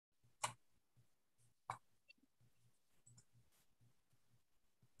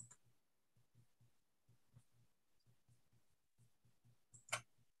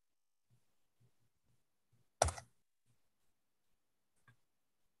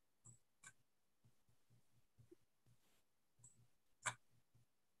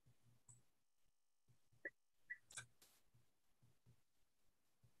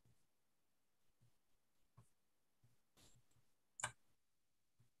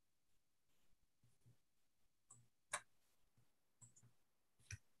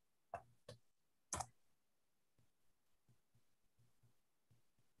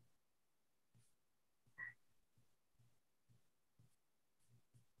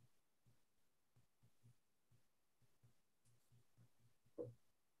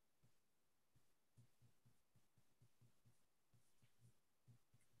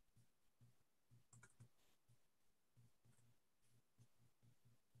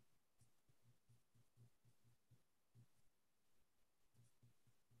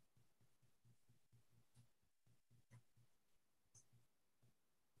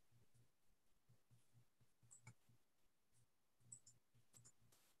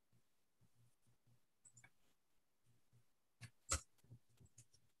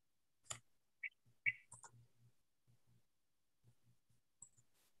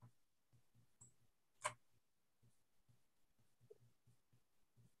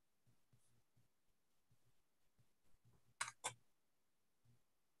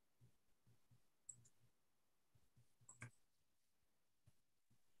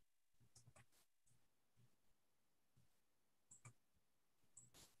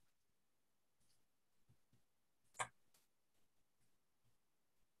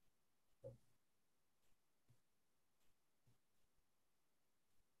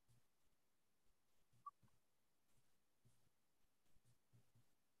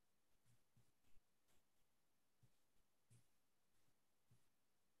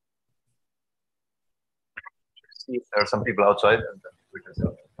see if there are some people outside, and then we can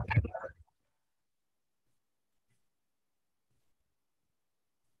start.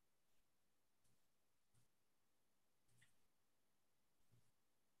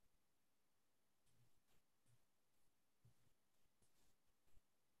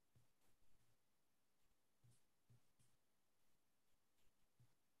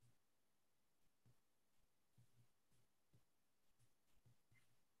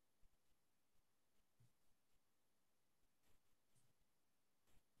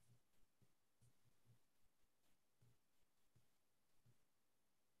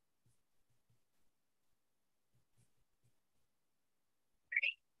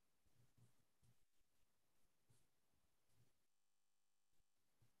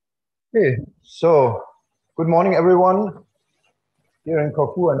 Okay, so good morning, everyone, here in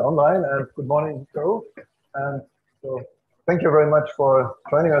Corfu and online, and good morning, Hikaru. And so thank you very much for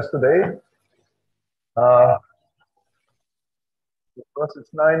joining us today. Because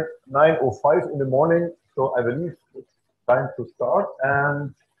it's 9:05 in the morning, so I believe it's time to start.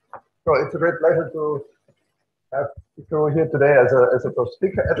 And so it's a great pleasure to have Hikaru here today as a first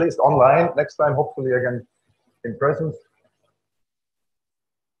speaker, at least online. Next time, hopefully again in person.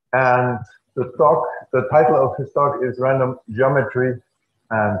 And the title of his talk is Random Geometry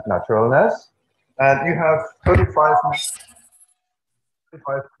and Naturalness. And you have 35 minutes,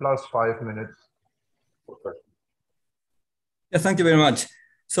 35 plus 5 minutes for questions. Yeah, thank you very much.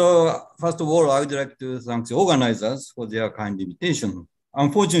 So first of all, I would like to thank the organizers for their kind invitation.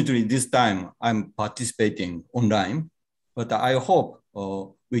 Unfortunately, this time I'm participating online, but I hope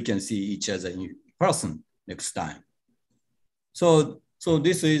we can see each other in person next time. So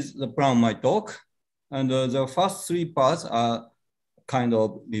this is the plan of my talk. And the first three parts are kind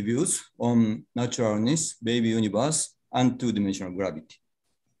of reviews on naturalness, baby universe, and two-dimensional gravity.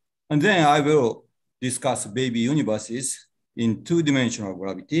 And then I will discuss baby universes in two-dimensional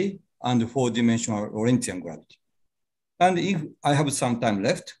gravity and four-dimensional Lorentzian gravity. And if I have some time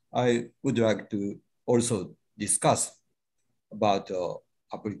left, I would like to also discuss about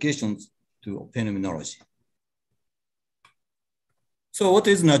applications to phenomenology. So what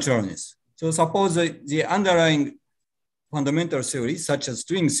is naturalness? So suppose the underlying fundamental theory, such as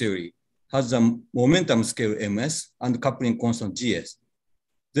string theory, has a momentum scale ms and coupling constant gs.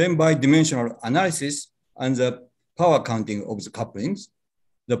 Then by dimensional analysis and the power counting of the couplings,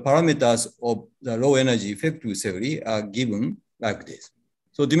 the parameters of the low energy effective theory are given like this.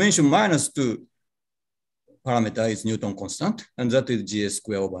 So dimension -2 parameter is Newton constant, and that is gs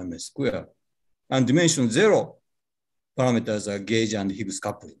square over ms square. And dimension 0 parameters are gauge and Higgs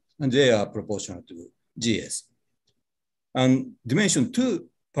coupling, and they are proportional to gs. And dimension 2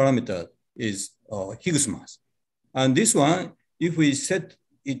 parameter is Higgs mass. And this one, if we set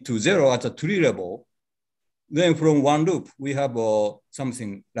it to 0 at a tree level, then from one loop, we have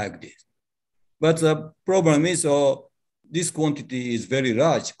something like this. But the problem is this quantity is very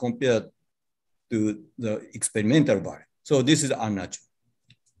large compared to the experimental value. So this is unnatural.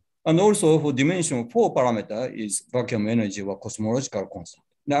 And also for dimension 4 parameter is vacuum energy or cosmological constant.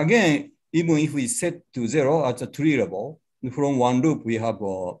 Now again, even if we set to 0 at the tree level, from one loop, we have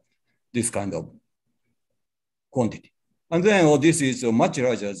this kind of quantity. And then this is much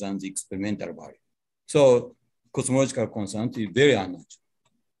larger than the experimental value. So cosmological constant is very unnatural.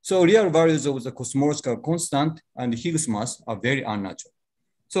 So real values of the cosmological constant and Higgs mass are very unnatural.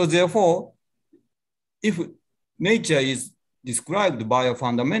 So therefore, if nature is described by a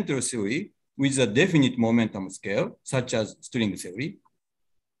fundamental theory with a definite momentum scale, such as string theory,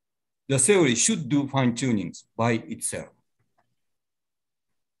 the theory should do fine tunings by itself.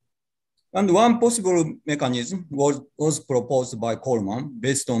 And one possible mechanism was proposed by Coleman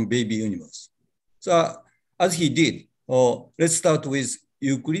based on baby universe. So as he did, let's start with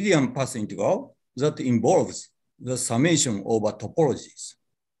Euclidean path integral that involves the summation over topologies.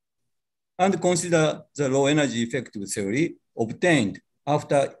 And consider the low energy effective theory obtained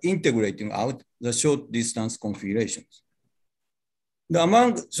after integrating out the short distance configurations. Among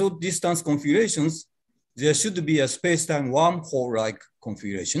short distance configurations, there should be a space-time wormhole-like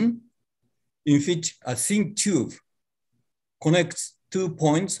configuration in which a thin tube connects 2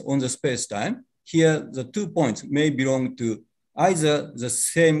 points on the space-time. Here, the 2 points may belong to either the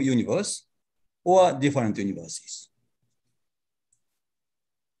same universe or different universes.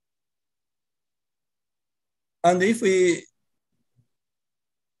 And if we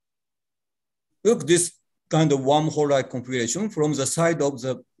look this kind of wormhole-like configuration from the side of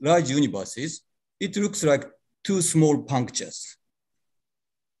the large universes, it looks like 2 small punctures.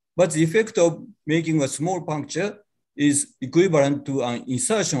 But the effect of making a small puncture is equivalent to an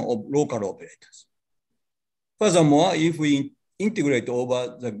insertion of local operators. Furthermore, if we integrate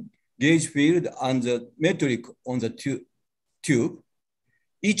over the gauge field and the metric on the tube,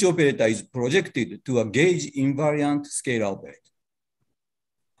 each operator is projected to a gauge invariant scalar operator.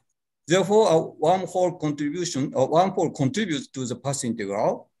 Therefore, a wormhole contributes to the path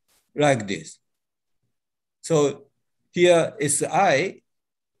integral like this. So here SI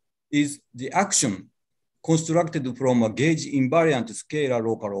is the action constructed from a gauge invariant scalar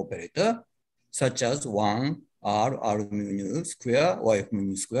local operator, such as 1, R mu nu square, or F mu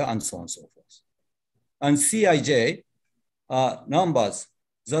nu square, and so on and so forth. And Cij are numbers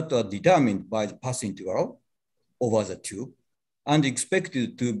that are determined by the path integral over the tube and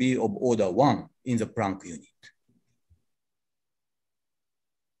expected to be of order 1 in the Planck unit.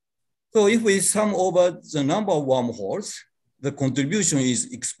 So if we sum over the number of wormholes, the contribution is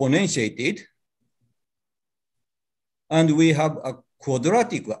exponentiated, and we have a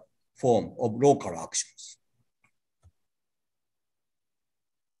quadratic form of local actions.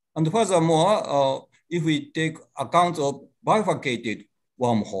 And furthermore, if we take account of bifurcated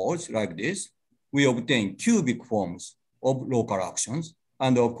wormholes like this, we obtain cubic forms of local actions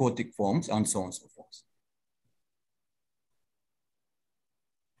and of quartic forms and so on and so forth.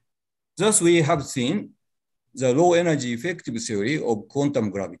 Thus, we have seen the low energy effective theory of quantum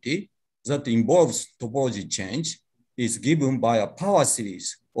gravity that involves topology change is given by a power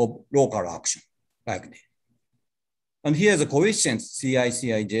series of local action like this. And here the coefficients Ci,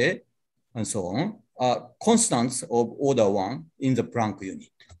 Cij, and so on are constants of order 1 in the Planck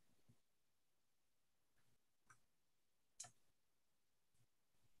unit.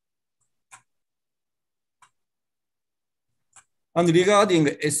 And regarding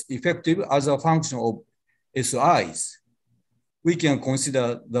S effective as a function of SIs, we can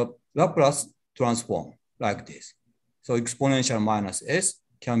consider the Laplace transform like this. So exponential minus S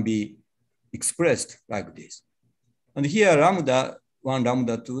can be expressed like this. And here lambda 1,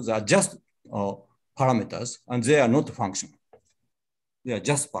 lambda 2, they are just parameters, and they are not functional. They are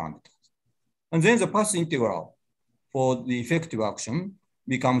just parameters. And then the path integral for the effective action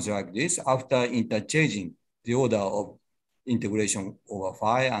becomes like this after interchanging the order of integration over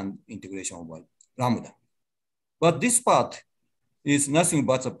phi and integration over lambda. But this part is nothing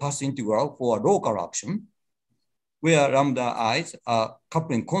but a path integral for a local action where lambda i's are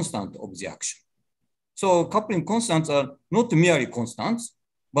coupling constant of the action. So coupling constants are not merely constants,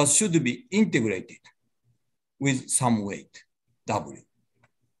 but should be integrated with some weight, W.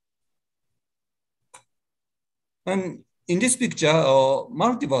 And in this picture,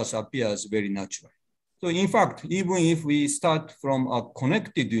 multiverse appears very natural. So in fact, even if we start from a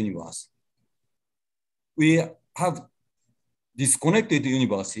connected universe, we have disconnected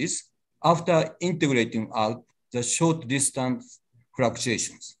universes after integrating out the short distance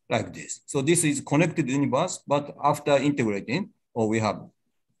fluctuations like this. So this is connected universe, but after integrating, we have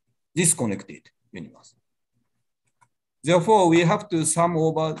disconnected universe. Therefore, we have to sum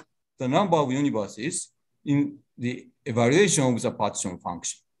over the number of universes in the evaluation of the partition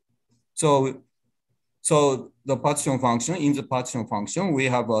function. So the partition function, in the partition function, we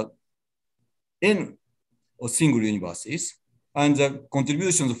have n single universes, and the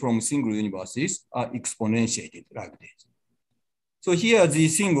contributions from single universes are exponentiated like this. So here, the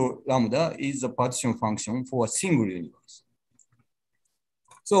single lambda is the partition function for a single universe.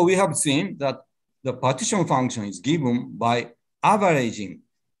 So we have seen that the partition function is given by averaging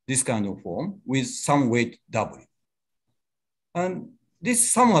this kind of form with some weight W. And this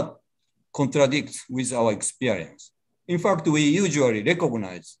somewhat contradicts with our experience. In fact, we usually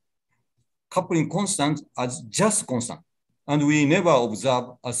recognize coupling constant as just constant, and we never observe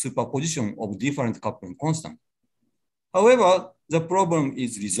a superposition of different coupling constant. However, the problem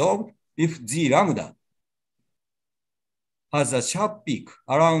is resolved if Z lambda has a sharp peak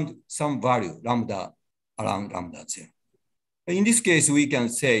around some value, lambda around lambda 0. In this case, we can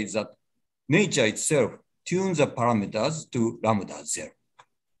say that nature itself tunes the parameters to lambda 0.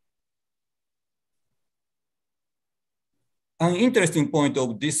 An interesting point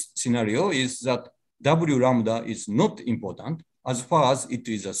of this scenario is that W lambda is not important as far as it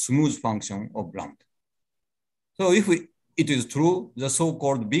is a smooth function of lambda. So if it is true, the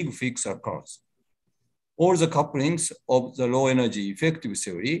so-called big fix occurs. All the couplings of the low energy effective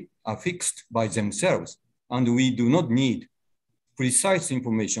theory are fixed by themselves, and we do not need precise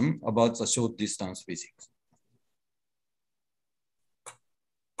information about the short distance physics.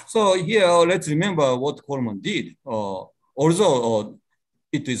 So here, let's remember what Hermann did, although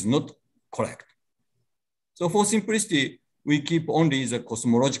it is not correct. So for simplicity, we keep only the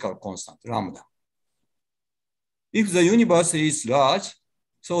cosmological constant, lambda. If the universe is large,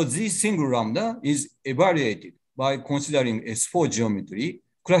 So this single lambda is evaluated by considering S4 geometry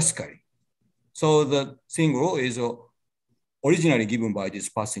classically. So the single is originally given by this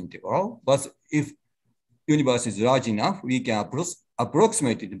path integral, but if universe is large enough, we can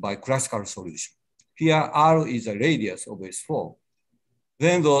approximate it by classical solution. Here, R is the radius of S4.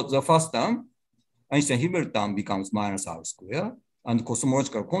 Then the first term, Einstein-Hilbert term becomes minus R squared, and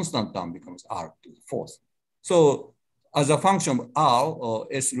cosmological constant term becomes R to the fourth. So as a function of R,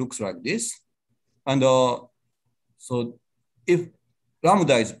 S looks like this. And so if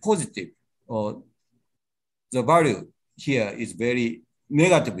lambda is positive, the value here is very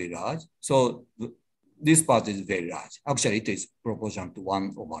negatively large. So this part is very large. Actually, it is proportional to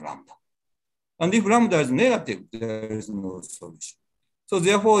 1 over lambda. And if lambda is negative, there is no solution. So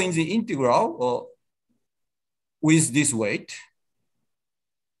therefore, in the integral with this weight,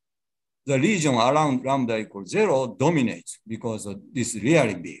 the region around lambda equals 0 dominates because this is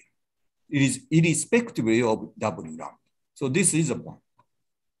really big. It is irrespectively of W lambda. So this is a point.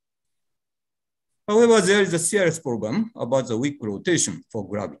 However, there is a serious problem about the weak rotation for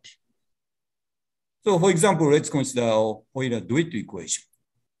gravity. So for example, let's consider our Euler-DeWitt equation.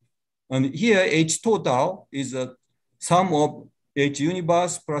 And here, H total is a sum of H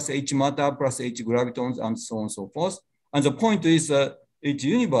universe plus H matter plus H gravitons and so on and so forth. And the point is H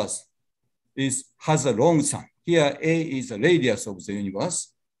universe has a long sum. Here, A is the radius of the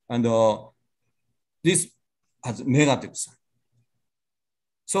universe. And this has a negative sum.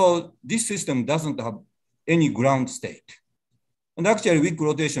 So this system doesn't have any ground state. And actually, weak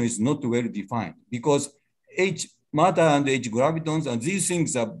rotation is not well defined because H matter and H gravitons and these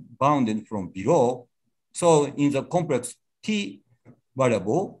things are bounded from below. So in the complex T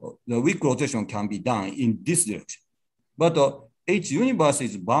variable, the weak rotation can be done in this direction. But H universe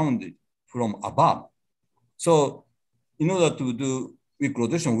is bounded from above. So in order to do weak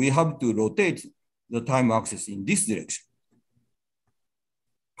rotation, we have to rotate the time axis in this direction.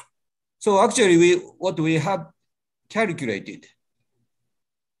 So actually, what we have calculated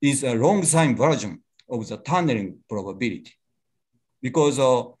is a long time version of the tunneling probability. Because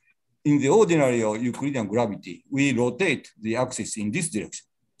in the ordinary Euclidean gravity, we rotate the axis in this direction.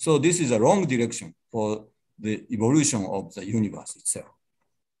 So this is a wrong direction for the evolution of the universe itself.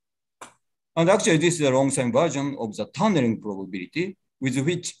 And actually, this is a long time version of the tunneling probability with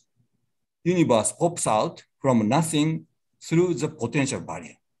which universe pops out from nothing through the potential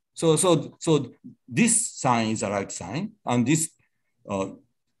barrier. So this sign is a right sign, and this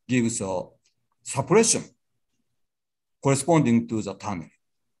gives a suppression corresponding to the tunnel.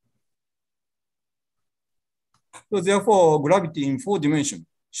 So therefore, gravity in 4 dimensions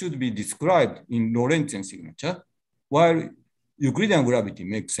should be described in Lorentzian signature, while Euclidean gravity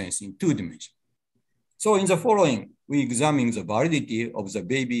makes sense in 2 dimensions. So in the following, we examine the validity of the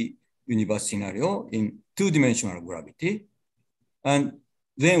baby universe scenario in 2-dimensional gravity, and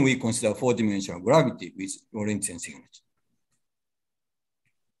then we consider 4-dimensional gravity with Lorentzian signature.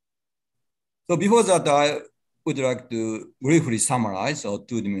 So before that, I would like to briefly summarize our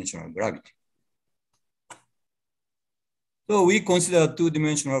 2-dimensional gravity. So we consider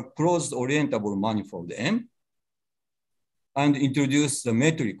 2-dimensional closed orientable manifold M and introduce the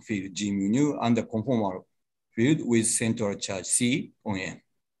metric field G mu nu and the conformal field with central charge C on M.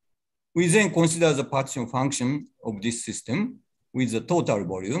 We then consider the partition function of this system with the total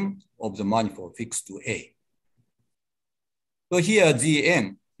volume of the manifold fixed to A. So here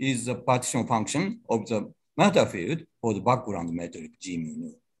Gm is the partition function of the matter field for the background metric G mu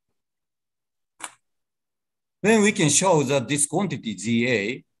nu. Then we can show that this quantity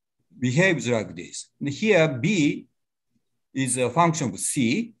Ga behaves like this. And here B is a function of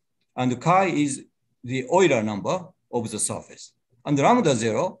C, and chi is the Euler number of the surface. And lambda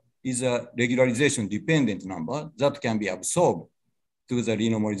 0 is a regularization dependent number that can be absorbed to the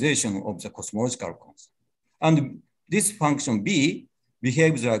renormalization of the cosmological constant. And this function B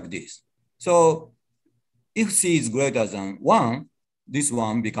behaves like this. So if C is greater than 1, this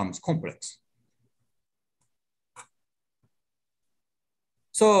one becomes complex.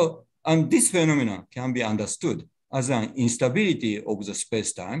 So, and this phenomenon can be understood as an instability of the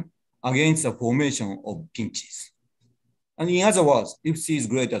spacetime against the formation of pinches. And in other words, if C is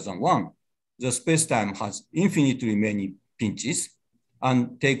greater than 1, the spacetime has infinitely many pinches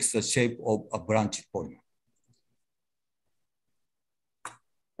and takes the shape of a branched polymer.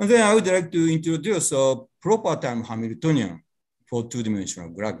 And then I would like to introduce a proper time Hamiltonian for 2-dimensional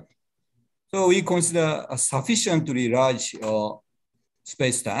gravity. So we consider a sufficiently large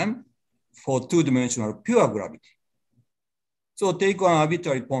spacetime for 2-dimensional pure gravity. So take one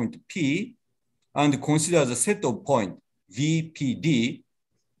arbitrary point P and consider the set of points VPD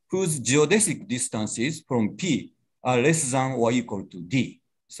whose geodesic distances from P are less than or equal to D.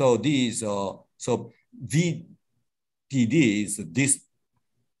 So D is, so VPD is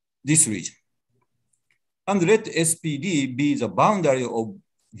this region. And let SPD be the boundary of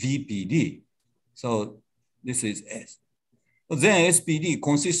VPD. So this is S. Then SPD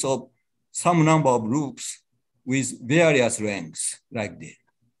consists of some number of loops with various lengths like this.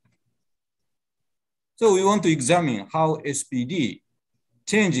 So we want to examine how SPD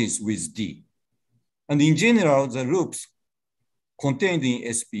changes with D. And in general, the loops contained in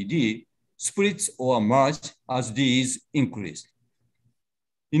SPD splits or merge as D is increased.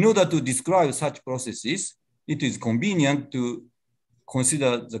 In order to describe such processes, it is convenient to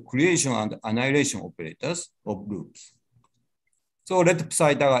consider the creation and annihilation operators of loops. So let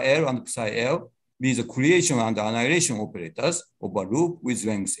psi dagger L and psi L be the creation and annihilation operators of a loop with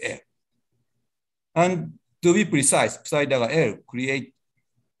length L. And to be precise, psi dagger L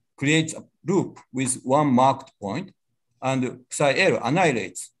creates a loop with one marked point, and psi L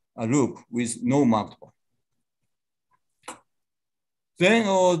annihilates a loop with no marked point. Then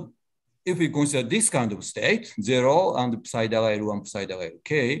if we consider this kind of state, 0 and psi dagger L1, psi dagger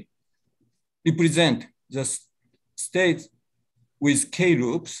Lk, represent the state with K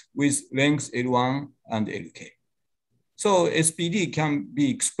loops with length L1 and Lk. So SPD can be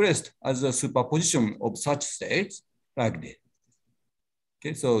expressed as a superposition of such states like this.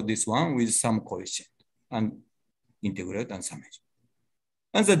 Okay, so this one with some coefficient and integrate and summation.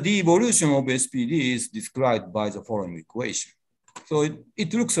 And the devolution of SPD is described by the following equation. So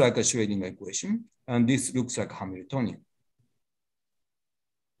it looks like a Schrödinger equation, and this looks like Hamiltonian.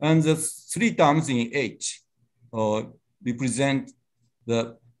 And the three terms in H represent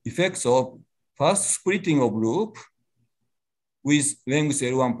the effects of first splitting of loop with length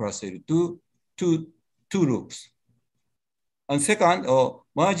L1 plus L2 to two loops. And second,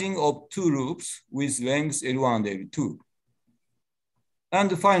 merging of two loops with length L1 and L2.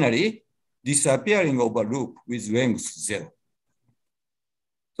 And finally, disappearing of a loop with length 0.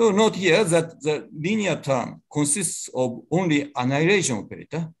 So note here that the linear term consists of only annihilation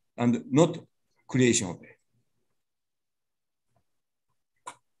operator and not creation operator.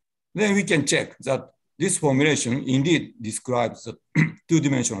 Then we can check that this formulation indeed describes the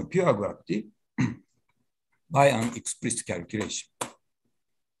two-dimensional pure gravity by an explicit calculation.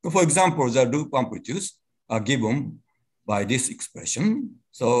 For example, the loop amplitudes are given by this expression.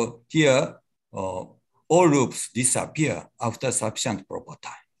 So here, all loops disappear after sufficient proper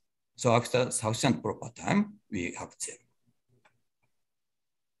time. So after sufficient proper time, we have 0.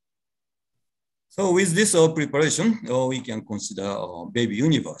 So with this preparation, we can consider baby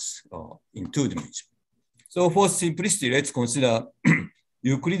universe in 2 dimensions. So for simplicity, let's consider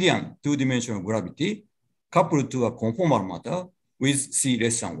Euclidean 2-dimensional gravity coupled to a conformal matter with C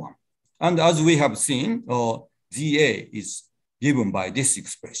less than 1. And as we have seen, ZA is given by this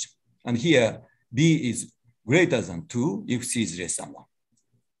expression. And here, B is greater than 2 if C is less than 1.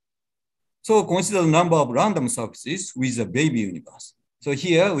 So consider the number of random surfaces with a baby universe. So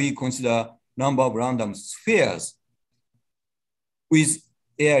here we consider number of random spheres with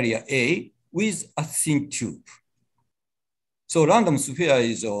area A with a thin tube. So random sphere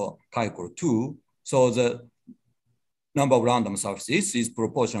is chi equal 2. So the number of random surfaces is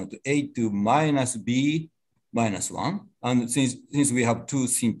proportional to A to minus B minus 1. And since we have 2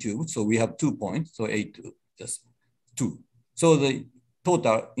 thin tubes, so we have 2 points. So A to just 2. So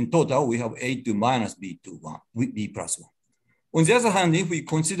in total, we have A to minus B to 1, with B plus 1. On the other hand, if we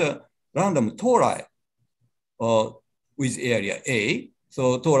consider random tori with area A,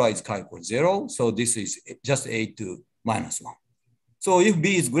 so tori is chi equal 0. So this is just A to minus 1. So if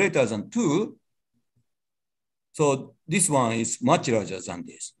B is greater than 2, so this one is much larger than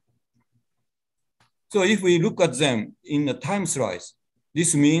this. So if we look at them in a time slice,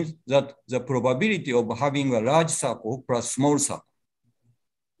 this means that the probability of having a large circle plus small circle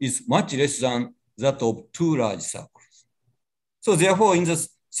is much less than that of 2 large circles. So therefore, in the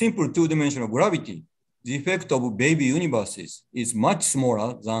simple 2-dimensional gravity, the effect of baby universes is much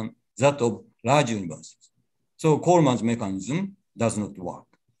smaller than that of large universes. So Coleman's mechanism does not work.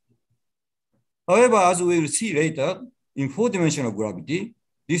 However, as we will see later, in 4-dimensional gravity,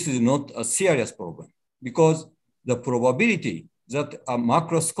 this is not a serious problem because the probability that a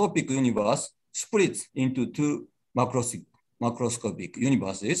macroscopic universe splits into 2 macroscopic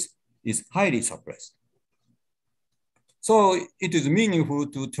universes is highly suppressed. So it is meaningful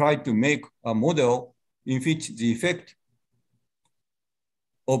to try to make a model in which the effect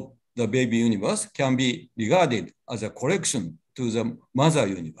of the baby universe can be regarded as a correction to the mother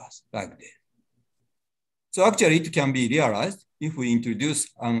universe like this. So actually it can be realized if we introduce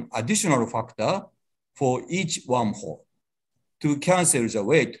an additional factor for each wormhole to cancel the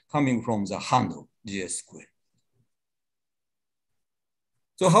weight coming from the handle, GS squared.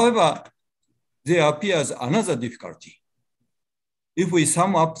 So however, there appears another difficulty. If we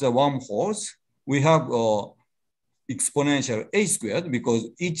sum up the wormholes, we have exponential a squared because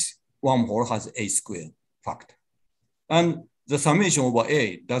each wormhole has a squared factor. And the summation over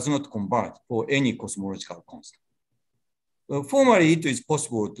a does not convert for any cosmological constant. So formally, it is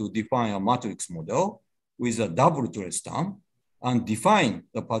possible to define a matrix model with a double trace term and define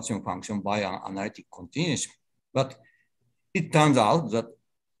the partition function by an analytic continuation. But it turns out that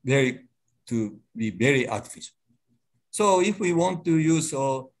to be very artificial. So if we want to use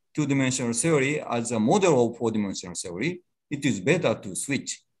a two-dimensional theory as a model of four-dimensional theory, it is better to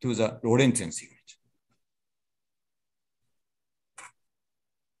switch to the Lorentzian signature.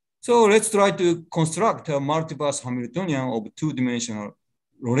 So let's try to construct a multiverse Hamiltonian of two-dimensional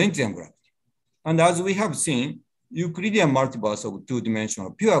Lorentzian gravity. And as we have seen, Euclidean multiverse of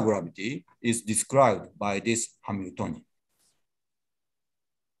two-dimensional pure gravity is described by this Hamiltonian.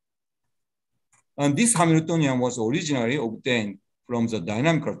 And this Hamiltonian was originally obtained from the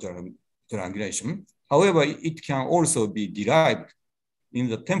dynamical triangulation. However, it can also be derived in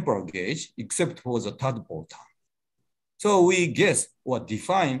the temporal gauge, except for the tadpole term. So we guess or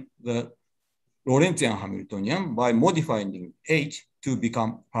define the Lorentzian Hamiltonian by modifying H to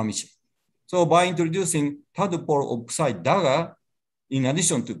become Hermitian. So by introducing tadpole of psi dagger in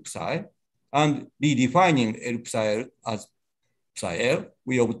addition to psi and redefining L psi L as psi L,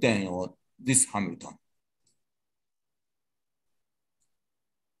 we obtain this Hamilton.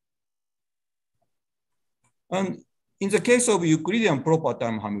 And in the case of Euclidean proper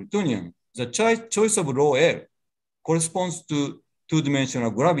time Hamiltonian, the choice of rho L corresponds to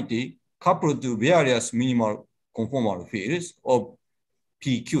two-dimensional gravity coupled to various minimal conformal fields of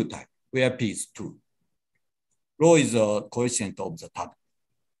PQ type, where P is 2. Rho is a coefficient of the tab.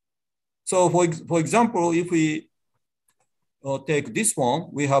 So for example, if we take this one,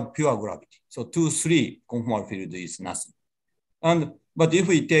 we have pure gravity. So 2, 3 conformal field is nothing. But if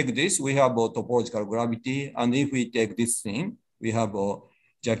we take this, we have a topological gravity. And if we take this thing, we have a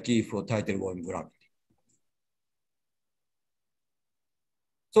Jackie for Teitel-Born gravity.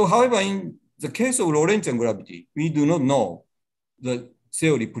 So however, in the case of Lorentzian gravity, we do not know the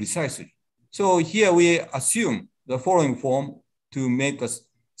theory precisely. So here we assume the following form to make a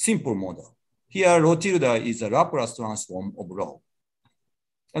simple model. Here, rho tilde is a Laplace transform of rho.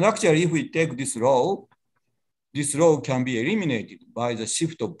 And actually, if we take this rho can be eliminated by the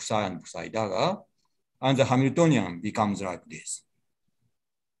shift of psi and psi dagger, and the Hamiltonian becomes like this.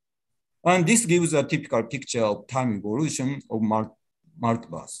 And this gives a typical picture of time evolution of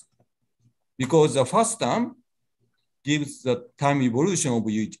multiverse. Because the first term gives the time evolution of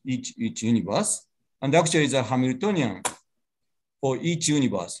each universe, and actually the Hamiltonian for each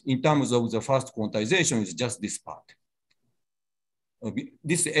universe in terms of the first quantization is just this part.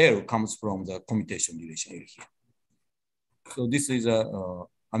 This L comes from the commutation relation L here. So this is a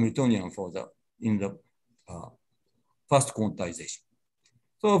Hamiltonian for in the first quantization.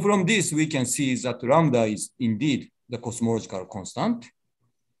 So from this, we can see that lambda is indeed the cosmological constant.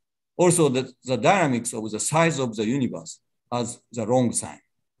 Also, the dynamics of the size of the universe has the wrong sign.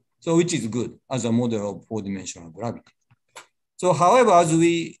 So which is good as a model of four-dimensional gravity. So however, as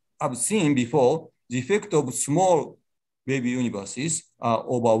we have seen before, the effect of small baby universes are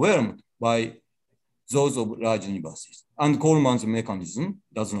overwhelmed by those of large universes, and Coleman's mechanism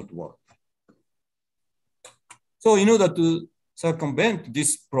does not work. So in order to circumvent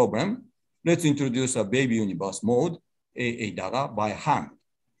this problem, let's introduce a baby universe mode, A dagger, by hand.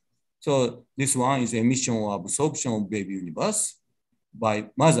 So this one is emission or absorption of baby universe by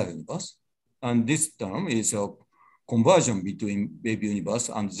mother universe. And this term is a conversion between baby universe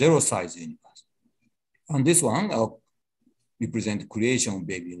and zero size universe. And this one represents creation of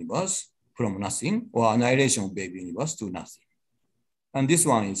baby universe from nothing, or annihilation of baby universe to nothing. And this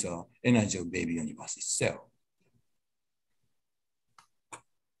one is energy of baby universe itself.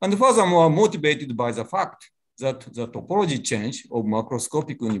 And furthermore, motivated by the fact that the topology change of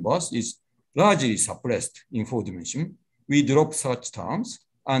macroscopic universe is largely suppressed in 4 dimensions, we drop such terms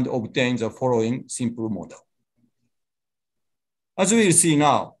and obtain the following simple model. As we will see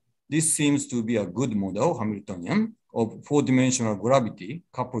now, this seems to be a good model, Hamiltonian, of 4-dimensional gravity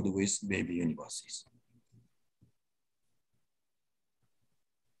coupled with baby universes.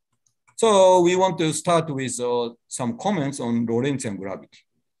 So we want to start with some comments on Lorentzian gravity.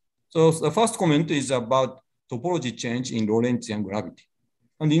 So the first comment is about topology change in Lorentzian gravity.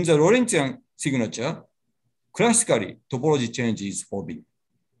 And in the Lorentzian signature, classically, topology change is forbidden.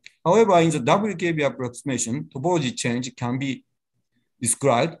 However, in the WKB approximation, topology change can be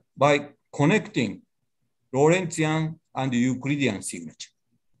described by connecting Lorentzian and Euclidean signature.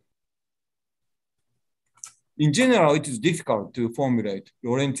 In general, it is difficult to formulate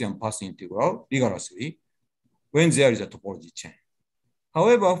Lorentzian path integral rigorously when there is a topology change.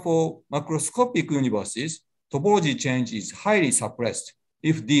 However, for macroscopic universes, topology change is highly suppressed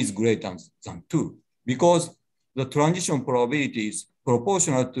if d is greater than 2, because the transition probability is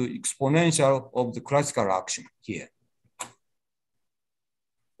proportional to exponential of the classical action here.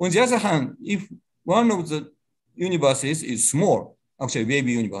 On the other hand, if one of the universes is small, actually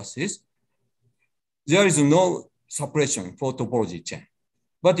baby universes, there is no suppression for topology change.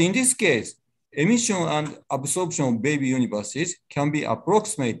 But in this case, emission and absorption of baby universes can be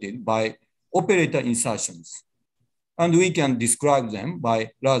approximated by operator insertions. And we can describe them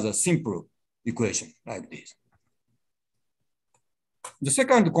by rather simple equation like this. The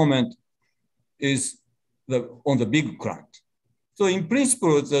second comment is on the big crunch. So in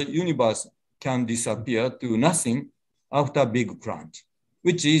principle, the universe can disappear to nothing after big crunch,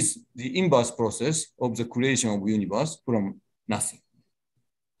 which is the inverse process of the creation of universe from nothing.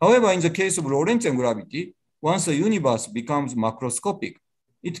 However, in the case of Lorentzian gravity, once a universe becomes macroscopic,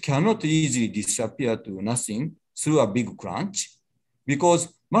 it cannot easily disappear to nothing through a big crunch because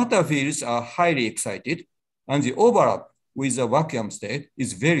matter fields are highly excited and the overlap with the vacuum state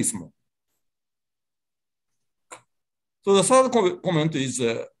is very small. So the third comment is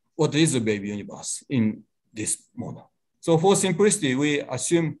what is the baby universe in this model? So for simplicity, we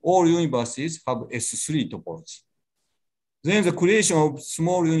assume all universes have S3 topology. Then the creation of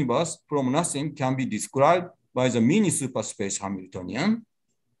small universe from nothing can be described by the mini superspace Hamiltonian.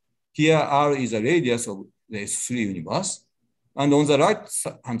 Here R is the radius of the S3 universe. And on the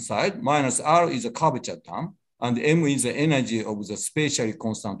right-hand side, minus R is a curvature term, and M is the energy of the spatially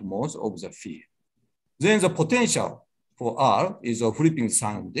constant modes of the field. Then the potential for R is a flipping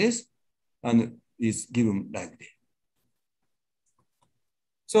sign of this, and is given like this.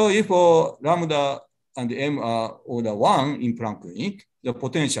 So if lambda and M are order 1 in Planck unit, the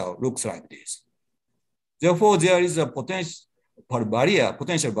potential looks like this. Therefore, there is a potential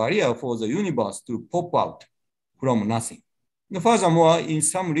barrier for the universe to pop out from nothing. And furthermore, in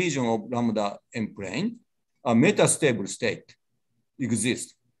some region of lambda M plane, a metastable state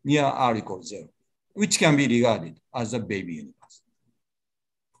exists near R equals 0, which can be regarded as a baby universe.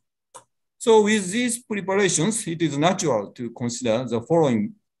 So with these preparations, it is natural to consider the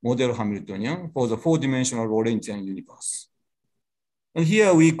following model Hamiltonian for the 4-dimensional Lorentzian universe. And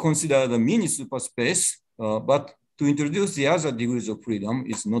here we consider the mini superspace, but to introduce the other degrees of freedom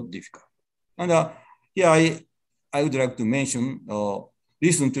is not difficult. And here I would like to mention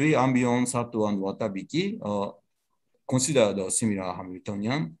recently Ambion, Sato, and Watabiki considered a similar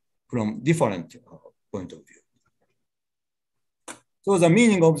Hamiltonian from different point of view. So the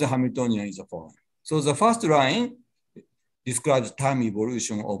meaning of the Hamiltonian is the following. So the first line describes time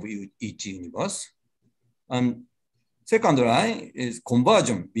evolution of each universe. And second line is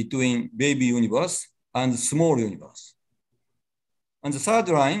conversion between baby universe and small universe. And the third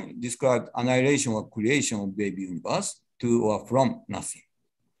line describes annihilation or creation of baby universe to or from nothing.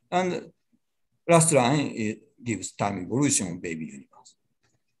 And last line gives time evolution of baby universe.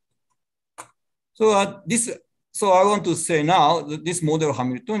 So I want to say now that this model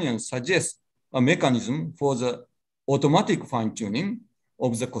Hamiltonian suggests a mechanism for the automatic fine-tuning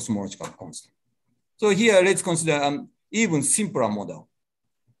of the cosmological constant. So here, let's consider an even simpler model.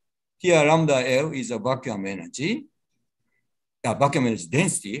 Here, lambda L is a vacuum energy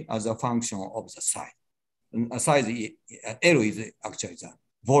density as a function of the size. And a size L is actually the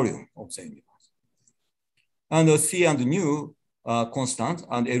volume of the universe. And C and nu are constant,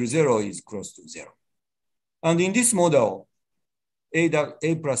 and L0 is close to 0. And in this model, A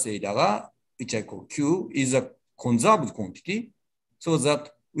plus A dagger, which I call Q, is a conserved quantity so that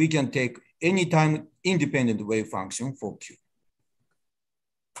we can take any time independent wave function for Q.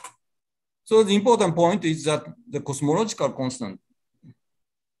 So the important point is that the cosmological constant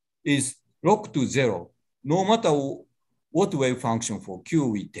is locked to 0, no matter what wave function for Q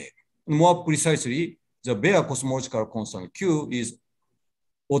we take. More precisely, the bare cosmological constant Q is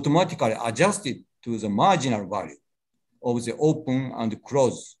automatically adjusted to the marginal value of the open and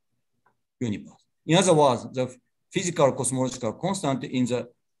closed universe. In other words, the physical cosmological constant in the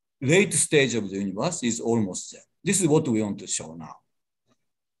late stage of the universe is almost there. This is what we want to show now.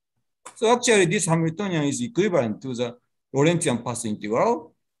 So actually, this Hamiltonian is equivalent to the Lorentzian path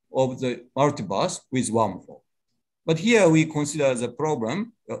integral of the multiverse with wormhole. But here we consider the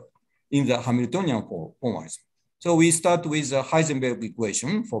problem in the Hamiltonian formalism. So we start with the Heisenberg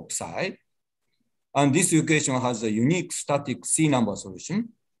equation for psi. And this equation has a unique static C number solution,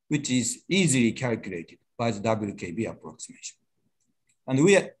 which is easily calculated by the WKB approximation. And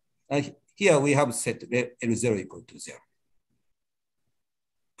here we have set L0 equal to 0.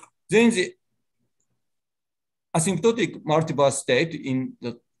 Then the asymptotic multiverse state in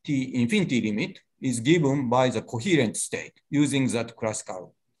the T infinity limit is given by the coherent state using that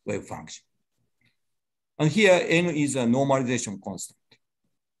classical wave function. And here N is a normalization constant.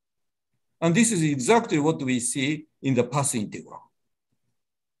 And this is exactly what we see in the path integral.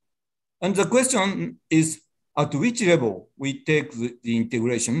 And the question is, at which level we take the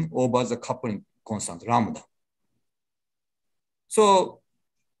integration over the coupling constant lambda. So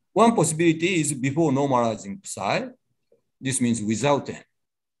one possibility is before normalizing psi. This means without n.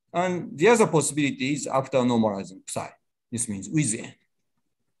 And the other possibility is after normalizing psi. This means with n.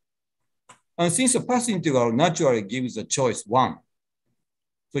 And since the path integral naturally gives the choice 1,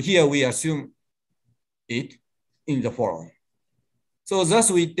 so here we assume it in the following. So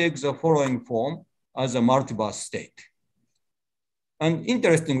thus we take the following form as a multiverse state. And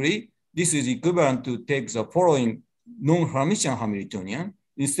interestingly, this is equivalent to take the following non-Hermitian Hamiltonian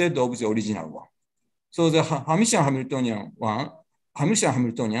instead of the original one. So the Hermitian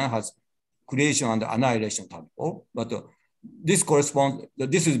Hamiltonian has creation and annihilation tadpole, but this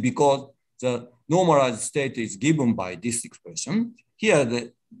is because the normalized state is given by this expression.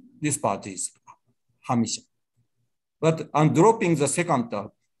 Here, this part is Hermitian. But I'm dropping the second term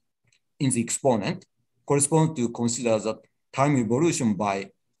in the exponent corresponds to consider the time evolution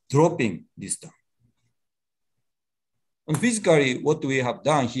by dropping this term. And physically, what we have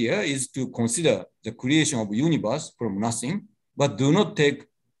done here is to consider the creation of universe from nothing, but do not take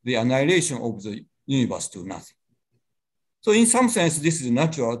the annihilation of the universe to nothing. So in some sense, this is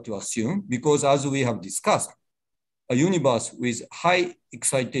natural to assume because as we have discussed, a universe with high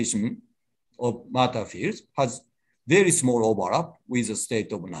excitation of matter fields has very small overlap with the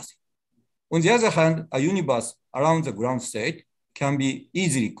state of nothing. On the other hand, a universe around the ground state can be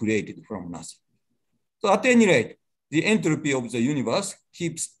easily created from nothing. So at any rate, the entropy of the universe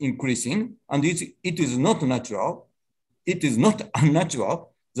keeps increasing, and it is not natural. It is not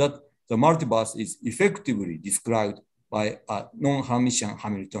unnatural that the multiverse is effectively described by a non-Hermitian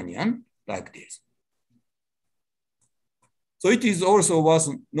Hamiltonian like this. So it is also worth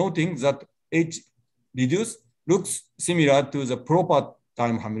noting that H reduced looks similar to the proper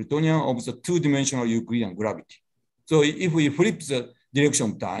time Hamiltonian of the two-dimensional Euclidean gravity. So if we flip the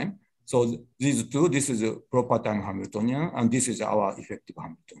direction of time, so these two, this is a proper time Hamiltonian, and this is our effective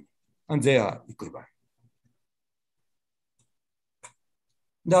Hamiltonian, and they are equivalent.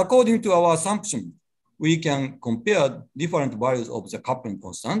 According to our assumption, we can compare different values of the coupling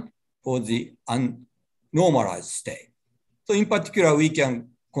constant for the unnormalized state. So in particular, we can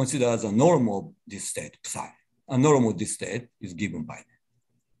consider the norm of this state, psi. A norm of this state is given by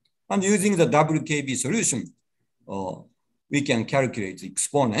that. And using the WKB solution, we can calculate the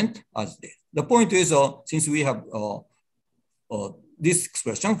exponent as this. The point is, since we have this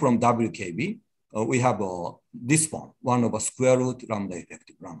expression from WKB, we have this form, 1 over square root lambda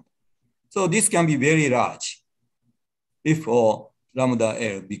effective lambda. So this can be very large if lambda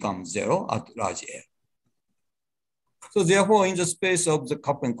L becomes 0 at large L. So therefore, in the space of the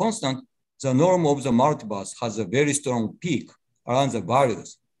coupling constant, the norm of the multiverse has a very strong peak around the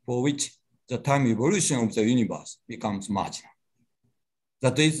values for which the time evolution of the universe becomes marginal.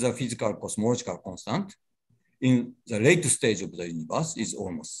 That is, the physical cosmological constant in the late stage of the universe is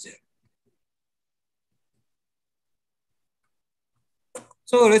almost 0.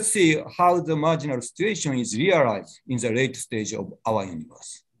 So let's see how the marginal situation is realized in the late stage of our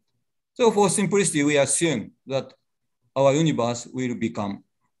universe. So for simplicity, we assume that our universe will become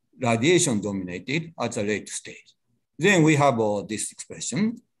radiation dominated at the late stage. Then we have this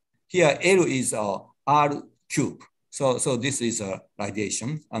expression. Here, L is R cube. So this is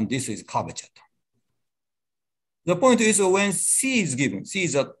radiation, and this is curvature. The point is when C is given, C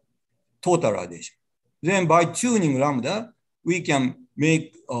is a total radiation. Then by tuning lambda, we can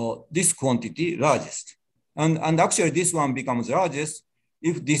make this quantity largest. And actually this one becomes largest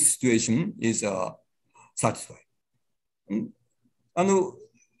if this situation is satisfied. And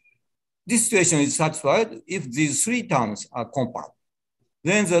this situation is satisfied if these three terms are comparable.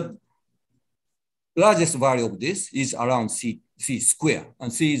 Then the largest value of this is around C square,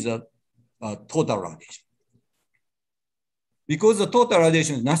 and C is a total radiation. Because the total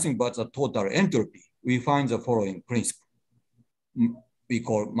radiation is nothing but the total entropy, we find the following principle. We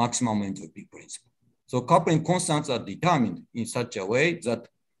call maximum entropy principle. So coupling constants are determined in such a way that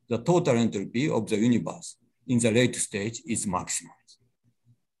the total entropy of the universe in the late stage is maximized.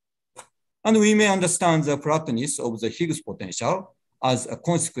 And we may understand the flatness of the Higgs potential as a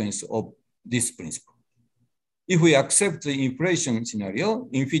consequence of this principle. If we accept the inflation scenario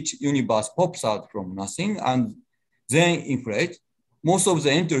in which universe pops out from nothing and then inflates, most of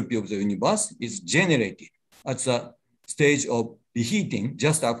the entropy of the universe is generated at the stage of reheating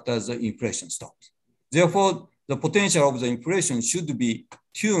just after the inflation stops. Therefore, the potential of the inflation should be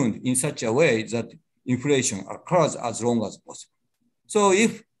tuned in such a way that inflation occurs as long as possible. So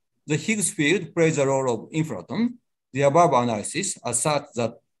if the Higgs field plays a role of inflaton, the above analysis asserts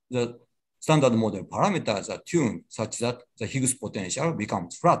that the standard model parameters are tuned such that the Higgs potential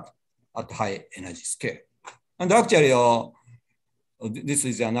becomes flat at high energy scale. And actually, this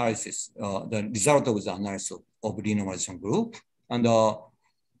is the analysis, the result of the analysis of renormalization group. And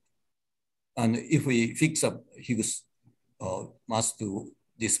if we fix up Higgs mass to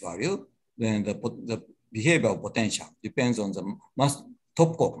this value, then the behavioral potential depends on the mass,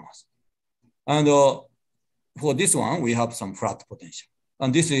 top quark mass. And for this one, we have some flat potential.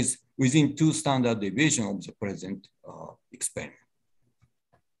 And this is within 2 standard deviations of the present experiment.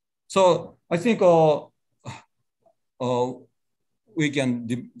 So I think we can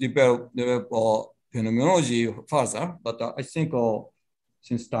develop phenomenology further, but I think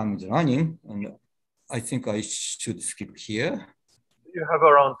since time is running, and I think I should skip here. You have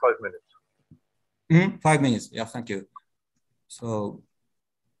around 5 minutes. 5 minutes, yeah, thank you. So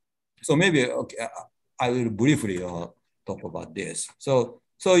maybe okay, I will briefly talk about this. So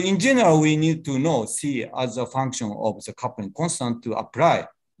in general, we need to know C as a function of the coupling constant to apply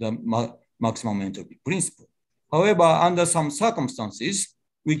the maximum entropy principle. However, under some circumstances,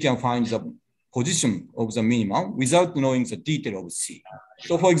 we can find the position of the minimum without knowing the detail of C.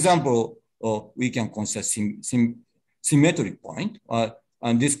 So for example, we can consider symmetric point,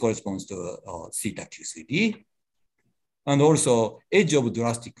 and this corresponds to theta Q3D, and also edge of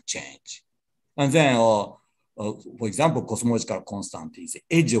drastic change. And then, for example, cosmological constant is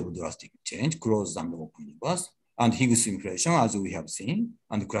edge of drastic change, closed and open universe, and Higgs inflation, as we have seen,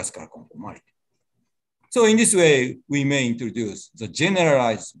 and classical conformality. So in this way, we may introduce the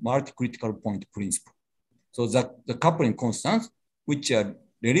generalized multi-critical point principle. So that the coupling constants, which are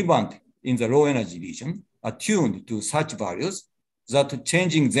relevant in the low energy region, are tuned to such values that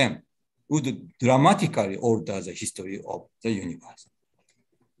changing them would dramatically alter the history of the universe.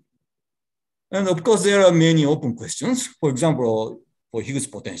 And of course, there are many open questions. For example, for Higgs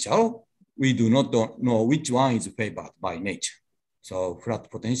potential, we do not know which one is favored by nature. So flat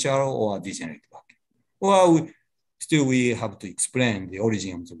potential or degenerate vacuum. Or still we have to explain the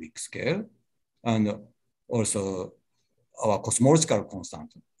origin of the weak scale. And also our cosmological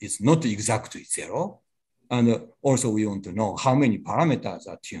constant is not exactly 0. And also we want to know how many parameters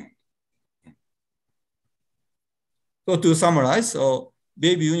are tuned. So to summarize,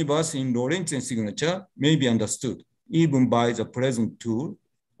 baby universe in Lorentzian signature may be understood even by the present tool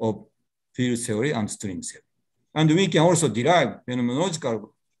of field theory and string theory. And we can also derive phenomenological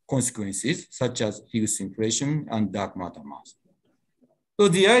consequences such as Higgs inflation and dark matter mass. So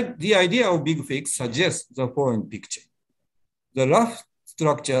the idea of big fix suggests the following picture. The rough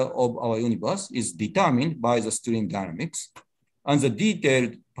structure of our universe is determined by the string dynamics, and the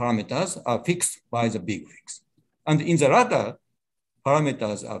detailed parameters are fixed by the big fix. And in the latter,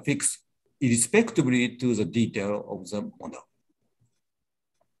 parameters are fixed irrespectively to the detail of the model.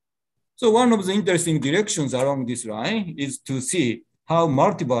 So one of the interesting directions along this line is to see how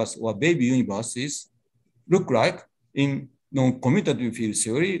multiverse or baby universes look like in non-commutative field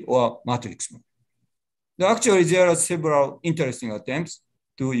theory or matrix model. Actually, there are several interesting attempts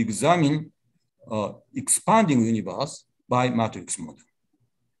to examine expanding universe by matrix model.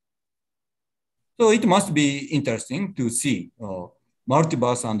 So it must be interesting to see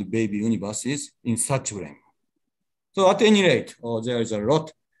multiverse and baby universes in such frame. So at any rate, there is a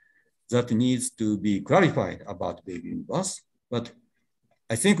lot that needs to be clarified about baby universe, but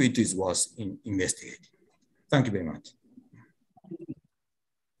I think it is worth investigating. Thank you very much.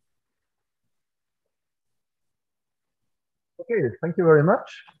 Okay, thank you very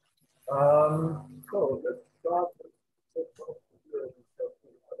much. So let's start.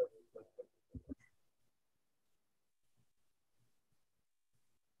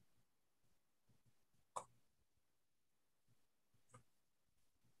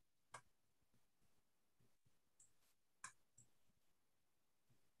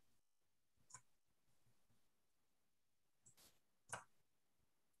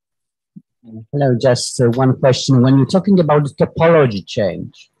 Hello, just one question. When you're talking about the topology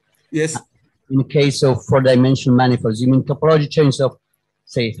change, yes, in the case of 4-dimensional manifolds, you mean topology change of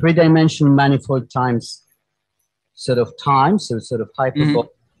say, three-dimensional manifold times sort of time, so sort of hyperbolic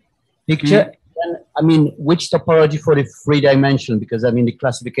picture. And, I mean, which topology for the three-dimensional? Because I mean, the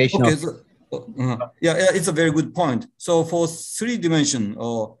classification of... So, yeah, it's a very good point. So for three-dimension,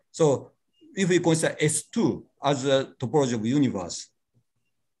 so if we consider S2 as a topology of universe,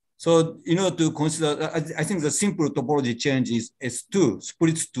 so in order to consider, I think the simple topology change is S2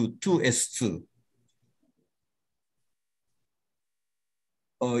 splits to 2S2.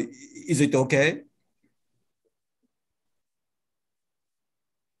 Is it okay?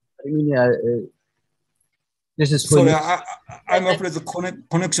 I mean, this is sorry. I'm afraid the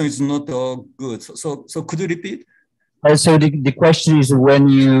connection is not good. So could you repeat? Also, the question is when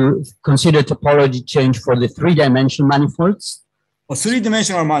you consider topology change for the three-dimensional manifolds. Oh,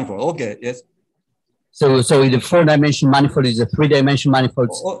 three-dimensional manifold. Okay. Yes. So the four-dimensional manifold is a three-dimensional manifold.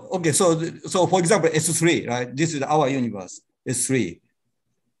 Okay. So for example, S3, right? This is our universe. S3.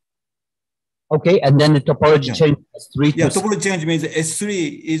 Okay, and then the topology change S3. Yeah, topology change means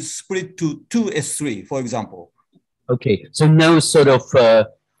S3 is split to 2S3, for example. Okay, so no sort of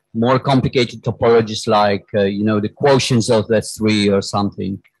more complicated topologies like, you know, the quotients of S3 or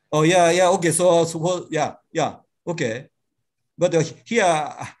something. Oh, yeah, okay, so yeah, okay. But here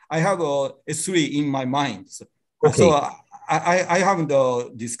I have S3 in my mind. So, okay. So I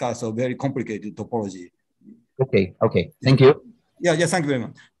haven't discussed a very complicated topology. Okay, thank you. Yeah, thank you very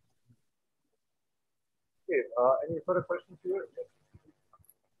much. Okay, any further questions here?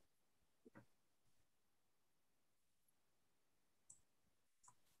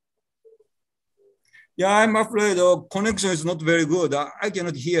 Yeah, I'm afraid the connection is not very good. I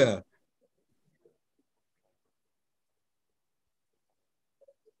cannot hear.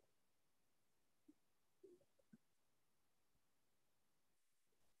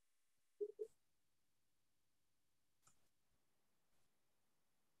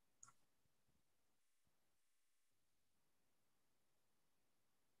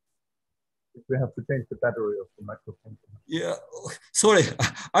 We have to change the battery of the microphone. Yeah, sorry,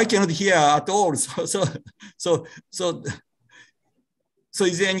 I cannot hear at all. So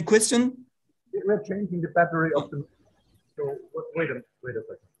is there any question? We're changing the battery of the. So wait a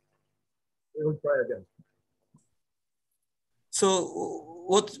second. We will try again. So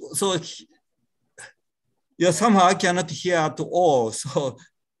what? So yeah, somehow I cannot hear at all. So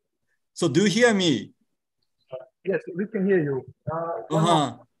do you hear me? Yes, we can hear you.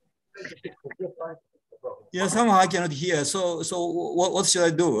 Yeah, somehow I cannot hear. So what should I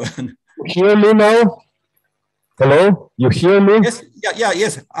do? You hear me now? Hello, you hear me?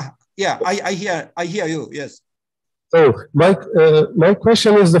 Yes. Yeah. I hear you. Yes. So my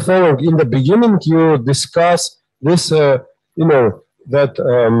question is the following: in the beginning, you discuss this, you know, that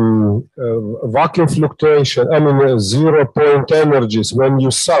vacuum fluctuation. I mean, 0 point energies. When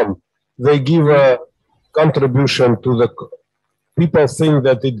you sum, they give a contribution to the. People think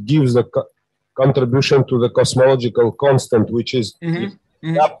that it gives the contribution to the cosmological constant, which is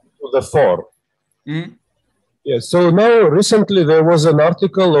up to the 4. Yes. So now recently there was an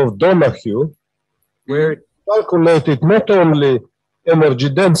article of Donahue where it calculated not only energy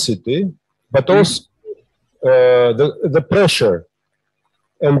density but also the pressure,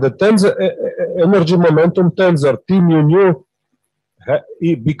 and the tensor energy momentum tensor T mu nu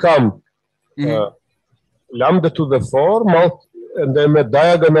become lambda to the 4 and then a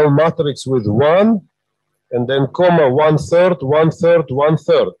diagonal matrix with 1 and then comma 1/3, 1/3,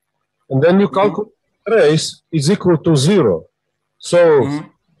 1/3, and then you calculate trace is equal to 0. So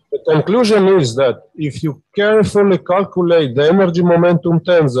the conclusion is that if you carefully calculate the energy momentum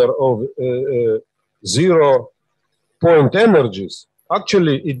tensor of 0 point energies,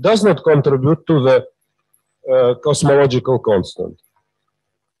 actually it does not contribute to the cosmological constant.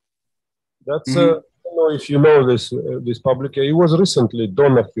 That's I don't know if you know this publication. It was recently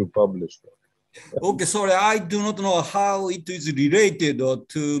Donahue published. Okay, sorry, I do not know how it is related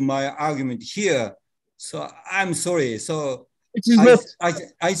to my argument here. So I'm sorry. So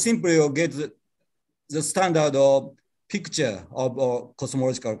I simply get the standard picture of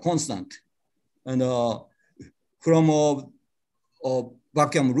cosmological constant, and from a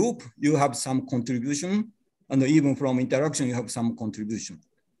vacuum loop you have some contribution, and even from interaction you have some contribution.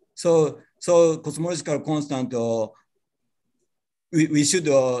 So cosmological constant, we should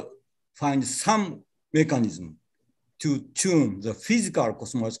find some mechanism to tune the physical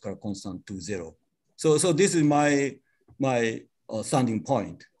cosmological constant to 0. So this is my standing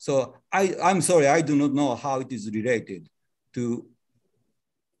point. So I'm sorry, I do not know how it is related to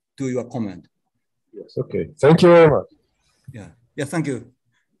your comment. Yes. Okay. Thank you very much. Yeah. Thank you.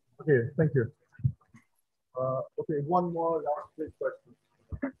 Okay. Thank you. Okay. One more last quick question.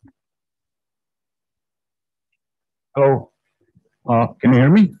 Hello. Can you hear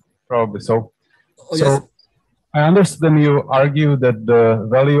me? Probably so. Oh, yes. I understand you argue that the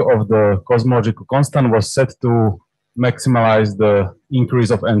value of the cosmological constant was set to maximize the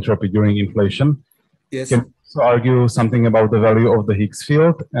increase of entropy during inflation. Yes. Can you also argue something about the value of the Higgs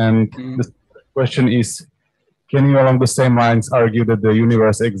field? And the question is, can you along the same lines argue that the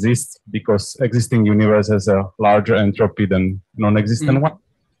universe exists because existing universe has a larger entropy than non-existent one?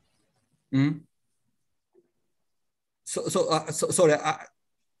 Sorry, I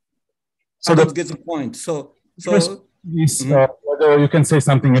don't get the point. Whether you can say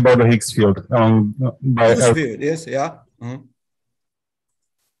something about the Higgs field. Higgs field, yes, yeah.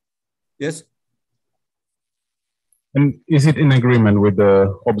 Yes. And is it in agreement with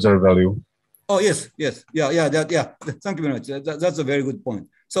the observed value? Oh, yes, yes. Yeah. Thank you very much. That's a very good point.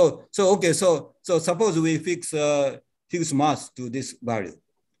 So suppose we fix Higgs mass to this value.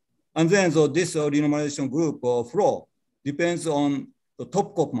 And then this renormalization group flow depends on the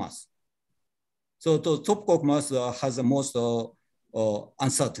Topkov mass. So the Topkov mass has the most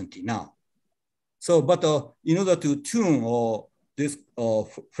uncertainty now. So, but in order to tune this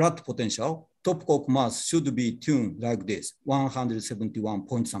flat potential, Topkov mass should be tuned like this, 171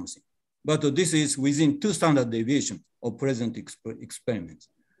 point something. But this is within 2 standard deviations of present experiments.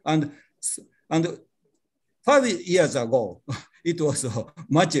 And 5 years ago, it was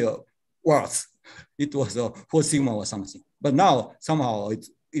much worse. It was 4 sigma or something. But now somehow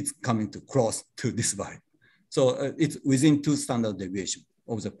it's coming to close to this value. So it's within 2 standard deviations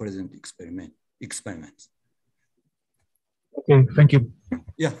of the present experiments. Okay, thank you.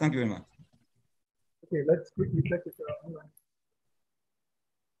 Yeah, thank you very much. Okay, let's quickly check it online.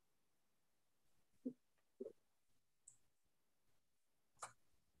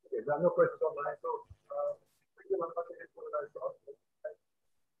 Okay, there are no questions online, so thank you very much again for the nice talk.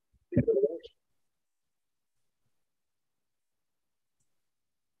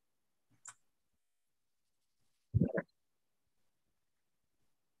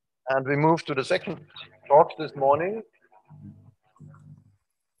 And we move to the second talk this morning.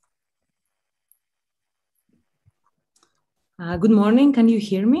 Good morning. Can you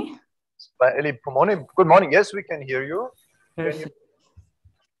hear me? By Elli Pomoni. Good morning. Yes, we can hear you. Perfect.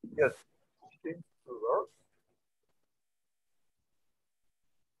 Yes.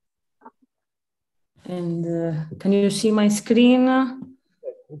 And can you see my screen?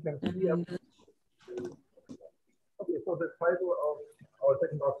 Yes, we can see. Okay, so the title of our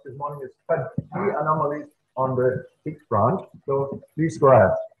second talk this morning is Anomalies on the Higgs branch. So please go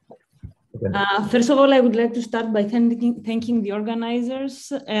ahead. First of all, I would like to start by thanking the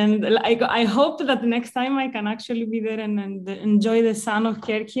organizers, and I hope that next time I can actually be there and enjoy the sun of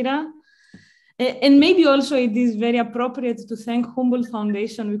Kerkira. And maybe also it is very appropriate to thank Humboldt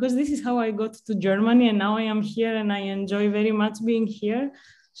Foundation, because this is how I got to Germany, and now I am here and I enjoy very much being here.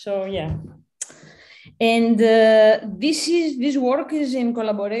 So yeah. And this work is in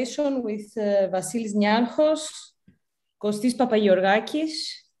collaboration with Vasilis Niarchos, Kostis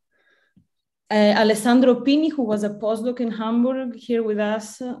Papagiorgakis, Alessandro Pini, who was a postdoc in Hamburg here with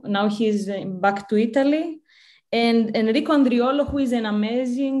us. Now he's back to Italy. And Enrico Andriolo, who is an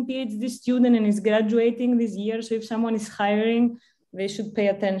amazing PhD student and is graduating this year. So if someone is hiring, they should pay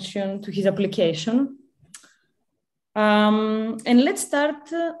attention to his application. And let's start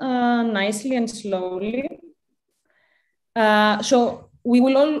nicely and slowly. So we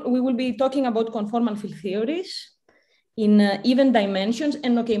will be talking about conformal field theories in even dimensions,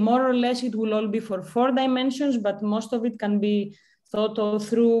 and okay, more or less it will all be for 4 dimensions, but most of it can be thought of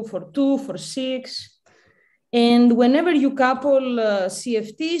through for 2, for 6. And whenever you couple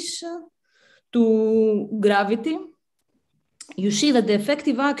CFTs to gravity, you see that the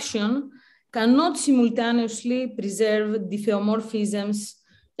effective action cannot simultaneously preserve diffeomorphisms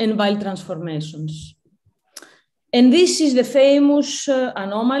and Weyl transformations. And this is the famous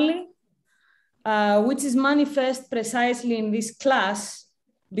anomaly, which is manifest precisely in this class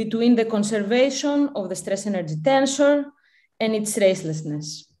between the conservation of the stress energy tensor and its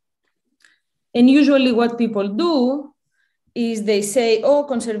tracelessness. And usually what people do is they say, oh,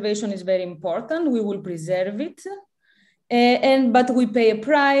 conservation is very important, we will preserve it, but we pay a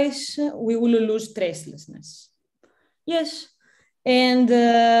price, we will lose tracelessness. Yes, and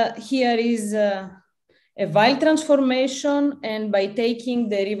here is a Weyl transformation, and by taking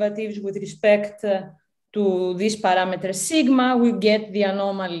derivatives with respect to this parameter sigma, we get the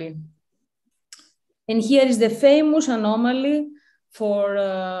anomaly. And here is the famous anomaly for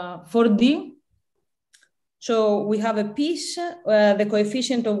D. So we have a piece, the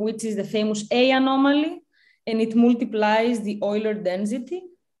coefficient of which is the famous A anomaly, and it multiplies the Euler density.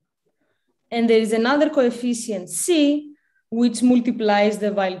 And there is another coefficient C, which multiplies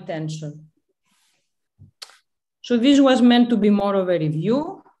the Weil tensor. So this was meant to be more of a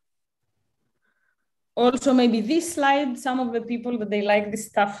review. Also, maybe this slide, some of the people that they like this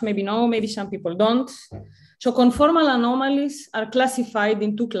stuff, maybe know, maybe some people don't. So conformal anomalies are classified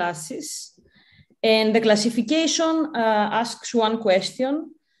in two classes. And the classification asks one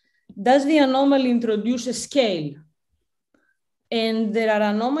question: does the anomaly introduce a scale? And there are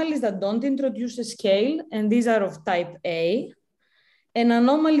anomalies that don't introduce a scale, and these are of type A, and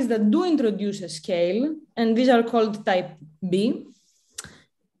anomalies that do introduce a scale, and these are called type B.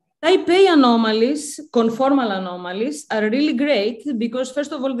 Type A anomalies, conformal anomalies, are really great because,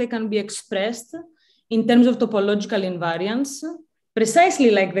 first of all, they can be expressed in terms of topological invariance,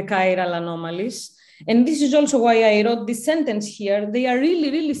 precisely like the chiral anomalies. And this is also why I wrote this sentence here. They are really,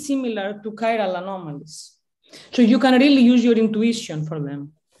 really similar to chiral anomalies. So you can really use your intuition for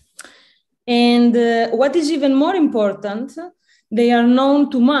them. And what is even more important, they are known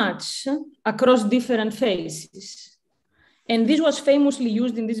to match across different phases. And this was famously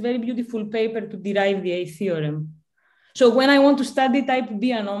used in this very beautiful paper to derive the A theorem. So when I want to study type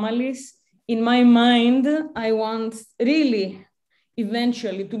B anomalies, in my mind, I want really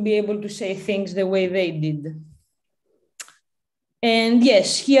eventually to be able to say things the way they did. And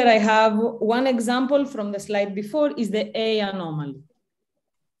yes, here I have one example from the slide before is the A anomaly.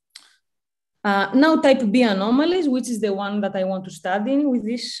 Now type B anomalies, which is the one that I want to study with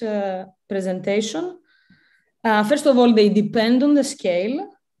this presentation. First of all, they depend on the scale.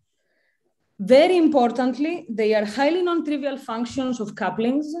 Very importantly, they are highly non-trivial functions of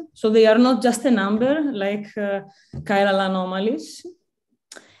couplings. So they are not just a number like chiral anomalies.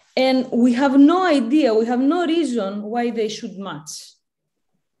 And we have no idea, we have no reason why they should match,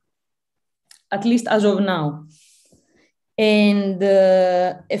 at least as of now. And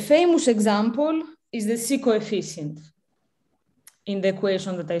a famous example is the C coefficient in the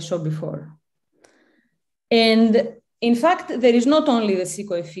equation that I saw before. And in fact, there is not only the C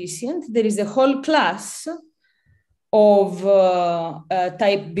coefficient, there is a whole class of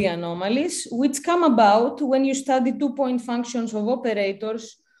type B anomalies, which come about when you study two-point functions of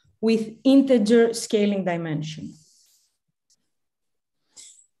operators with integer scaling dimension.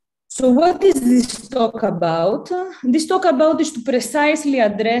 So what is this talk about? This talk about is to precisely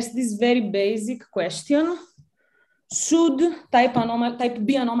address this very basic question. Should type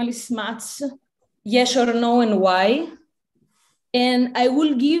B anomalies match? Yes or no, and why? And I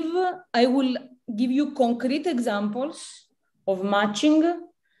will give you concrete examples of matching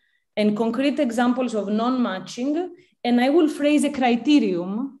and concrete examples of non-matching. And I will phrase a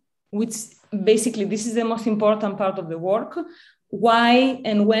criterion, which basically this is the most important part of the work, why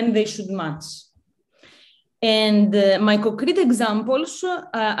and when they should match. And my concrete examples,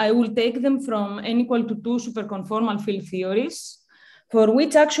 I will take them from n = 2 superconformal field theories, for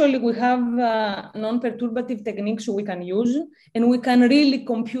which actually we have non-perturbative techniques we can use, and we can really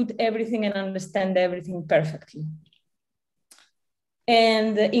compute everything and understand everything perfectly.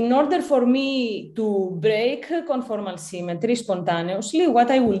 And in order for me to break conformal symmetry spontaneously, what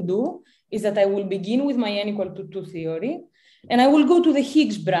I will do is that I will begin with my n = 2 theory, and I will go to the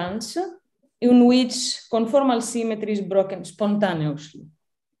Higgs branch in which conformal symmetry is broken spontaneously.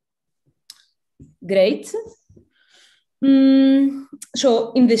 Great.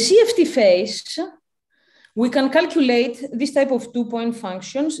 So in the CFT phase, we can calculate this type of two-point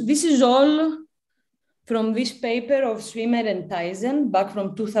functions. This is all from this paper of Swimmer and Tyson back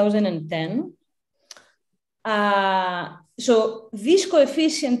from 2010. So this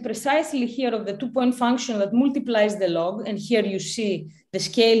coefficient precisely here of the two-point function that multiplies the log, and here you see the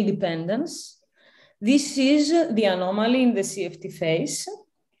scale dependence. This is the anomaly in the CFT phase.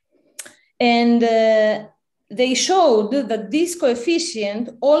 And they showed that this coefficient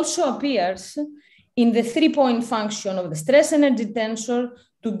also appears in the three-point function of the stress energy tensor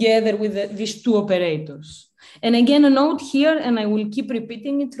together with these two operators. And again, a note here, and I will keep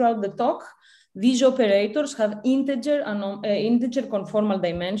repeating it throughout the talk, these operators have integer conformal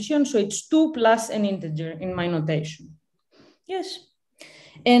dimension, so it's 2 plus an integer in my notation. Yes.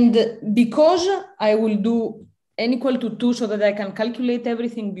 And because I will do n = 2 so that I can calculate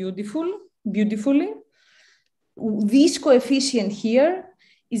everything beautifully, this coefficient here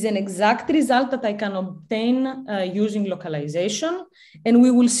is an exact result that I can obtain using localization. And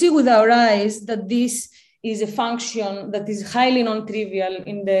we will see with our eyes that this is a function that is highly non-trivial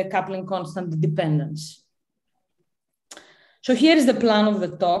in the coupling constant dependence. So here is the plan of the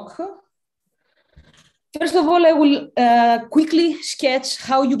talk. First of all, I will quickly sketch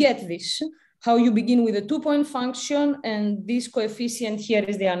how you get this, how you begin with a two-point function, and this coefficient here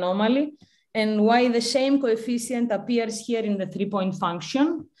is the anomaly. and why the same coefficient appears here in the 3-point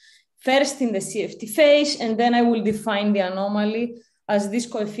function, first in the CFT phase, and then I will define the anomaly as this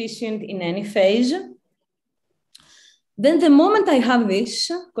coefficient in any phase. Then the moment I have this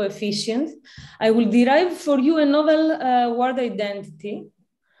coefficient, I will derive for you a novel word identity,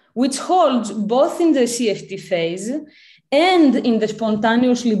 which holds both in the CFT phase and in the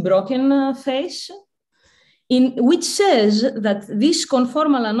spontaneously broken phase, which says that this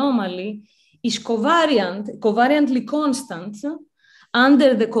conformal anomaly is covariantly constant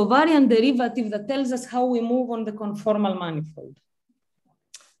under the covariant derivative that tells us how we move on the conformal manifold.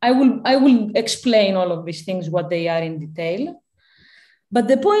 I will explain all of these things, what they are in detail. But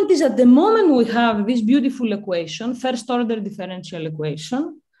the point is, at the moment we have this beautiful equation, first order differential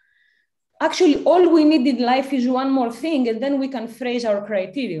equation, actually all we need in life is one more thing, and then we can phrase our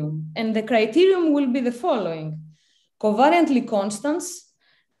criterion. And the criterion will be the following: covariantly constants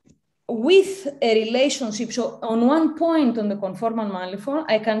with a relationship. So on one point on the conformal manifold,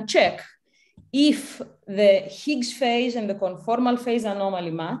 I can check if the Higgs phase and the conformal phase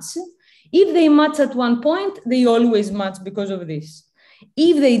anomaly match. If they match at one point, they always match because of this.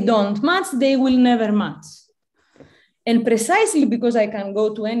 If they don't match, they will never match. And precisely because I can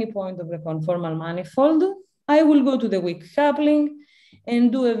go to any point of the conformal manifold, I will go to the weak coupling and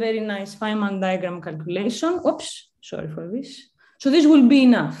do a very nice Feynman diagram calculation. Oops, sorry for this. So this will be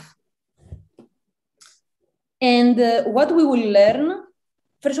enough. And what we will learn,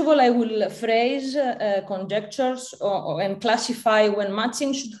 first of all, I will phrase conjectures and classify when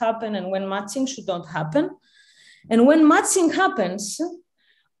matching should happen and when matching should not happen. And when matching happens,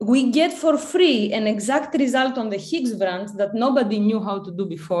 we get for free an exact result on the Higgs branch that nobody knew how to do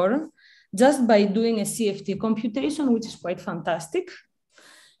before, just by doing a CFT computation, which is quite fantastic.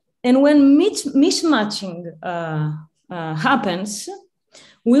 And when mismatching happens,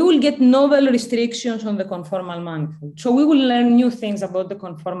 we will get novel restrictions on the conformal manifold. So we will learn new things about the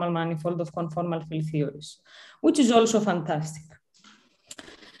conformal manifold of conformal field theories, which is also fantastic.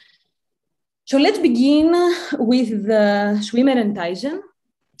 So let's begin with the Swimmer and Tyson,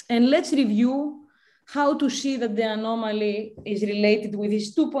 and let's review how to see that the anomaly is related with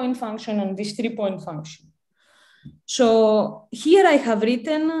this 2-point function and this 3-point function. So here I have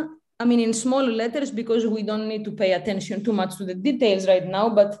written, I mean, in small letters, because we don't need to pay attention too much to the details right now,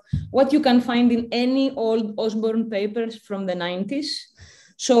 but what you can find in any old Osborne papers from the 90s.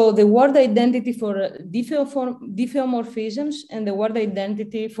 So the word identity for diffeomorphisms and the word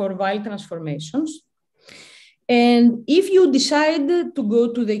identity for Weyl transformations. And if you decide to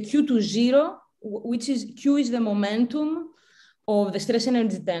go to the Q to 0, which is Q is the momentum of the stress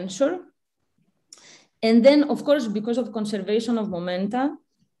energy tensor. And then, of course, because of conservation of momenta,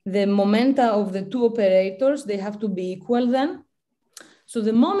 the momenta of the two operators, they have to be equal then. So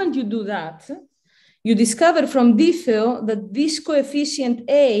the moment you do that, you discover from Diffeo that this coefficient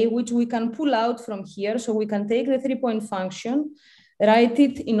A, which we can pull out from here, so we can take the 3-point function, write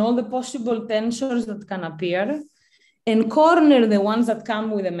it in all the possible tensors that can appear, and corner the ones that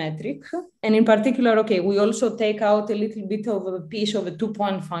come with a metric. And in particular, okay, we also take out a little bit of a piece of a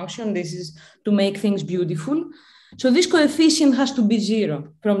 2-point function. This is to make things beautiful. So this coefficient has to be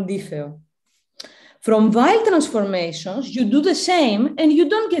 0 from Diffeo. From Weyl transformations, you do the same and you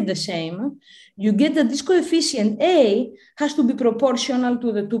don't get the same. You get that this coefficient A has to be proportional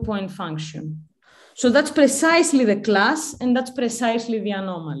to the 2-point function. So that's precisely the class, and that's precisely the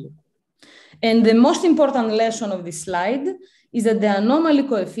anomaly. And the most important lesson of this slide is that the anomaly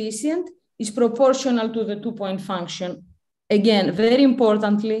coefficient is proportional to the 2-point function. Again, very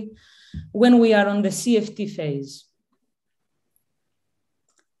importantly, when we are on the CFT phase.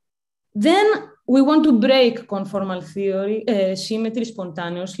 Then we want to break conformal theory, symmetry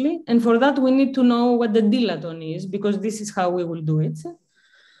spontaneously. And for that, we need to know what the dilaton is, because this is how we will do it.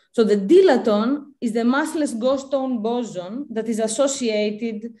 So the dilaton is the massless Ghost-Stone boson that is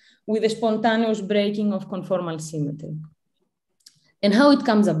associated with the spontaneous breaking of conformal symmetry. And how it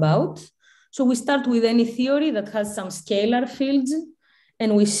comes about. So we start with any theory that has some scalar fields,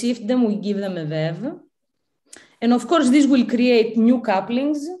 and we shift them, we give them a vev. And of course, this will create new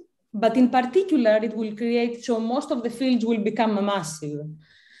couplings, but in particular, it will create, so most of the fields will become massive.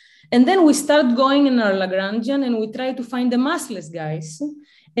 And then we start going in our Lagrangian and we try to find the massless guys.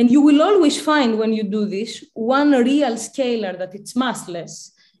 And you will always find, when you do this, one real scalar that it's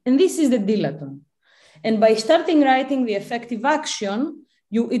massless. And this is the dilaton. And by starting writing the effective action,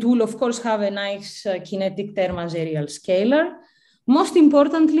 it will, of course, have a nice kinetic term as a real scalar. Most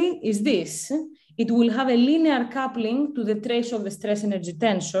importantly is this. It will have a linear coupling to the trace of the stress energy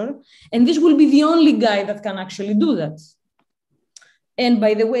tensor. And this will be the only guy that can actually do that. And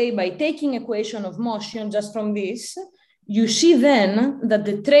by the way, by taking equation of motion just from this, you see then that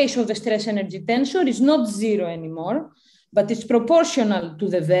the trace of the stress energy tensor is not zero anymore, but it's proportional to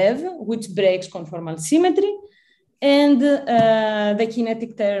the VEV, which breaks conformal symmetry, and the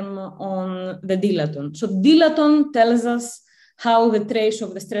kinetic term on the dilaton. So dilaton tells us how the trace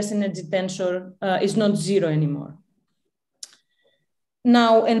of the stress energy tensor is not zero anymore.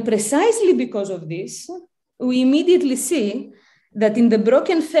 Now, and precisely because of this, we immediately see that in the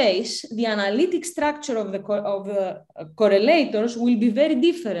broken phase, the analytic structure of the correlators will be very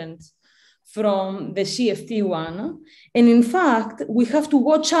different from the CFT one. And in fact, we have to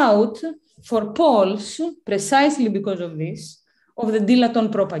watch out for poles, precisely because of this, of the dilaton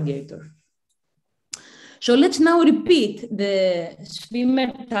propagator. So let's now repeat the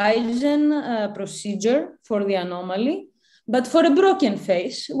Schwimmer-Theisen procedure for the anomaly, but for a broken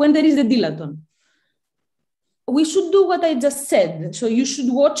phase when there is a dilaton. We should do what I just said. So you should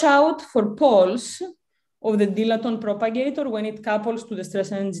watch out for poles of the dilaton propagator when it couples to the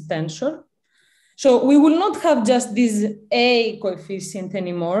stress energy tensor. So we will not have just this A coefficient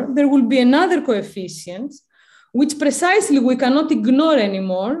anymore. There will be another coefficient, which precisely we cannot ignore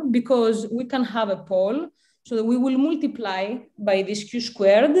anymore because we can have a pole. So that we will multiply by this Q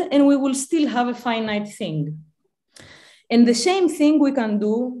squared and we will still have a finite thing. And the same thing we can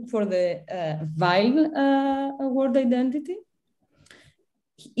do for the Weil word identity.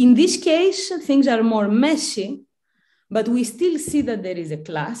 In this case, things are more messy, but we still see that there is a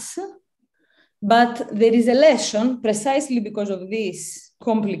class, but there is a lesson precisely because of this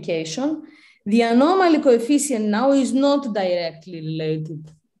complication. The anomaly coefficient now is not directly related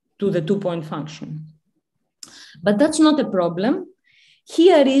to the two-point function. But that's not a problem.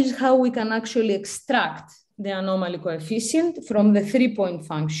 Here is how we can actually extract the anomaly coefficient from the three-point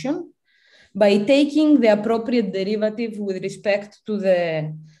function by taking the appropriate derivative with respect to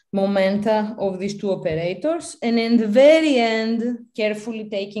the momenta of these two operators, and in the very end, carefully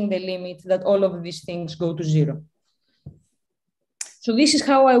taking the limit that all of these things go to zero. So this is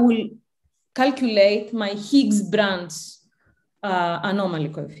how I will calculate my Higgs branch anomaly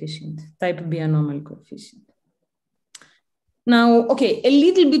coefficient, type B anomaly coefficient. Now, okay, a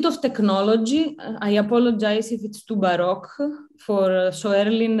little bit of technology. I apologize if it's too baroque for so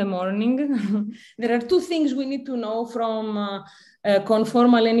early in the morning. There are two things we need to know from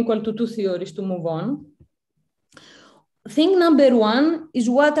conformal n equal to 2 theories to move on. Thing number one is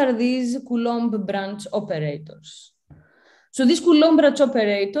what are these Coulomb branch operators? So these Coulomb branch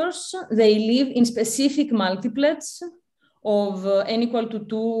operators, they live in specific multiplets of n equal to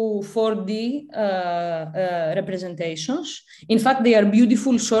 2 4D representations. In fact, they are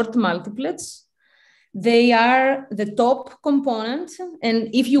beautiful short multiplets. They are the top component. And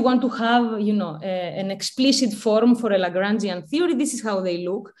if you want to have, you know, an explicit form for a Lagrangian theory, this is how they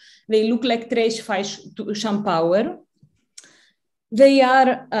look. They look like trace phi to some power. They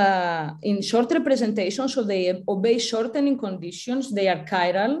are in short representation, so they obey shortening conditions. They are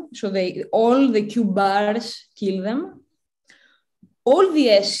chiral, so all the Q bars kill them. All the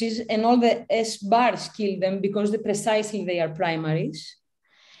S's and all the S bars kill them because precisely they are primaries.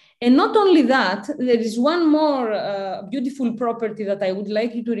 And not only that, there is one more beautiful property that I would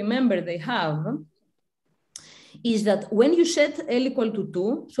like you to remember they have, is that when you set L equal to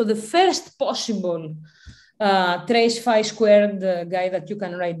 2, so the first possible trace phi squared guy that you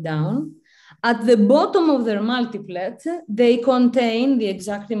can write down, at the bottom of their multiplet, they contain the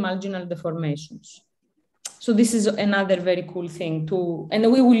exactly marginal deformations. So this is another very cool thing too,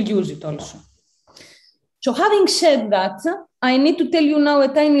 and we will use it also. So having said that, I need to tell you now a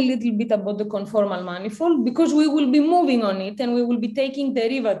tiny little bit about the conformal manifold because we will be moving on it and we will be taking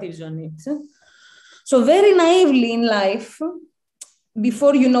derivatives on it. So very naively in life,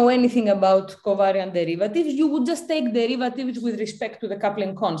 before you know anything about covariant derivatives, you would just take derivatives with respect to the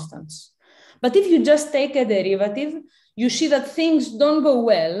coupling constants. But if you just take a derivative, you see that things don't go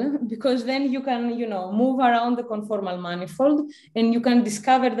well because then you can, you know, move around the conformal manifold and you can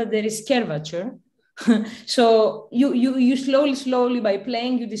discover that there is curvature. So you slowly by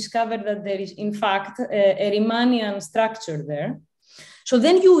playing, you discover that there is in fact a Riemannian structure there. So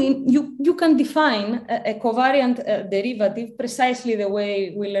then you can define a covariant derivative precisely the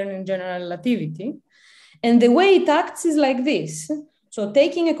way we learn in general relativity. And the way it acts is like this. So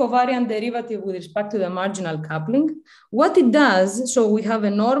taking a covariant derivative with respect to the marginal coupling, what it does, so we have a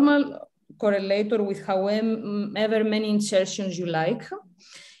normal correlator with however many insertions you like.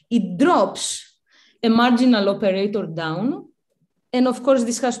 It drops a marginal operator down. And of course,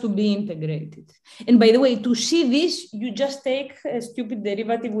 this has to be integrated. And by the way, to see this, you just take a stupid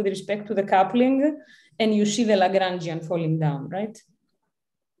derivative with respect to the coupling and you see the Lagrangian falling down, right?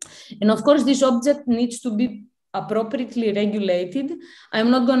 And of course, this object needs to be appropriately regulated. I'm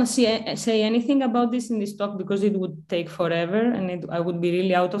not going to say anything about this in this talk because it would take forever and I would be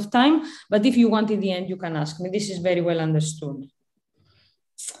really out of time. But if you want in the end, you can ask me. This is very well understood.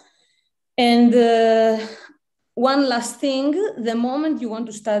 And one last thing, the moment you want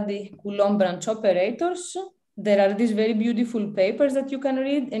to study Coulomb branch operators, there are these very beautiful papers that you can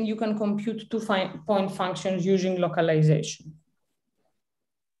read and you can compute two-point functions using localization.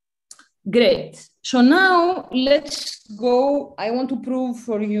 Great. So now let's go. I want to prove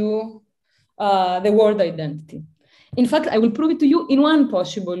for you the word identity. In fact, I will prove it to you in one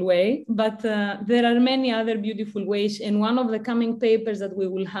possible way, but there are many other beautiful ways. And one of the coming papers that we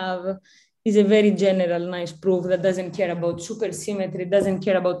will have is a very general, nice proof that doesn't care about supersymmetry, doesn't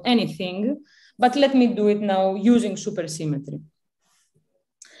care about anything. But let me do it now using supersymmetry.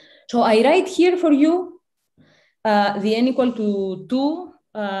 So I write here for you the n equal to 2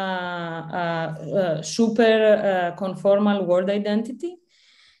 super conformal word identity.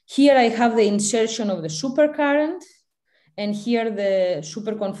 Here I have the insertion of the supercurrent, and here the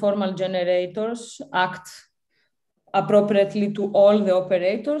super conformal generators act appropriately to all the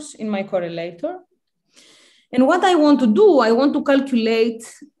operators in my correlator. And what I want to do, I want to calculate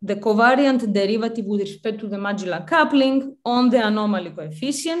the covariant derivative with respect to the modular coupling on the anomaly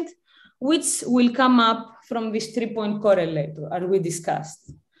coefficient, which will come up from this 3-point correlator, as we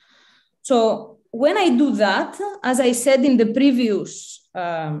discussed. So when I do that, as I said in the previous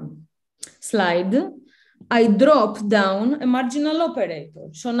slide, I drop down a marginal operator.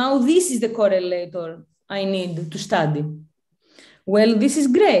 So now this is the correlator I need to study. Well, this is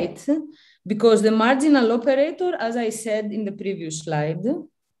great because the marginal operator, as I said in the previous slide,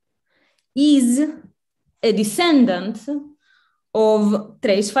 is a descendant of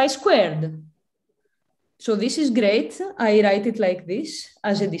trace phi squared. So this is great. I write it like this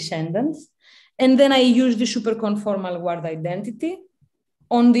as a descendant. And then I use the superconformal word identity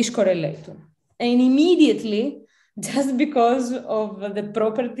on this correlator. And immediately, just because of the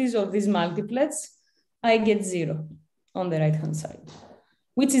properties of these multiplets, I get 0 on the right-hand side,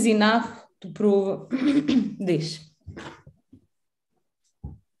 which is enough to prove this.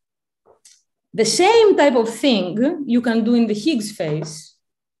 The same type of thing you can do in the Higgs phase.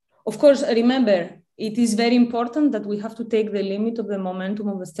 Of course, remember, it is very important that we have to take the limit of the momentum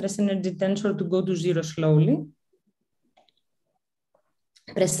of the stress energy tensor to go to 0 slowly,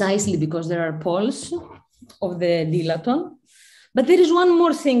 precisely because there are poles of the dilaton. But there is one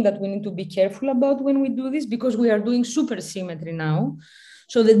more thing that we need to be careful about when we do this, because we are doing supersymmetry now.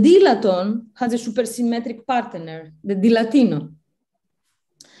 So the dilaton has a supersymmetric partner, the dilatino.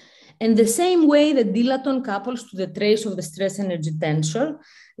 And the same way the dilaton couples to the trace of the stress energy tensor,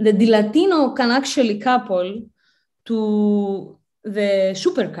 the dilatino can actually couple to the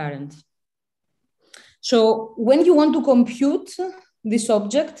supercurrent. So when you want to compute this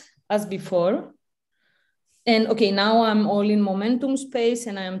object as before, and okay, now I'm all in momentum space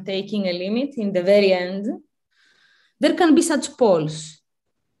and I'm taking a limit in the very end, there can be such poles,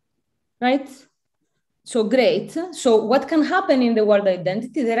 right? So great. So what can happen in the word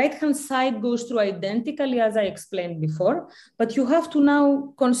identity? The right-hand side goes through identically as I explained before, but you have to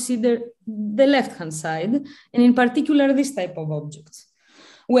now consider the left-hand side, and in particular, this type of objects.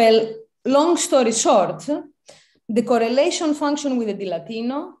 Well, long story short, the correlation function with the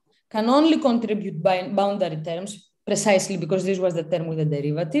dilatino can only contribute by boundary terms, precisely because this was the term with the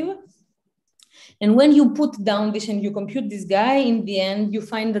derivative. And when you put down this and you compute this guy, in the end, you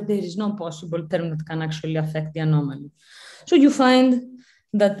find that there is no possible term that can actually affect the anomaly. So you find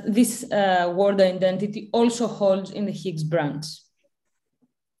that this word identity also holds in the Higgs branch.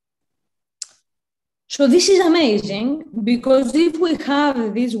 So this is amazing because if we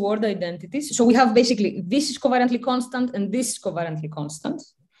have these word identities, so we have basically this is covariantly constant and this is covariantly constant,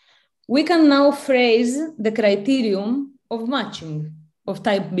 we can now phrase the criterion of matching of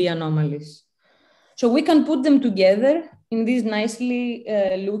type B anomalies. So we can put them together in this nicely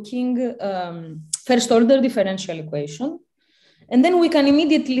looking first order differential equation. And then we can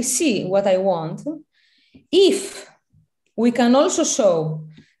immediately see what I want. If we can also show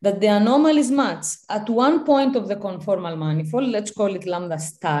that the anomalies match at one point of the conformal manifold, let's call it lambda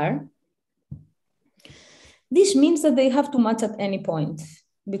star, this means that they have to match at any point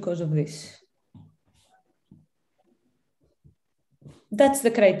because of this. That's the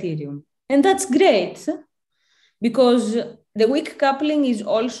criterion. And that's great because the weak coupling is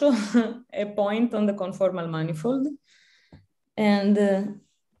also a point on the conformal manifold. And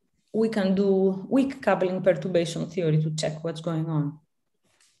we can do weak coupling perturbation theory to check what's going on.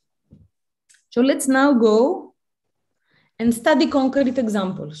 So let's now go and study concrete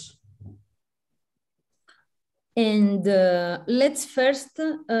examples. And let's first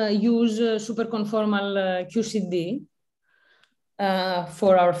use superconformal QCD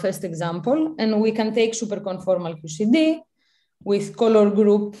for our first example. And we can take superconformal QCD with color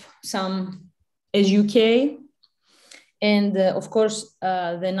group some SUK. And of course,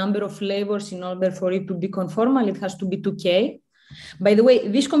 the number of flavors, in order for it to be conformal, it has to be 2K. By the way,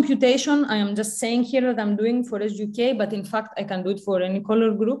 this computation, I am just saying here that I'm doing for SUK, but in fact, I can do it for any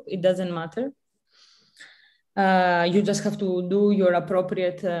color group. It doesn't matter. You just have to do your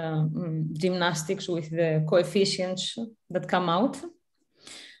appropriate gymnastics with the coefficients that come out.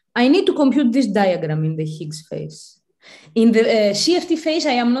 I need to compute this diagram in the Higgs phase. In the CFT phase,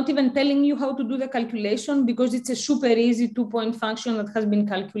 I am not even telling you how to do the calculation because it's a super easy 2-point function that has been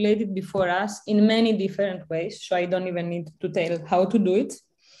calculated before us in many different ways. So I don't even need to tell how to do it.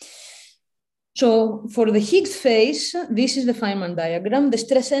 So for the Higgs phase, this is the Feynman diagram. The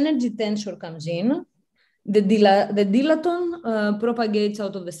stress energy tensor comes in. The dilaton propagates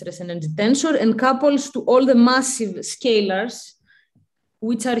out of the stress energy tensor and couples to all the massive scalars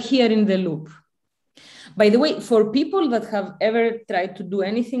which are here in the loop. By the way, for people that have ever tried to do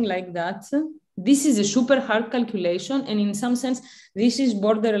anything like that, this is a super hard calculation. And in some sense, this is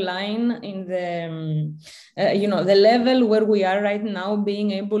borderline in the, the level where we are right now,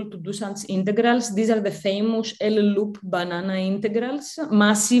 being able to do such integrals. These are the famous L-loop banana integrals,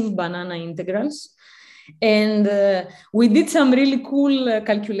 massive banana integrals. And we did some really cool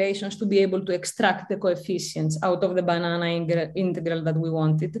calculations to be able to extract the coefficients out of the banana integral that we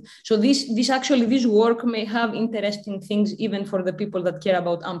wanted. So this work may have interesting things even for the people that care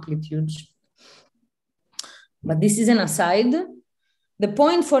about amplitudes. But this is an aside. The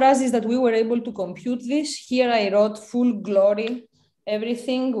point for us is that we were able to compute this. Here I wrote full glory,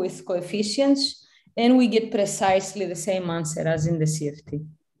 everything with coefficients, and we get precisely the same answer as in the CFT.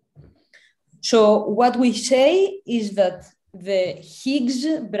 So what we say is that the Higgs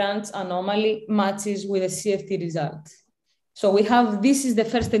branch anomaly matches with the CFT result. So we have, this is the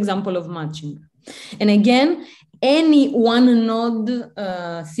first example of matching. And again, any one node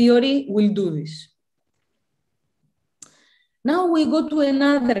theory will do this. Now we go to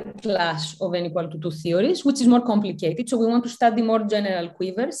another class of n equal to 2 theories, which is more complicated. So we want to study more general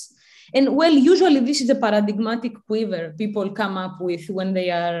quivers. And well, usually this is a paradigmatic quiver people come up with when they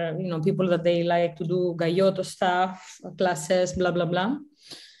are, people that they like to do Gayotto stuff, classes, blah, blah, blah.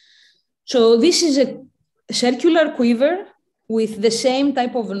 So this is a circular quiver with the same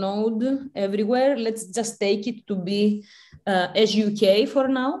type of node everywhere. Let's just take it to be SUK for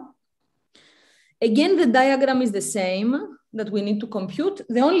now. Again, the diagram is the same that we need to compute.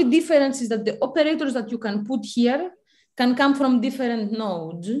 The only difference is that the operators that you can put here can come from different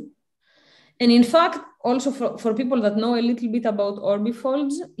nodes. And in fact, also for people that know a little bit about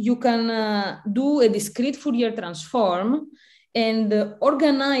orbifolds, you can do a discrete Fourier transform and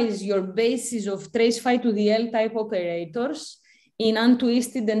organize your basis of trace phi to the L type operators in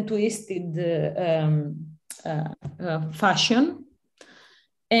untwisted and twisted fashion.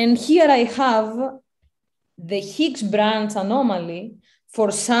 And here I have the Higgs branch anomaly for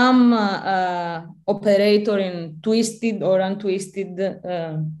some operator in twisted or untwisted,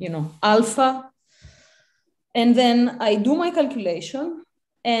 alpha. And then I do my calculation.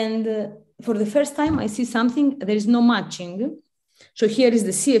 And for the first time, I see something, there is no matching. So here is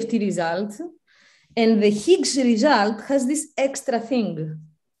the CFT result. And the Higgs result has this extra thing,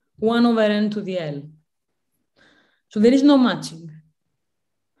 1 over n to the L. So there is no matching.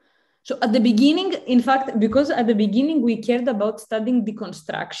 So at the beginning, in fact, because at the beginning we cared about studying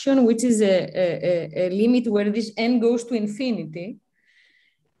deconstruction, which is a limit where this n goes to infinity.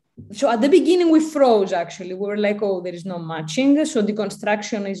 So at the beginning we froze, actually. We were like, oh, there is no matching. So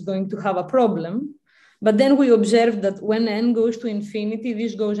deconstruction is going to have a problem. But then we observed that when n goes to infinity,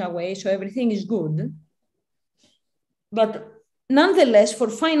 this goes away. So everything is good. But nonetheless, for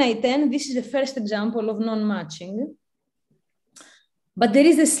finite n, this is the first example of non-matching. But there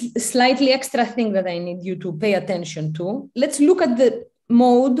is a slightly extra thing that I need you to pay attention to. Let's look at the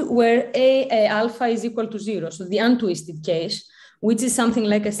mode where A alpha is equal to 0, so the untwisted case, which is something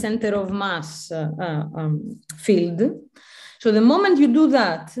like a center of mass field. So the moment you do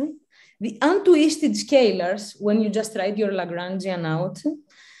that, the untwisted scalars, when you just write your Lagrangian out,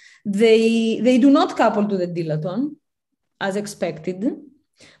 they do not couple to the dilaton, as expected.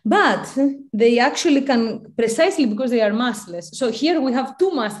 But they actually can, precisely because they are massless. So here we have two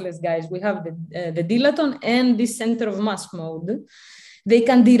massless guys. We have the dilaton and this center of mass mode. They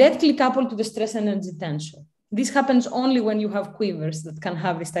can directly couple to the stress energy tensor. This happens only when you have quivers that can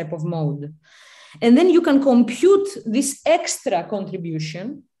have this type of mode. And then you can compute this extra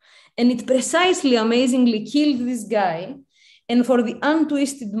contribution And it precisely, amazingly killed this guy. And for the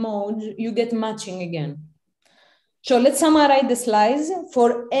untwisted mode, you get matching again. So let's summarize the slides.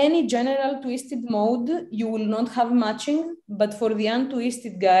 For any general twisted mode, you will not have matching, but for the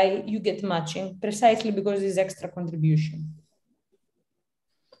untwisted guy, you get matching precisely because of this extra contribution.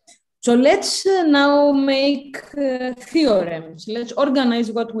 So let's now make theorems. Let's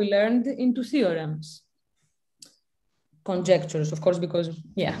organize what we learned into theorems. Conjectures, of course, because,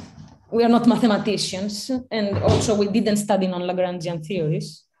 yeah, we are not mathematicians, and also we didn't study non-Lagrangian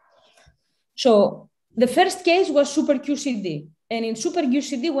theories. So the first case was super QCD. And in super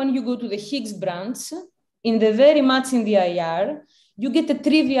QCD, when you go to the Higgs branch, in the very much in the IR, you get a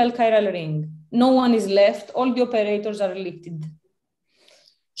trivial chiral ring. No one is left, all the operators are lifted.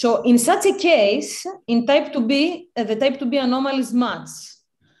 So in such a case, in type 2b, the type 2b anomalies match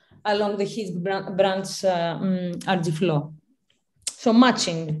along the Higgs branch RG flow. So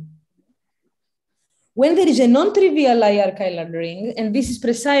matching. When there is a non-trivial IR chiral ring, and this is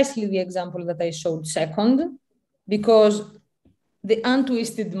precisely the example that I showed second, because the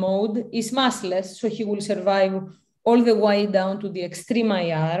untwisted mode is massless, so he will survive all the way down to the extreme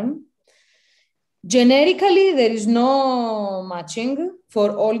IR. Generically, there is no matching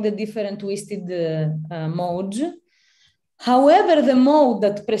for all the different twisted modes. However, the mode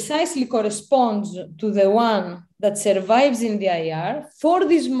that precisely corresponds to the one that survives in the IR, for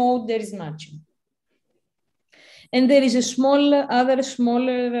this mode, there is matching. And there is a other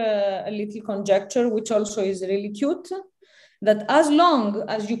smaller little conjecture, which also is really cute, that as long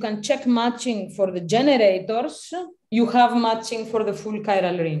as you can check matching for the generators, you have matching for the full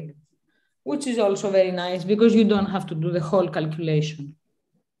chiral ring, which is also very nice because you don't have to do the whole calculation.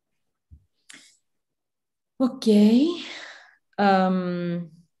 Okay.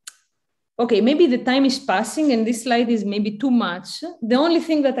 Okay, maybe the time is passing and this slide is maybe too much. The only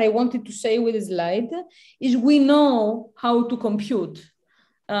thing that I wanted to say with the slide is we know how to compute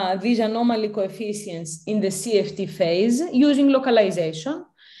these anomaly coefficients in the CFT phase using localization.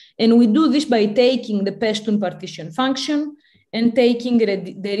 And we do this by taking the Peshtun partition function and taking a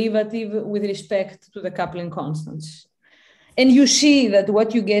derivative with respect to the coupling constants. And you see that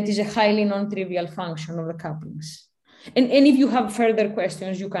what you get is a highly non-trivial function of the couplings. And if you have further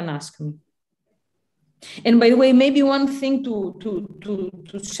questions, you can ask me. And by the way, maybe one thing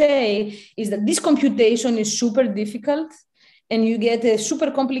to say is that this computation is super difficult and you get a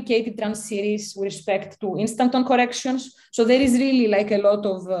super complicated trans series with respect to instanton corrections. So there is really like a lot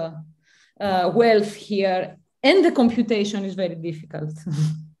of wealth here and the computation is very difficult.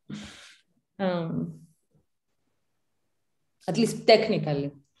 At least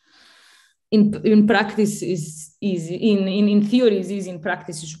technically. In practice is easy, in theory is easy, in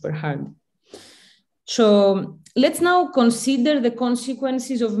practice is super hard. So let's now consider the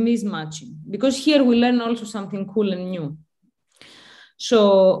consequences of mismatching, because here we learn also something cool and new.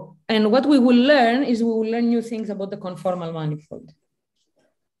 So, and what we will learn is we will learn new things about the conformal manifold.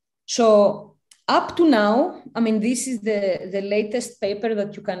 So up to now, I mean, this is the latest paper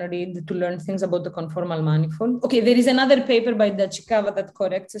that you can read to learn things about the conformal manifold. Okay, there is another paper by Dachikawa that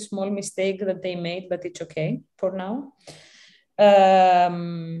corrects a small mistake that they made, but it's okay for now.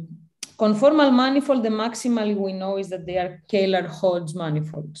 Conformal manifold, the maximal we know is that they are Kähler-Hodge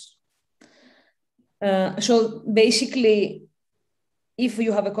manifolds. So basically, if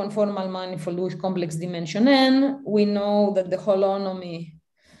you have a conformal manifold with complex dimension n, we know that the holonomy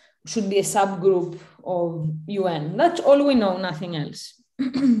should be a subgroup of UN. That's all we know, nothing else.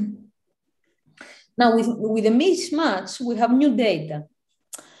 Now, with a mismatch, we have new data.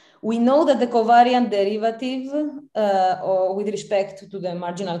 We know that the covariant derivative with respect to the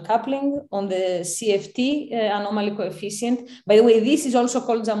marginal coupling on the CFT anomaly coefficient, by the way, this is also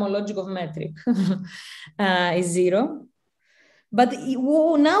called Zamolodchikov metric, is 0. But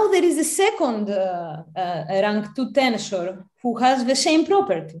now there is a second rank 2 tensor who has the same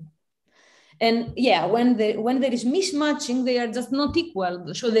property. And yeah, when there is mismatching, they are just not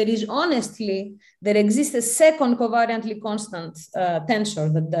equal. So there exists a second covariantly constant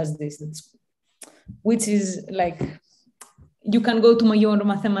tensor that does this, which is like, you can go to your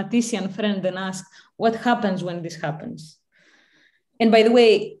mathematician friend and ask, what happens when this happens? And by the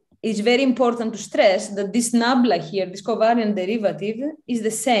way, it's very important to stress that this nabla here, this covariant derivative, is the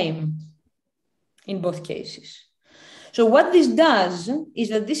same in both cases. So what this does is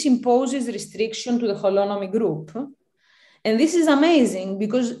that this imposes restriction to the holonomy group. And this is amazing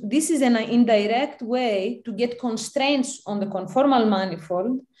because this is an indirect way to get constraints on the conformal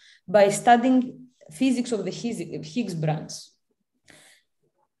manifold by studying physics of the Higgs branch.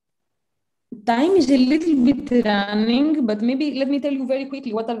 Time is a little bit running, but maybe let me tell you very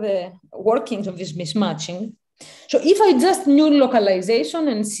quickly what are the workings of this mismatching. So if I just knew localization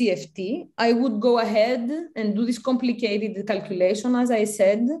and CFT, I would go ahead and do this complicated calculation, as I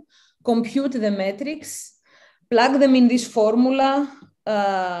said, compute the metrics, plug them in this formula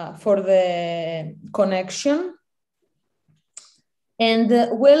for the connection. And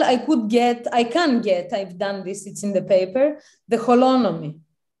well, I can get, I've done this, it's in the paper, the holonomy.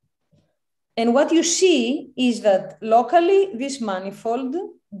 And what you see is that locally, this manifold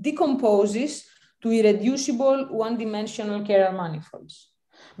decomposes to irreducible one-dimensional chiral manifolds.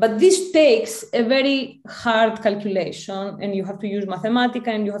 But this takes a very hard calculation, and you have to use Mathematica,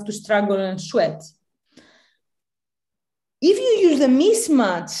 and you have to struggle and sweat. If you use the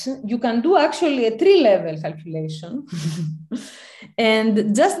mismatch, you can do actually a 3-level calculation.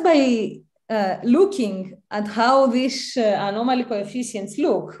 And just by looking at how these anomaly coefficients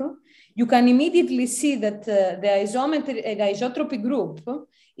look, you can immediately see that the isotropy group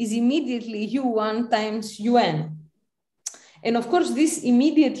is immediately U1 times UN. And of course, this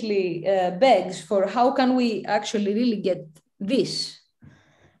immediately begs for how can we actually really get this?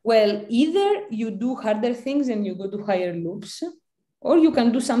 Well, either you do harder things and you go to higher loops, or you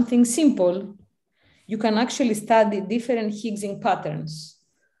can do something simple. You can actually study different Higgsing patterns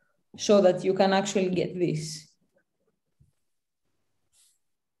so that you can actually get this.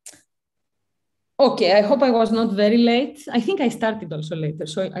 Okay, I hope I was not very late. I think I started also later,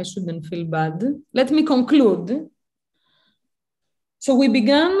 so I shouldn't feel bad. Let me conclude. So we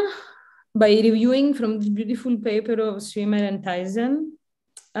began by reviewing from this beautiful paper of Swimmer and Tyson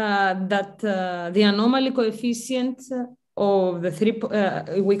that the anomaly coefficient of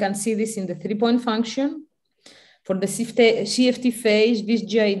the we can see this in the 3-point function. For the CFT phase, this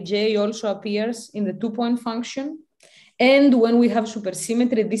Gij also appears in the 2-point function. And when we have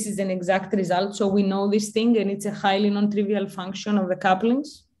supersymmetry, this is an exact result. So we know this thing, and it's a highly non-trivial function of the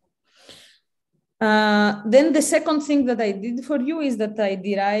couplings. Then the second thing that I did for you is that I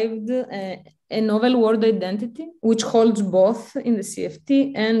derived a novel word identity, which holds both in the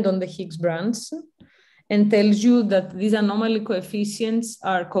CFT and on the Higgs branch, and tells you that these anomaly coefficients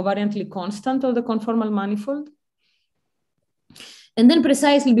are covariantly constant of the conformal manifold. And then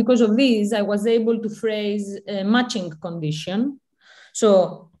precisely because of this, I was able to phrase a matching condition.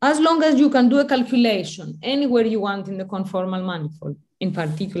 So as long as you can do a calculation anywhere you want in the conformal manifold, in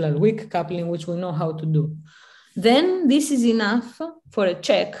particular weak coupling, which we know how to do, then this is enough for a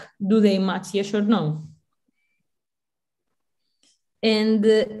check. Do they match, yes or no? And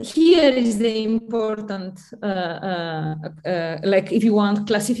here is the important, like if you want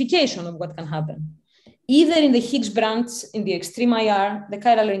classification of what can happen. Either in the Higgs branch, in the extreme IR, the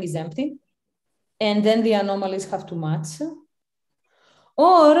chiral ring is empty, and then the anomalies have to match.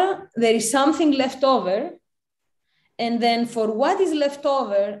 Or there is something left over, and then for what is left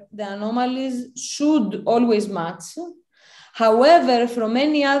over, the anomalies should always match. However, for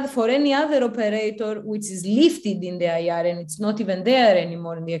any other operator which is lifted in the IR and it's not even there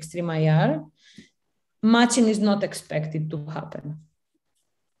anymore in the extreme IR, matching is not expected to happen.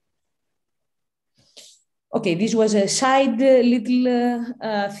 Okay, this was a side little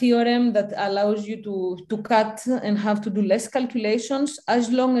theorem that allows you to cut and have to do less calculations.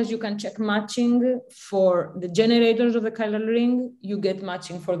 As long as you can check matching for the generators of the chiral ring, you get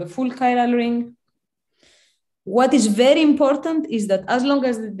matching for the full chiral ring. What is very important is that as long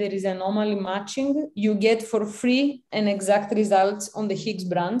as there is anomaly matching, you get for free and exact results on the Higgs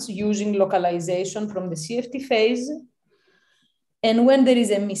branch using localization from the CFT phase. And when there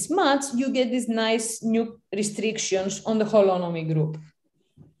is a mismatch, you get these nice new restrictions on the holonomy group.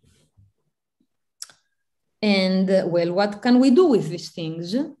 And well, what can we do with these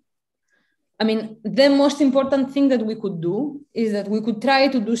things? I mean, the most important thing that we could do is that we could try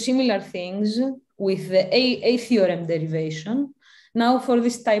to do similar things with the A theorem derivation, now for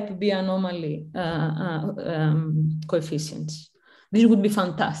this type B anomaly coefficients. This would be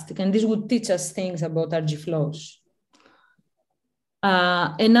fantastic, and this would teach us things about RG flows.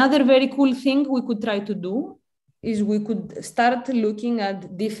 Another very cool thing we could try to do is we could start looking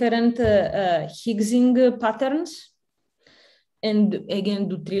at different Higgsing patterns and again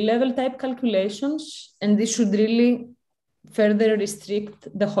do 3-level type calculations. And this should really further restrict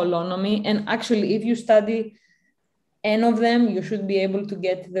the holonomy. And actually, if you study n of them, you should be able to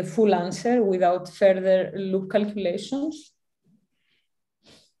get the full answer without further loop calculations.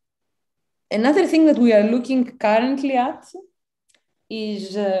 Another thing that we are looking currently at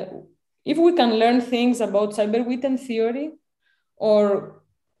is if we can learn things about Cyber-Witten theory or,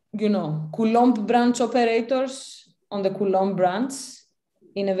 you know, Coulomb branch operators on the Coulomb branch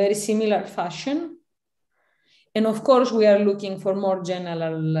in a very similar fashion. And of course, we are looking for more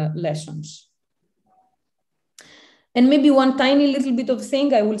general lessons. And maybe one tiny little bit of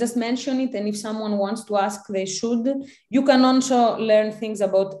thing, I will just mention it. And if someone wants to ask, they should. You can also learn things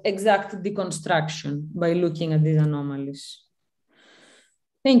about exact deconstruction by looking at these anomalies.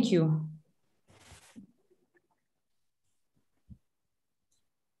 Thank you.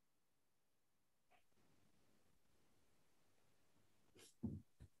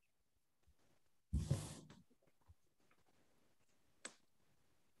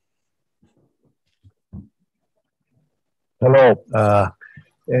 Hello. I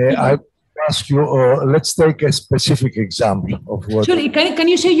ask you, let's take a specific example of what... Sorry, can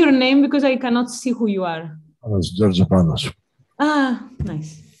you say your name because I cannot see who you are? George Panos. Ah,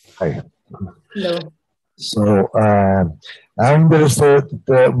 nice. Hi. Hello. So I'm interested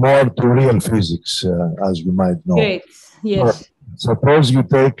more to real physics, as you might know. Great, yes. Suppose you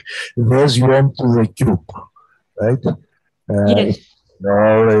take the SUM to the cube, right? Yes.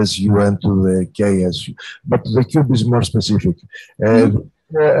 Or as you went to the KSU, but the cube is more specific.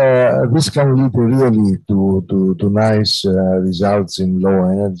 This can lead really to nice results in low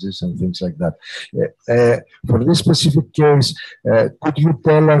energies and things like that. For this specific case, could you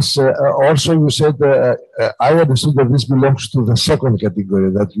tell us, also you said, I understood that this belongs to the second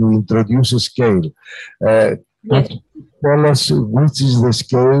category, that you introduce a scale. Yes. Could you tell us which is the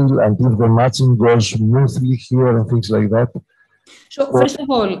scale and if the matching goes smoothly here and things like that? So first of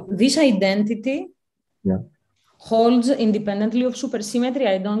all, this identity holds independently of supersymmetry.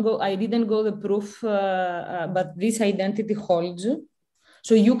 I didn't go the proof, but this identity holds.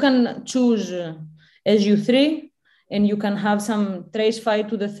 So you can choose SU3 and you can have some trace phi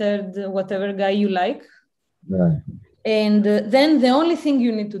to the third, whatever guy you like. Right. And then the only thing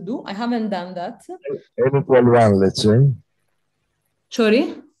you need to do, I haven't done that. N equal 1, let's say.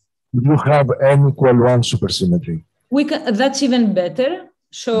 Sorry? You have N equal 1 supersymmetry. We can, that's even better.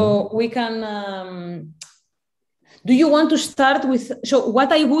 So we can, do you want to start with, so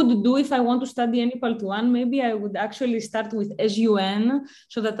what I would do if I want to study N equal to 1, maybe I would actually start with SUN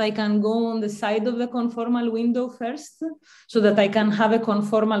so that I can go on the side of the conformal window first, so that I can have a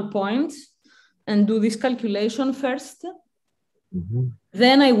conformal point and do this calculation first.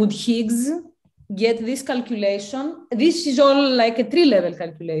 Then I would Higgs, get this calculation. This is all like a 3-level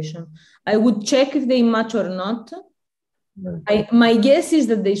calculation. I would check if they match or not. My guess is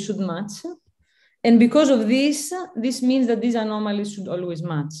that they should match. And because of this, this means that these anomalies should always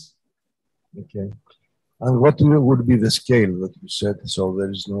match. Okay. And what would be the scale that you said? So there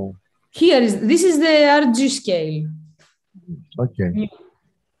is no... This is the RG scale. Okay.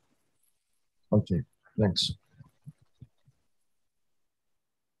 Okay, thanks.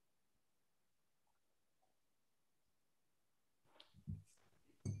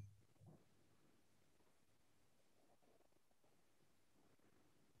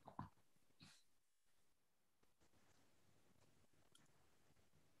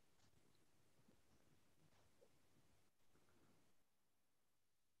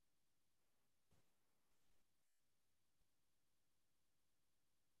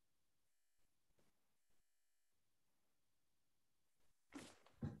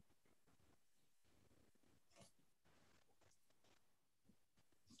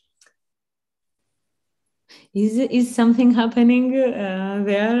 Is something happening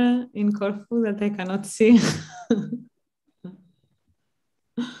there in Corfu that I cannot see?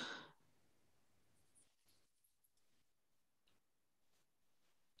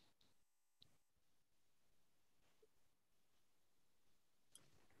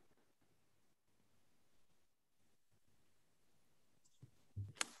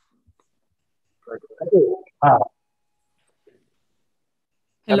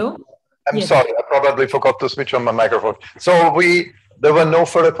 Hello? I'm sorry, I probably forgot to switch on my microphone. So there were no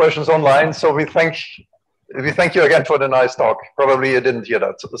further questions online. So we thank you again for the nice talk. Probably you didn't hear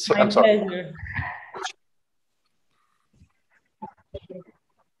that. So I'm sorry. Pleasure.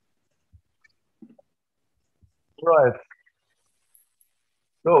 Right.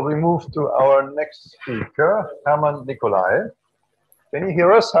 So we move to our next speaker, Hermann Nicolai. Can you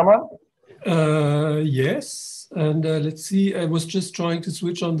hear us, Hermann? Yes, and let's see. I was just trying to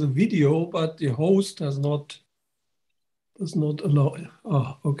switch on the video, but the host does not allow.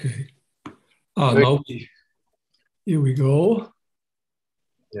 Ah, okay. Now here we go.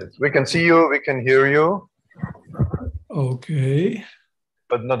 Yes, we can see you. We can hear you. Okay.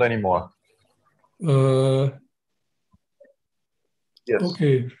 But not anymore. Yes.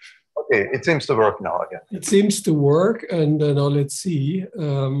 Okay. Okay, it seems to work now again. It seems to work, and now let's see.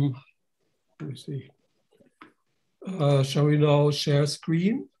 Let me see. Shall we now share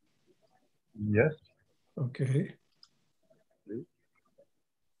screen? Yes. Okay.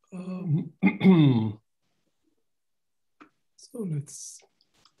 So let's.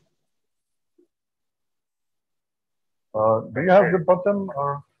 Do you have the bottom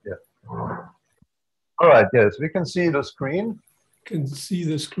or yeah? All right. Yes, we can see the screen. Can see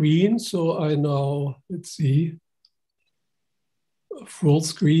the screen. So I now let's see. Full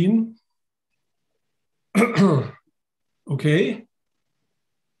screen. Okay.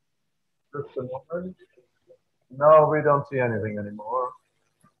 Just a moment. No, we don't see anything anymore.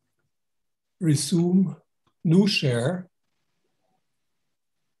 Resume. New share.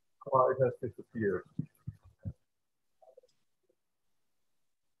 Oh, it has disappeared.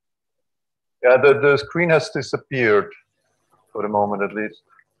 Yeah, the screen has disappeared for the moment at least.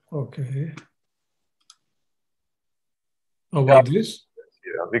 Okay. How about this?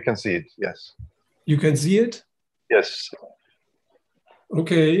 Yeah, we can see it, yes. You can see it? Yes.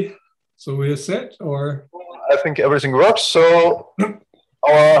 Okay. So we're set, or? I think everything works. So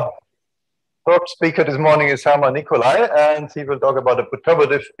our third speaker this morning is Hermann Nicolai, and he will talk about a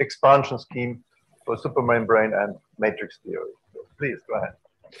perturbative expansion scheme for supermembrane and matrix theory. So please go ahead.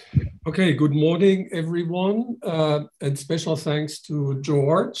 Okay, good morning, everyone. And special thanks to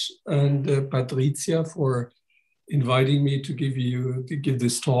George and Patricia for inviting me to give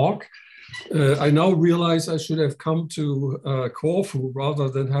this talk. I now realize I should have come to Corfu rather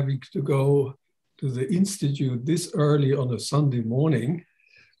than having to go to the Institute this early on a Sunday morning.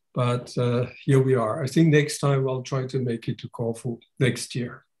 But here we are. I think next time I'll try to make it to Corfu next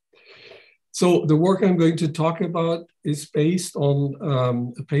year. So the work I'm going to talk about is based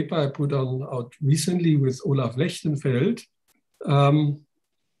on a paper I put out recently with Olaf Lechtenfeld.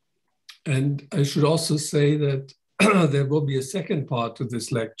 And I should also say that there will be a second part to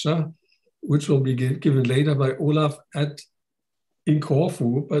this lecture, which will be given later by Olaf in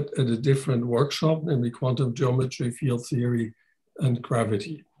Corfu, but at a different workshop, namely quantum geometry, field theory, and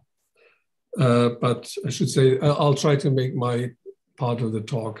gravity. But I should say, I'll try to make my part of the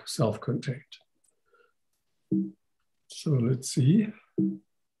talk self-contained. So let's see.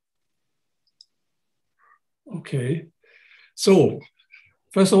 Okay. So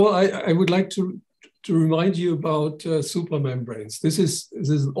first of all, I would like to remind you about supermembranes. This is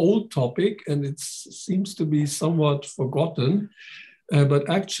an old topic and it seems to be somewhat forgotten, but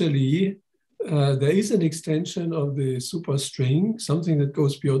actually there is an extension of the superstring, something that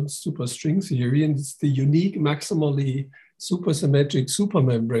goes beyond superstring theory, and it's the unique maximally supersymmetric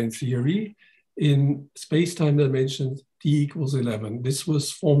supermembrane theory in space-time dimensions t equals 11. This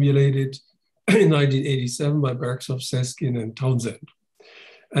was formulated in 1987 by Bergsoff, Seskin, and Townsend.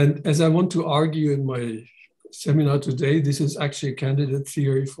 And as I want to argue in my seminar today, this is actually a candidate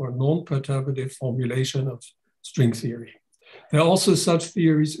theory for non-perturbative formulation of string theory. There are also such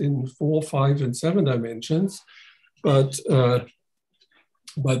theories in 4, 5, and 7 dimensions, but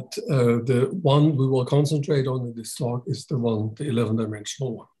the one we will concentrate on in this talk is the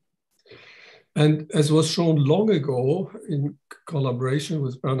 11-dimensional one. And as was shown long ago in collaboration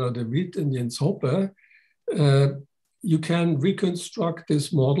with Bernard de Witt and Jens Hoppe, you can reconstruct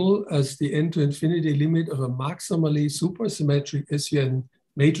this model as the n-to-infinity limit of a maximally supersymmetric SUN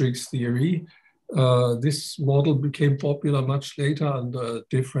matrix theory. This model became popular much later under a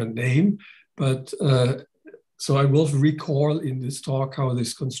different name, but so I will recall in this talk how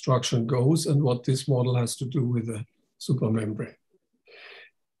this construction goes and what this model has to do with the supermembrane.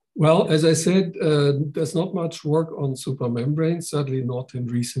 Well, as I said, there's not much work on supermembranes, certainly not in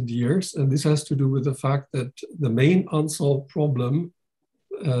recent years. And this has to do with the fact that the main unsolved problem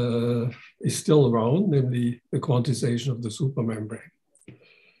is still around, namely the quantization of the supermembrane.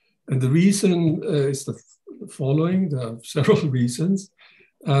 And the reason is the following. There are several reasons.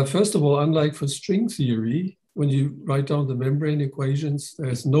 First of all, unlike for string theory, when you write down the membrane equations,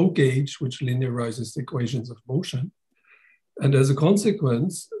 there's no gauge which linearizes the equations of motion. And as a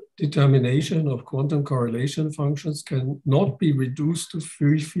consequence, determination of quantum correlation functions can not be reduced to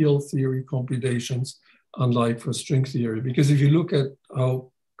free field theory computations, unlike for string theory. Because if you look at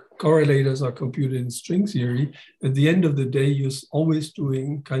how correlators are computed in string theory, at the end of the day, you're always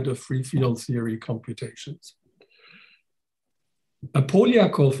doing kind of free field theory computations. A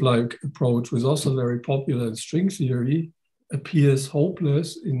Polyakov-like approach, was also very popular in string theory, appears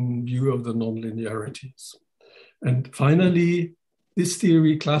hopeless in view of the nonlinearities. And finally, this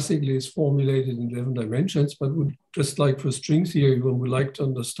theory classically is formulated in 11 dimensions, but would, just like for string theory, one would like to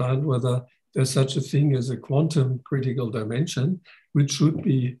understand whether there's such a thing as a quantum critical dimension, which should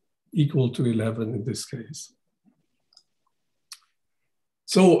be equal to 11 in this case.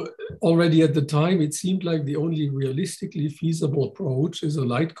 So already at the time, it seemed like the only realistically feasible approach is a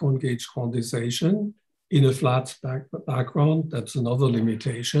light cone gauge quantization in a flat background. That's another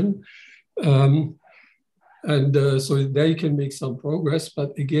limitation. So there you can make some progress,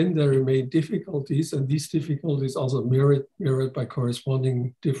 but again, there remain difficulties, and these difficulties also mirrored by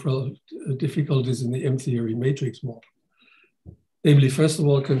corresponding difficulties in the M-theory matrix model. Namely, first of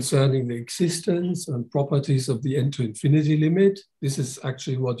all, concerning the existence and properties of the n to infinity limit. This is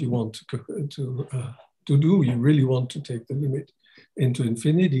actually what you want to do. You really want to take the limit n to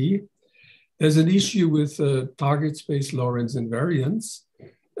infinity. There's an issue with target space Lorentz invariance,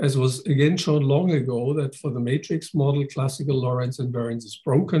 as was again shown long ago, that for the matrix model, classical Lorentz invariance is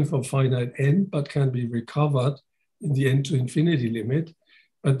broken for finite n, but can be recovered in the n to infinity limit.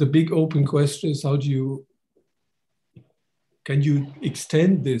 But the big open question is, can you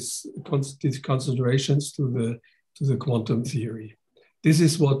extend these considerations to the quantum theory? This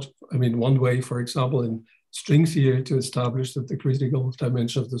is what, I mean, one way, for example, in string theory to establish that the critical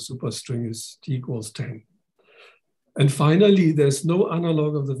dimension of the superstring is t equals 10. And finally, there's no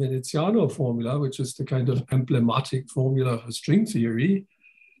analog of the Veneziano formula, which is the kind of emblematic formula for string theory,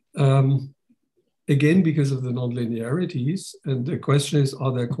 again, because of the nonlinearities. And the question is,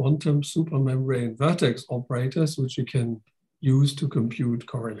 are there quantum supermembrane vertex operators which you can use to compute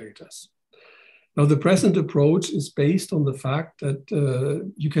correlators? Now, the present approach is based on the fact that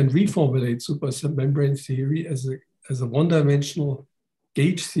you can reformulate supermembrane theory as a one-dimensional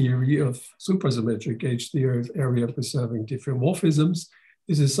gauge theory of supersymmetric gauge theory of area preserving diffeomorphisms.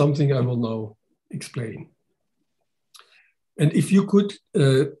 This is something I will now explain. And if you could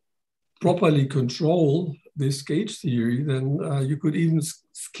properly control this gauge theory, then you could even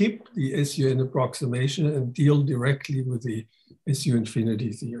skip the SUN approximation and deal directly with the SU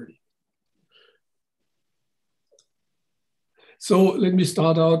infinity theory. So let me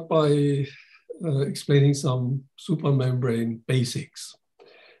start out by explaining some supermembrane basics.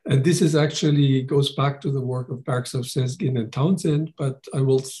 And this is actually goes back to the work of Bergsoff, Sezgin, and Townsend, but I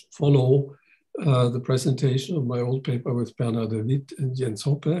will follow the presentation of my old paper with Bernard de Witt and Jens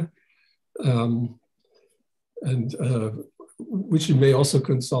Hoppe, which you may also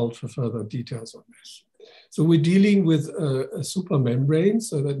consult for further details on this. So we're dealing with a supermembrane,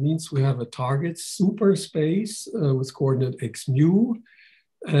 so that means we have a target superspace with coordinate x mu,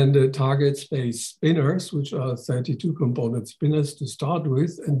 and the target space spinors, which are 32 component spinors to start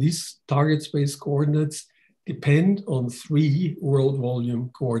with. And these target space coordinates depend on 3 world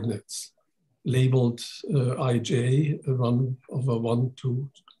volume coordinates labeled ij, 1 over 1, 2,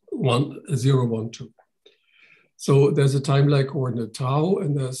 1, 0, 1, 2. So there's a time-like coordinate tau,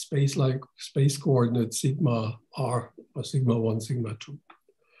 and there's space-like space coordinate sigma r, or sigma 1, sigma 2.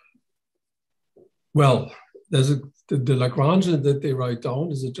 Well, there's the Lagrangian that they write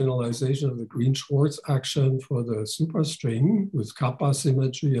down is a generalization of the Green-Schwarz action for the superstring with kappa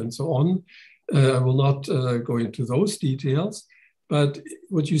symmetry and so on. I will not go into those details, but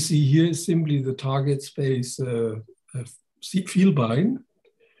what you see here is simply the target space Vielbein,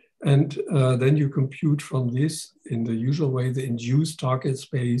 and then you compute from this in the usual way the induced target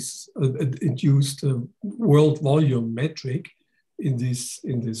space, induced world volume metric in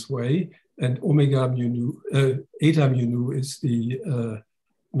this way. And omega mu nu, eta mu nu is the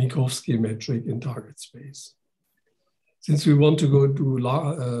Minkowski metric in target space. Since we want to go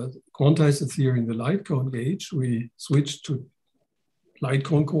to quantize the theory in the light cone gauge, we switch to light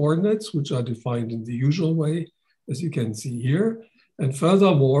cone coordinates, which are defined in the usual way, as you can see here. And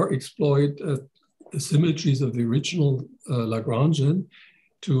furthermore, exploit the symmetries of the original Lagrangian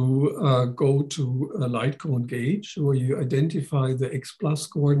to go to a light cone gauge, where you identify the x plus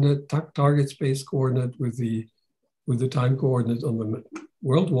coordinate, target space coordinate with the time coordinate on the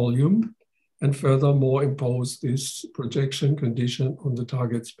world volume, and furthermore impose this projection condition on the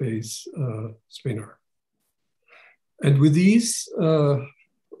target space spinor. And with these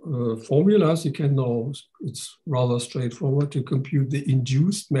formulas, you can now, it's rather straightforward to compute the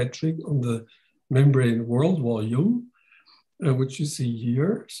induced metric on the membrane world volume, which you see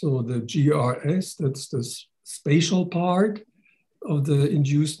here. So the GRS, that's the spatial part of the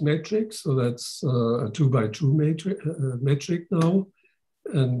induced metric. So that's a 2 by 2 metric now.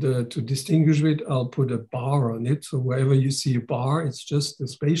 And to distinguish it, I'll put a bar on it. So wherever you see a bar, it's just the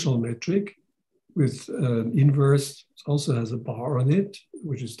spatial metric with inverse, it also has a bar on it,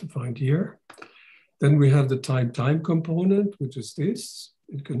 which is defined here. Then we have the time-time component, which is this.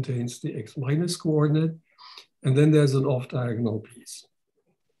 It contains the x minus coordinate. And then there's an off-diagonal piece.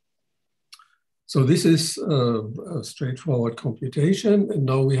 So this is a straightforward computation. And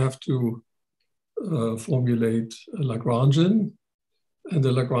now we have to formulate a Lagrangian. And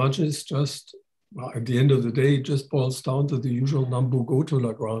the Lagrangian is just, well, at the end of the day, it just boils down to the usual Nambu-Goto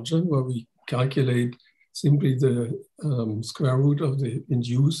Lagrangian, where we calculate simply the square root of the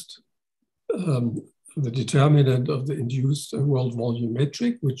induced, the determinant of the induced world volume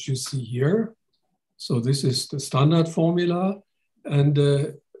metric, which you see here. So this is the standard formula. And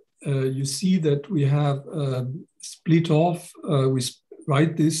you see that we have split off, we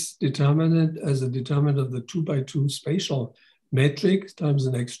write this determinant as a determinant of the 2x2 spatial metric times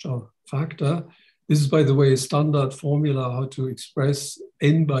an extra factor. This is, by the way, a standard formula how to express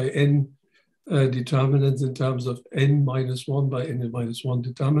n by n determinants in terms of n minus 1 by n minus 1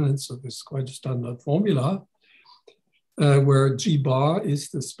 determinants. So this is quite a standard formula, where G bar is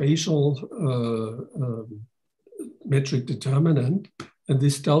the spatial metric determinant. And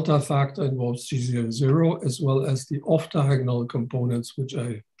this delta factor involves G00 as well as the off-diagonal components, which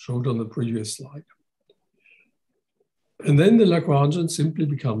I showed on the previous slide. And then the Lagrangian simply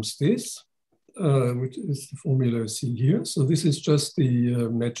becomes this, which is the formula you see here. So this is just the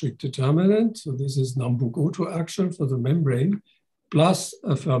metric determinant. So this is Nambu-Goto action for the membrane plus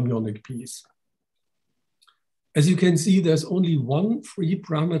a fermionic piece. As you can see, there's only one free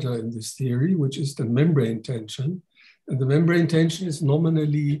parameter in this theory, which is the membrane tension. And the membrane tension is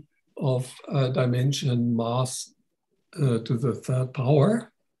nominally of dimension mass to the third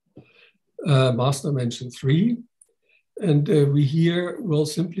power, mass dimension 3. And we here will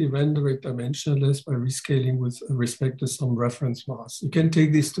simply render it dimensionless by rescaling with respect to some reference mass. You can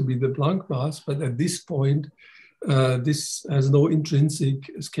take this to be the Planck mass, but at this point, this has no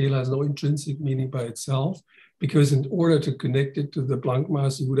intrinsic, scale has no intrinsic meaning by itself, because in order to connect it to the Planck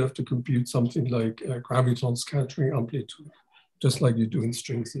mass, you would have to compute something like graviton scattering amplitude, just like you do in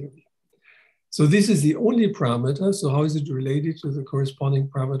string theory. So this is the only parameter. So how is it related to the corresponding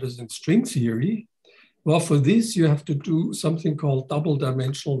parameters in string theory? Well, for this, you have to do something called double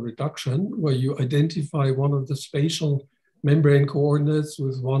dimensional reduction, where you identify one of the spatial membrane coordinates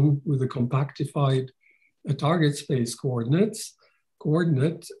with one with a compactified target space coordinate.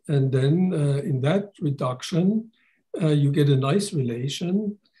 And then in that reduction, you get a nice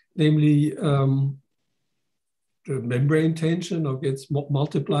relation, namely the membrane tension or gets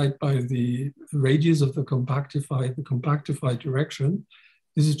multiplied by the radius of the compactified direction.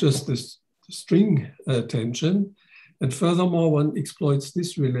 This is just this string tension. And furthermore, one exploits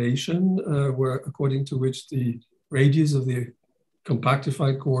this relation where according to which the radius of the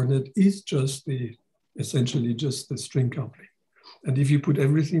compactified coordinate is just essentially just the string coupling. And if you put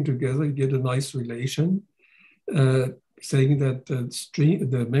everything together, you get a nice relation saying that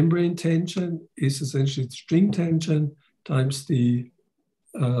the membrane tension is essentially string tension times the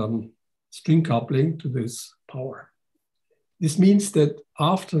string coupling to this power. This means that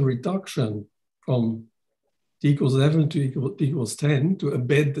after reduction from t equals 11 to t equals 10 to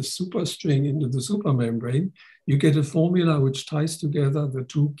embed the superstring into the supermembrane, you get a formula which ties together the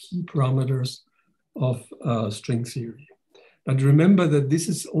two key parameters of string theory. But remember that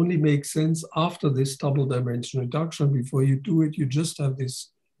this only makes sense after this double dimension reduction. Before you do it, you just have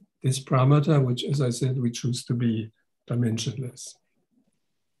this parameter, which, as I said, we choose to be dimensionless.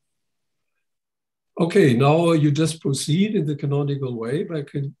 Okay, now you just proceed in the canonical way by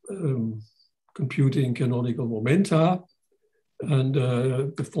computing canonical momenta. And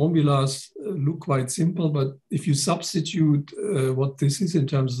the formulas look quite simple, but if you substitute what this is in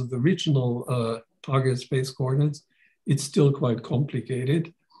terms of the original target space coordinates, it's still quite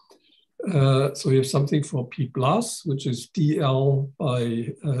complicated. So you have something for P plus, which is dl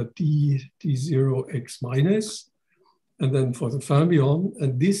by d0 x minus, and then for the fermion,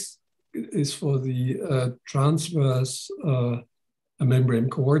 and this is for the transverse membrane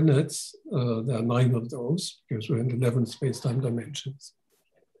coordinates. There are 9 of those because we're in 11 space-time dimensions.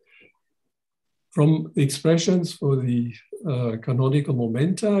 From the expressions for the canonical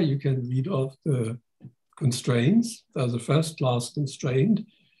momenta, you can read off the constraints. There's a first-class constraint,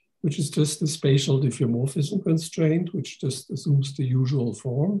 which is just the spatial diffeomorphism constraint, which just assumes the usual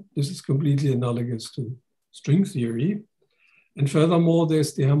form. This is completely analogous to string theory. And furthermore,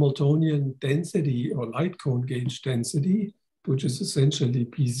 there's the Hamiltonian density or light cone gauge density, which is essentially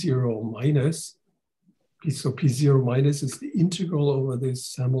P0 minus. So P0 minus is the integral over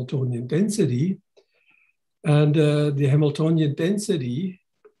this Hamiltonian density. And the Hamiltonian density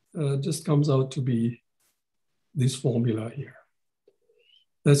just comes out to be this formula here.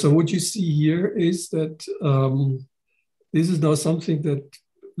 And so what you see here is that this is now something that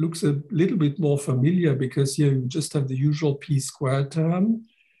looks a little bit more familiar because here you just have the usual P squared term.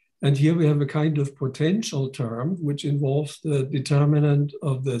 And here we have a kind of potential term, which involves the determinant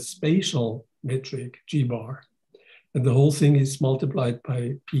of the spatial metric G bar. And the whole thing is multiplied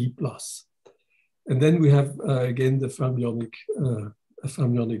by P plus. And then we have, again, the fermionic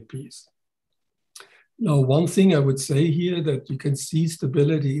piece. Now, one thing I would say here that you can see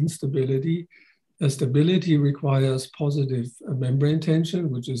stability, instability. Stability requires positive membrane tension,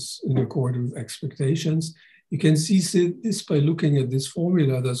 which is in accord with expectations. You can see this by looking at this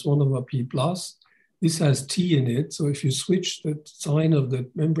formula. There's 1 over P plus. This has T in it. So if you switch the sign of the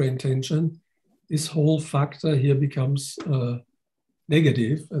membrane tension, this whole factor here becomes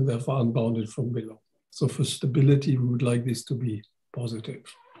negative and therefore unbounded from below. So for stability, we would like this to be positive.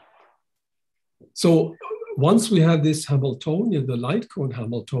 So once we have this Hamiltonian, the light cone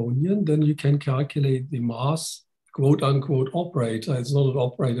Hamiltonian, then you can calculate the mass, quote unquote, operator. It's not an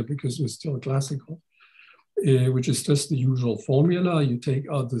operator because we're still classical, which is just the usual formula. You take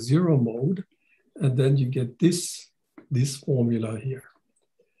out the zero mode, and then you get this formula here.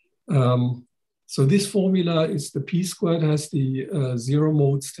 So this formula is the P squared has the zero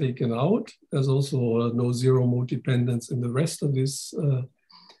modes taken out. There's also no zero mode dependence in the rest of this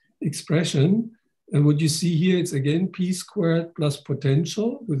expression. And what you see here, it's again P squared plus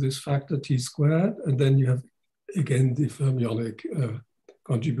potential with this factor T squared. And then you have, again, the fermionic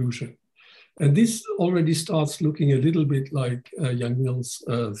contribution. And this already starts looking a little bit like Yang-Mills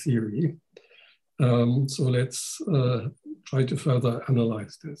theory. So let's try to further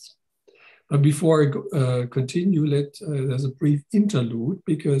analyze this. But before I continue, there's a brief interlude,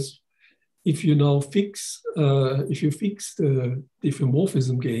 because if you now fix, if you fix the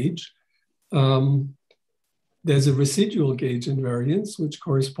diffeomorphism gauge, there's a residual gauge invariance, which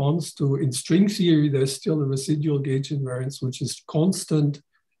corresponds to, in string theory, there's still a residual gauge invariance, which is constant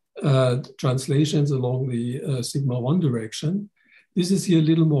translations along the sigma 1 direction. This is here a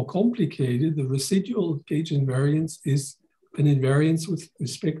little more complicated. The residual gauge invariance is an invariance with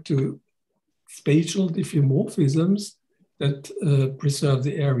respect to spatial diffeomorphisms that preserve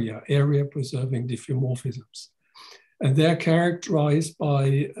the area preserving diffeomorphisms. And they're characterized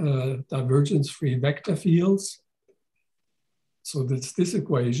by divergence-free vector fields. So that's this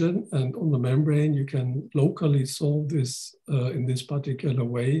equation. And on the membrane, you can locally solve this in this particular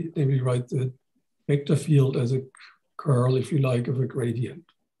way. Then we write the vector field as a curl, if you like, of a gradient.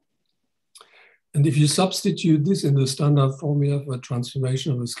 And if you substitute this in the standard formula for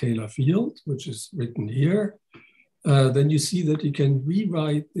transformation of a scalar field, which is written here, then you see that you can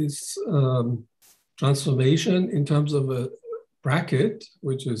rewrite this transformation in terms of a bracket,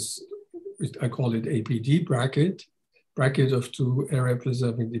 which is, I call it APD bracket of two area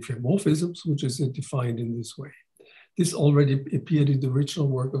preserving diffeomorphisms, which is defined in this way. This already appeared in the original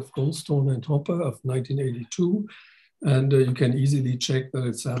work of Goldstone and Hopper of 1982. And you can easily check that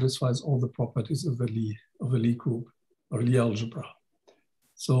it satisfies all the properties of a Lie group, or Lie algebra.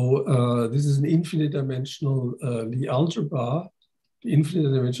 So this is an infinite dimensional Lie algebra, the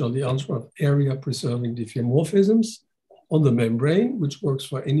infinite dimensional Lie algebra of area preserving diffeomorphisms on the membrane, which works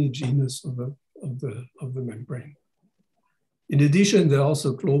for any genus of the membrane. In addition, there are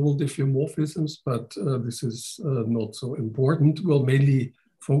also global diffeomorphisms, but this is not so important. We'll mainly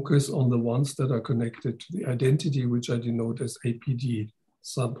focus on the ones that are connected to the identity, which I denote as APD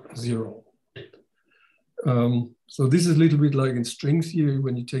sub 0. So this is a little bit like in string theory,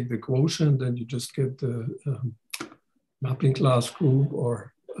 when you take the quotient, then you just get the mapping class group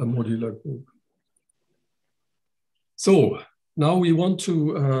or a modular group. So now we want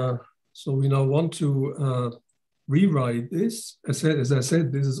to, rewrite this. As I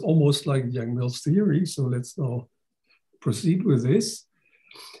said, this is almost like Yang-Mills theory. So let's now proceed with this.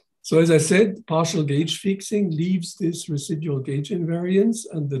 So as I said, partial gauge fixing leaves this residual gauge invariance,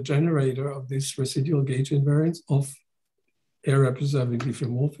 and the generator of this residual gauge invariance of area preserving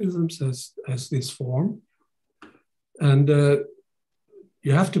diffeomorphisms has this form. And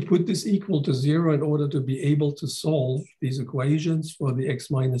you have to put this equal to 0 in order to be able to solve these equations for the x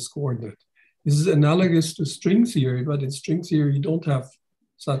minus coordinate. This is analogous to string theory, but in string theory, you don't have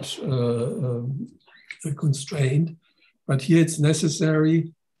such a constraint. But here it's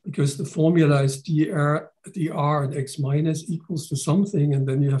necessary because the formula is dr and x minus equals to something, and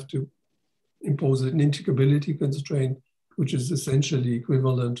then you have to impose an integrability constraint, which is essentially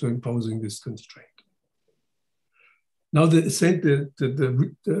equivalent to imposing this constraint. Now,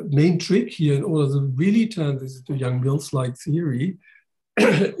 the main trick here, in order to really turn this into Yang-Mills-like theory,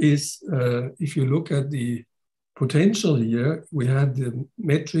 is if you look at the potential here, we had the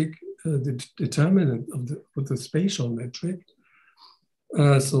metric, the determinant of the spatial metric.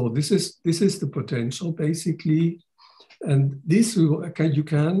 So this is the potential basically, and this you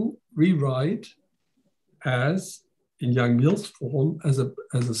can rewrite as in Yang-Mills form as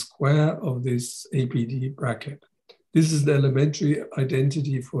a square of this APD bracket. This is the elementary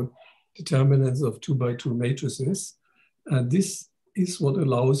identity for determinants of 2x2 matrices. And this is what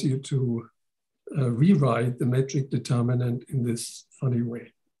allows you to rewrite the metric determinant in this funny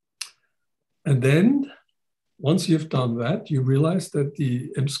way. And then once you've done that, you realize that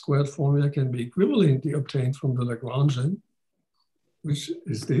the m² formula can be equivalently obtained from the Lagrangian, which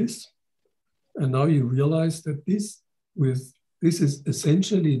is this. And now you realize that this is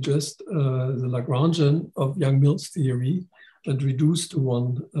essentially just the Lagrangian of Yang-Mills theory, but reduced to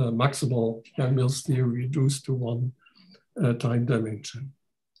one maximal Yang-Mills theory, reduced to one time dimension.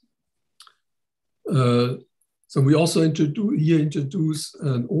 So we also introduce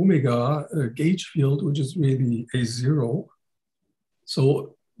an omega gauge field, which is really A0.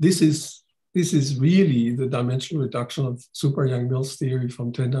 So this is really the dimensional reduction of super Yang-Mills theory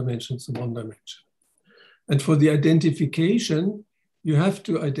from 10 dimensions to 1 dimension. And for the identification, you have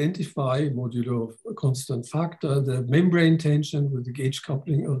to identify, modulo a constant factor, the membrane tension with the gauge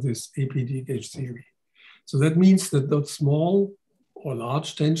coupling of this APD gauge theory. So that means that the small or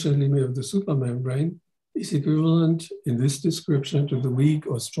large tension limit of the supermembrane is equivalent in this description to the weak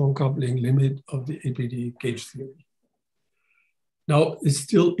or strong coupling limit of the APD gauge theory. Now, it's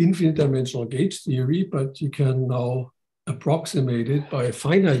still infinite dimensional gauge theory, but you can now approximate it by a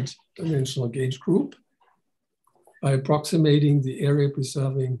finite dimensional gauge group by approximating the area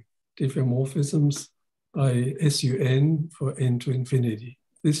preserving diffeomorphisms by SUN for n to infinity.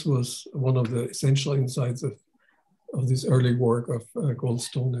 This was one of the essential insights of this early work of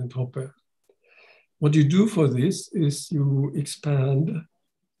Goldstone and Hoppe. What you do for this is you expand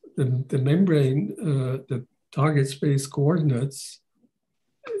the membrane, the target space coordinates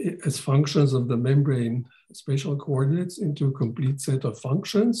as functions of the membrane spatial coordinates into a complete set of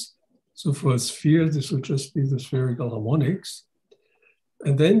functions. So for a sphere, this would just be the spherical harmonics.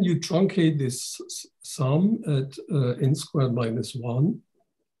 And then you truncate this sum at n² minus 1.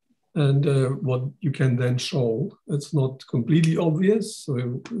 And what you can then show, it's not completely obvious, so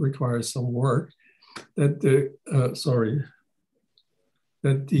it requires some work, that the,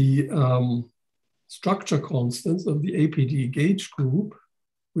 structure constants of the APD gauge group,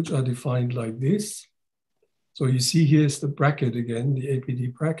 which are defined like this. So you see here's the bracket again, the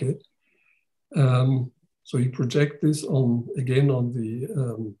APD bracket. So you project this on, again, on the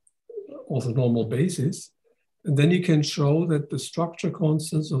orthonormal basis. And then you can show that the structure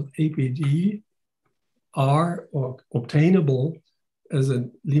constants of APD are obtainable as a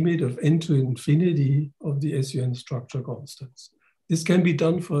limit of n to infinity of the SUN structure constants. This can be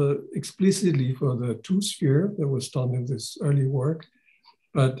done explicitly for the 2-sphere that was done in this early work,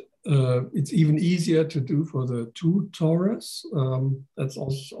 but it's even easier to do for the 2 torus. That's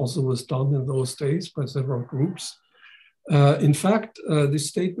also was done in those days by several groups. In fact, this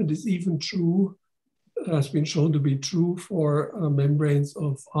statement is even true, has been shown to be true for membranes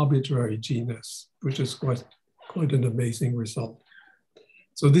of arbitrary genus, which is quite an amazing result.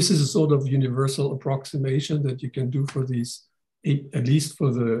 So this is a sort of universal approximation that you can do for these, at least for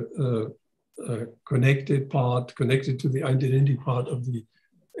the connected part, connected to the identity part of the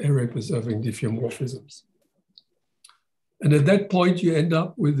area preserving diffeomorphisms. And at that point, you end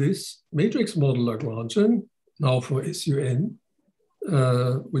up with this matrix model Lagrangian, now for SUN,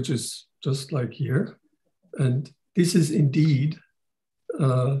 which is just like here. And this is indeed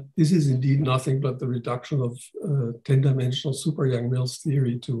nothing but the reduction of 10-dimensional super Yang-Mills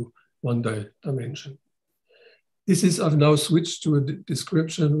theory to 1 dimension. This is, I've now switched to a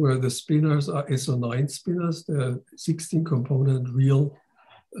description where the spinors are SO9 spinors. They're 16-component real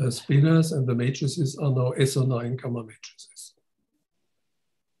spinors, and the matrices are now SO9 gamma matrices.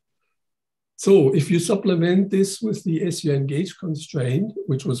 So if you supplement this with the SUN gauge constraint,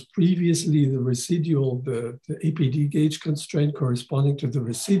 which was previously the residual, the APD gauge constraint corresponding to the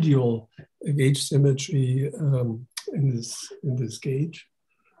residual gauge symmetry in this gauge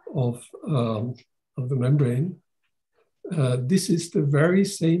of the membrane, this is the very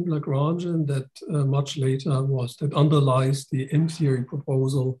same Lagrangian that much later that underlies the M theory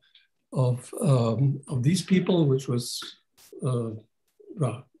proposal of these people, which was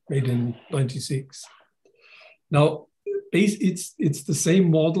made in '96. Now, it's the same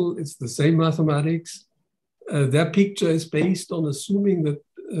model, it's the same mathematics. Their picture is based on assuming that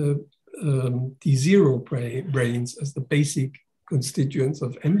D0 branes as the basic constituents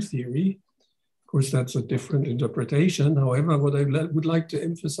of M theory. Of course, that's a different interpretation. However, what I would like to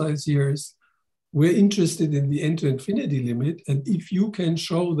emphasize here is we're interested in the n to infinity limit. And if you can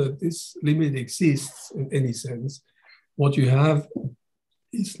show that this limit exists in any sense, what you have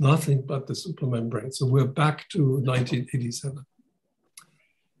is nothing but the supermembrane. So we're back to 1987.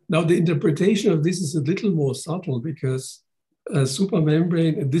 Now, the interpretation of this is a little more subtle because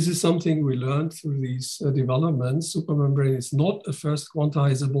supermembrane, and this is something we learned through these developments, supermembrane is not a first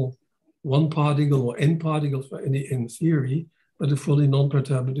quantizable one particle or n particles for any n theory, but a fully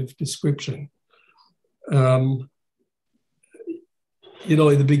non-perturbative description. You know,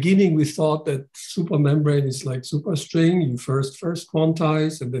 in the beginning, we thought that supermembrane is like superstring. You first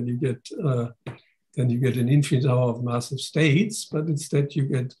quantize, and then you get an infinite number of massive states. But instead, you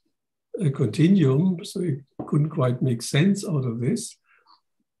get a continuum. So you couldn't quite make sense out of this.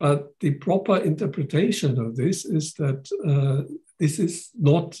 But the proper interpretation of this is that this is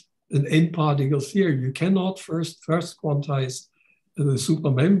not an n-particle theory. You cannot first quantize the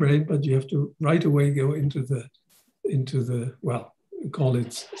supermembrane, but you have to right away go into the well, we call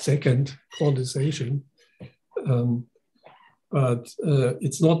it second quantization. But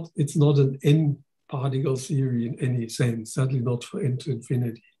it's not an n-particle theory in any sense, certainly not for n to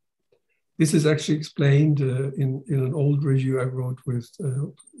infinity. This is actually explained in an old review I wrote with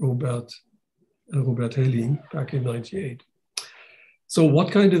Robert Helling back in '98. So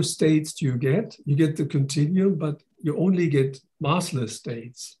what kind of states do you get? You get the continuum, but you only get massless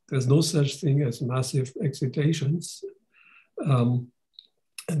states. There's no such thing as massive excitations. And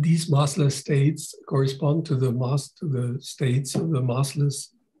these massless states correspond to the states of the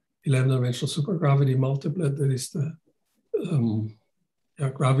massless 11-dimensional supergravity multiplet. That is the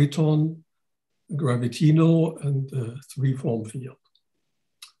graviton, gravitino, and the three-form field.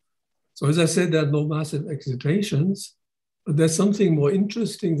 So as I said, there are no massive excitations, but there's something more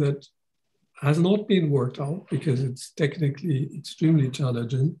interesting that has not been worked out because it's technically extremely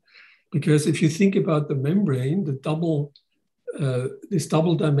challenging. Because if you think about the membrane, this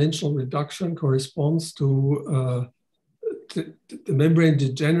double dimensional reduction corresponds to the membrane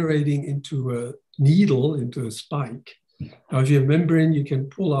degenerating into a needle, into a spike. Now, if you have membrane, you can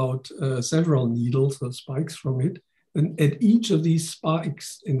pull out several needles or spikes from it. And at each of these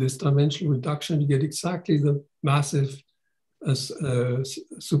spikes in this dimensional reduction, you get exactly the massive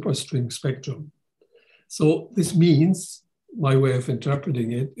superstring spectrum. So this means, my way of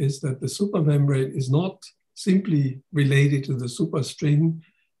interpreting it, is that the supermembrane is not simply related to the superstring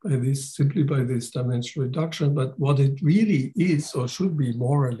simply by this dimensional reduction, but what it really is, or should be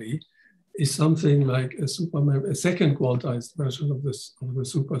morally, is something like a second quantized version of the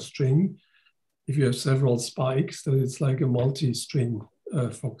superstring. If you have several spikes, then it's like a multi-string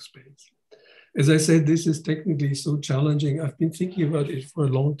Fock space. As I said, this is technically so challenging. I've been thinking about it for a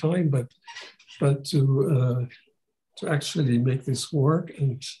long time, but to actually make this work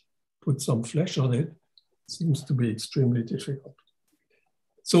and put some flesh on it seems to be extremely difficult.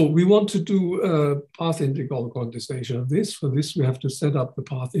 So we want to do a path integral quantization of this. For this, we have to set up the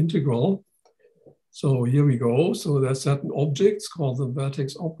path integral. So here we go. So there are certain objects called the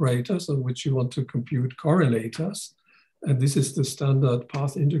vertex operators on which you want to compute correlators. And this is the standard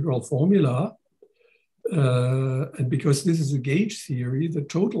path integral formula. And because this is a gauge theory, the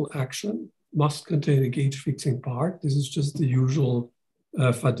total action must contain a gauge fixing part. This is just the usual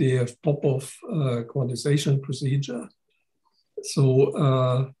Fadeev-Popov quantization procedure.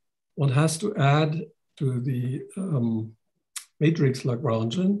 So one has to add to the matrix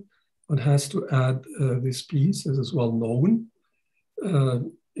Lagrangian, one has to add this piece, as is well known,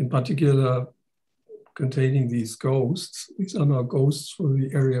 in particular containing these ghosts. These are now ghosts for the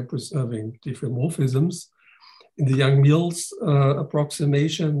area preserving diffeomorphisms. In the Young-Mills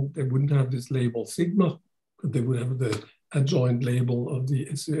approximation, they wouldn't have this label sigma, but they would have the adjoint label of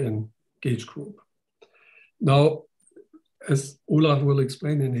the SUN gauge group. Now, as Olaf will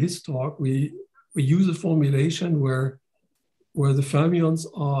explain in his talk, we use a formulation where the fermions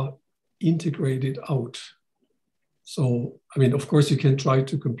are integrated out. So, I mean, of course, you can try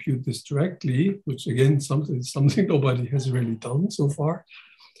to compute this directly, which again, something nobody has really done so far.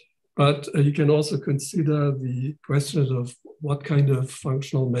 But you can also consider the question of what kind of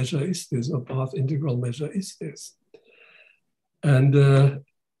functional measure is this, or path integral measure is this? And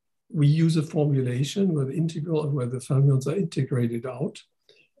we use a formulation where the fermions are integrated out.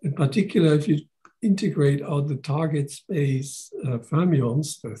 In particular, if you integrate out the target space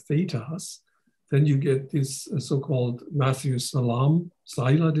fermions, the thetas, then you get this so-called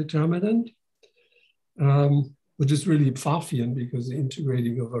Matthews-Salam-Seiler determinant, which is really Pfaffian because the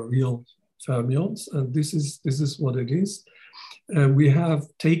integrating over real fermions, and this is what it is. We have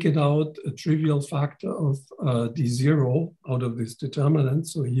taken out a trivial factor of D0 out of this determinant.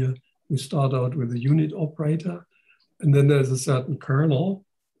 So here we start out with a unit operator, and then there's a certain kernel,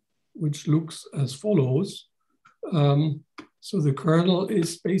 which looks as follows. So the kernel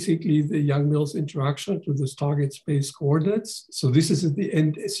is basically the Yang-Mills interaction to this target space coordinates. So this is at the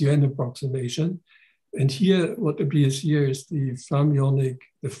end SUN approximation. And here, what appears here is the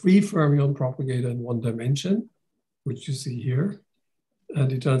free fermion propagator in one dimension, which you see here.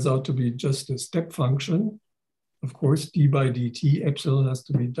 And it turns out to be just a step function. Of course, d by dt, epsilon has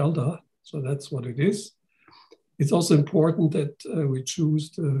to be delta. So that's what it is. It's also important that we choose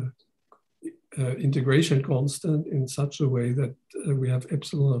the integration constant in such a way that we have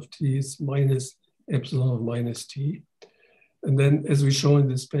epsilon of t is minus epsilon of minus t. And then, as we show in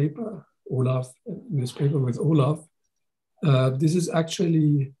this paper, with Olaf, this is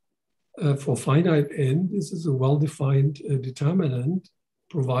actually for finite n, this is a well-defined determinant,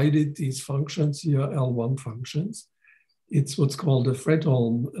 provided these functions here are L1 functions. It's what's called a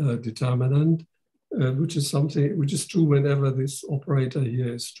Fredholm determinant, which is true whenever this operator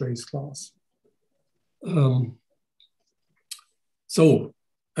here is trace class. So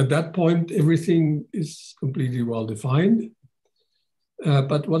at that point, everything is completely well-defined.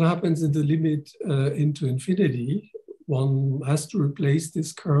 But what happens in the limit into infinity, one has to replace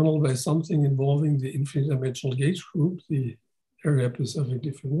this kernel by something involving the infinite-dimensional gauge group, the area-specific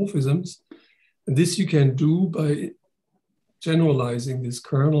diffeomorphisms. And this you can do by generalizing this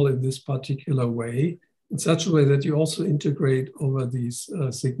kernel in this particular way, in such a way that you also integrate over these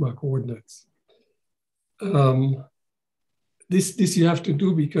sigma coordinates. This you have to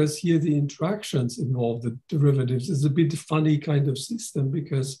do because here the interactions involve the derivatives. It's a bit funny kind of system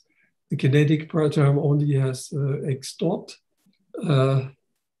because the kinetic term only has x dot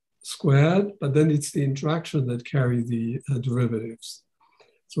squared, but then it's the interaction that carry the derivatives.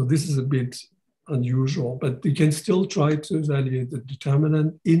 So this is a bit unusual, but you can still try to evaluate the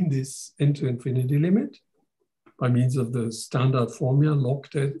determinant in this n to infinity limit by means of the standard formula log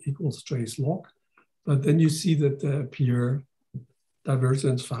det equals trace log. But then you see that there appear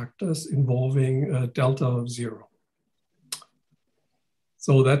divergence factors involving delta of 0.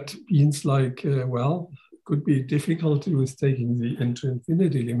 So that means like, well, could be difficulty with taking the n to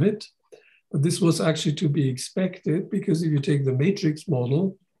infinity limit. But this was actually to be expected because if you take the matrix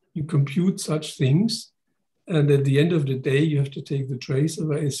model, you compute such things. And at the end of the day, you have to take the trace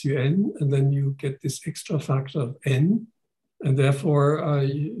over SUN, and then you get this extra factor of n. And therefore,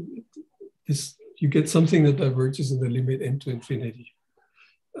 you get something that diverges in the limit n to infinity.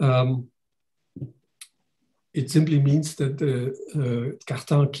 It simply means that the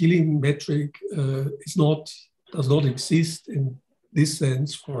Cartan-Killing metric does not exist in this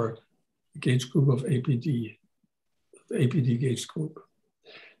sense for the gauge group of APD, the APD gauge group.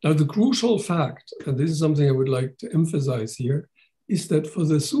 Now, the crucial fact, and this is something I would like to emphasize here, is that for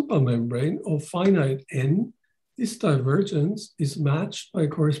the supermembrane of finite n, this divergence is matched by a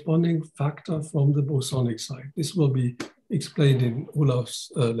corresponding factor from the bosonic side. This will be explained in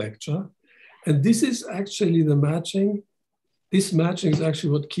Olaf's lecture. And this is actually the matching. This matching is actually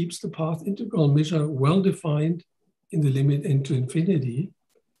what keeps the path integral measure well-defined in the limit n to infinity.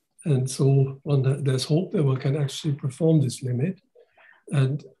 And so there's hope that one can actually perform this limit.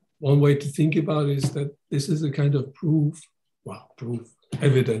 And one way to think about it is that this is a kind of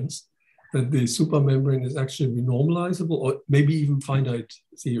evidence that the supermembrane is actually renormalizable or maybe even finite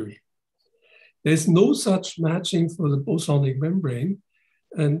theory. There's no such matching for the bosonic membrane.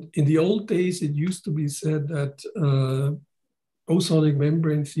 And in the old days, it used to be said that bosonic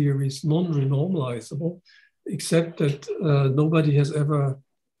membrane theory is non-renormalizable, except that nobody has ever,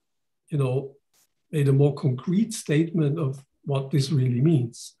 made a more concrete statement of what this really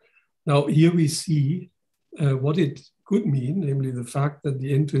means. Now, here we see what it could mean, namely the fact that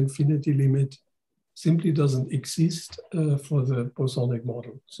the n to infinity limit simply doesn't exist for the bosonic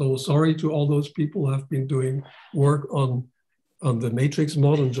model. So sorry to all those people who have been doing work on the matrix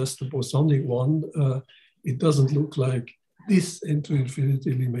model, just the bosonic one. It doesn't look like this n to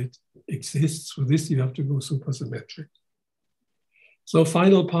infinity limit exists. For this, you have to go supersymmetric. So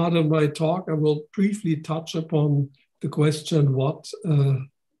final part of my talk, I will briefly touch upon the question, what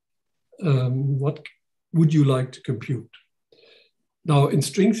would you like to compute? Now, in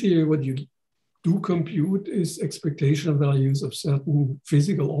string theory, what you do compute is expectation values of certain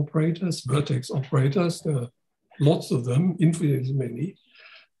physical operators, vertex operators. There are lots of them, infinitely many.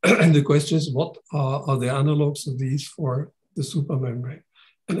 And the question is, what are the analogs of these for the supermembrane?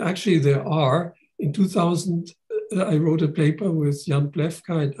 And actually there are. In 2000, I wrote a paper with Jan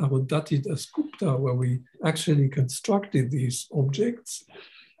Plevka and Arundhati Dasgupta, where we actually constructed these objects,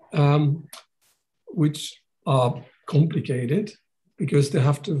 which are complicated because they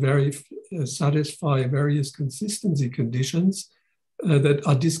have to satisfy various consistency conditions that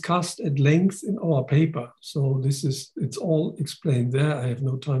are discussed at length in our paper. So it's all explained there. I have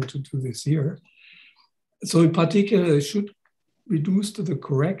no time to do this here. So in particular, it should reduce to the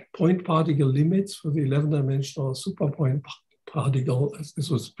correct point particle limits for the 11-dimensional superpoint particle, as this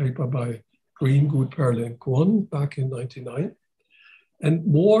was a paper by Green, Good, Perle, and Kwon back in 1999. And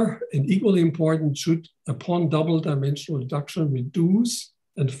more and equally important, should, upon double dimensional reduction, reduce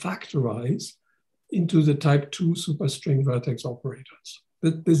and factorize into the type 2 superstring vertex operators.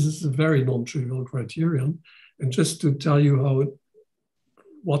 This is a very non-trivial criterion. And just to tell you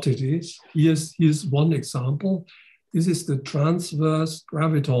what it is, here's one example. This is the transverse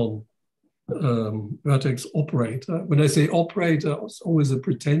graviton vertex operator. When I say operator, it's always a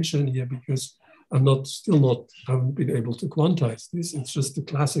pretension here because haven't been able to quantize this. It's just the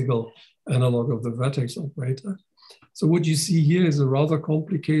classical analog of the vertex operator. So what you see here is a rather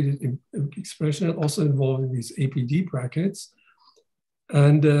complicated expression, also involving these APD brackets.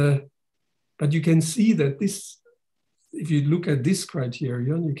 And but you can see that this, if you look at this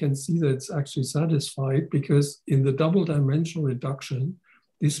criterion, you can see that it's actually satisfied because in the double dimensional reduction,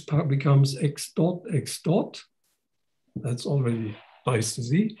 this part becomes x dot, x dot. That's already nice to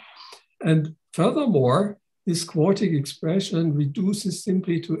see. And furthermore, this quartic expression reduces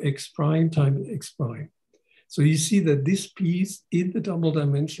simply to x prime times x prime. So you see that this piece in the double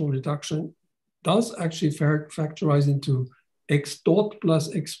dimensional reduction does actually factorize into x dot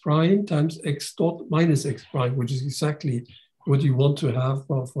plus x prime times x dot minus x prime, which is exactly what you want to have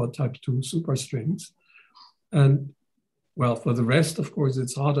for type 2 superstrings. And well, for the rest, of course,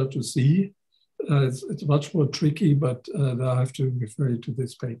 it's harder to see. It's much more tricky, but I have to refer you to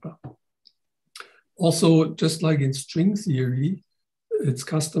this paper. Also, just like in string theory, it's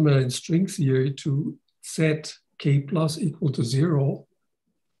customary in string theory to set k plus equal to 0.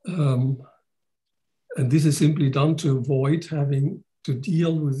 And this is simply done to avoid having to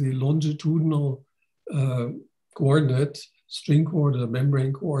deal with the longitudinal coordinate, string coordinate,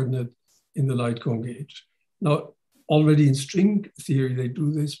 membrane coordinate in the light cone gauge. Now, already in string theory, they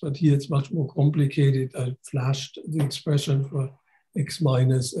do this, but here it's much more complicated. I flashed the expression for x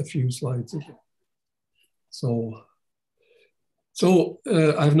minus a few slides ago. So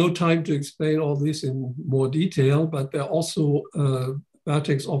I have no time to explain all this in more detail, but there are also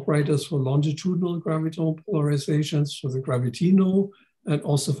vertex operators for longitudinal graviton polarizations for the gravitino and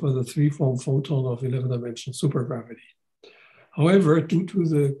also for the 3-form photon of 11-dimensional supergravity. However, due to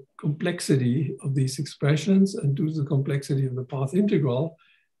the complexity of these expressions and due to the complexity of the path integral,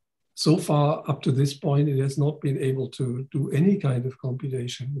 so far up to this point, it has not been able to do any kind of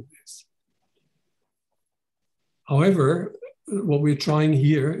computation with this. However, what we're trying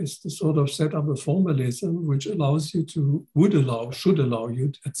here is to sort of set up a formalism which allows you to, should allow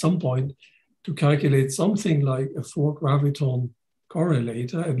you at some point to calculate something like a 4-graviton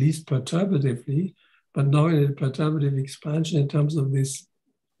correlator, at least perturbatively, but now in a perturbative expansion in terms of this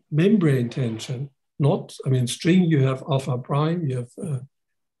membrane tension. Not, I mean, string, you have alpha prime, you have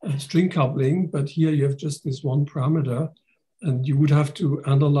a string coupling, but here you have just this one parameter, and you would have to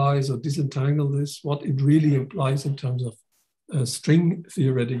analyze or disentangle this, what it really implies in terms of string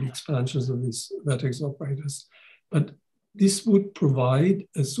theoretic expansions of these vertex operators. But this would provide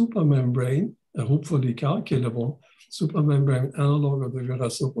a supermembrane, a hopefully calculable supermembrane analog of the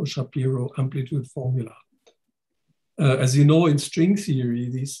Virasoro-Shapiro amplitude formula. As you know, in string theory,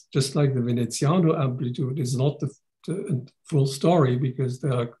 these, just like the Veneziano amplitude, is not the full story because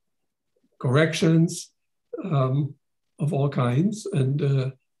there are corrections of all kinds. And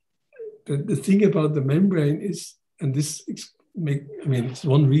the thing about the membrane is, and this it's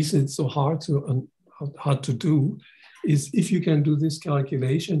one reason it's so hard to do, is if you can do this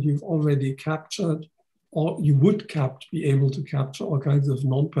calculation, you've already captured, or you would be able to capture all kinds of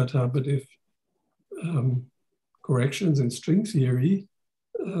non-perturbative corrections in string theory.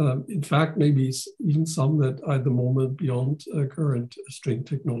 In fact, maybe even some that are at the moment beyond current string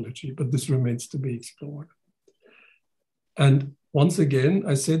technology, but this remains to be explored. And once again,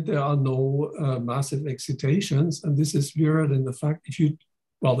 I said there are no massive excitations, and this is mirrored in the fact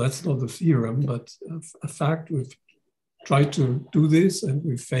well, that's not the theorem, but a fact we've tried to do this and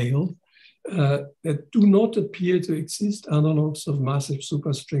we failed, that do not appear to exist analogs of massive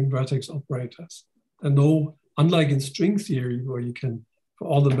superstring vertex operators. And no, unlike in string theory, where you can, for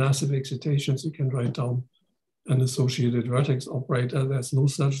all the massive excitations, you can write down an associated vertex operator, there's no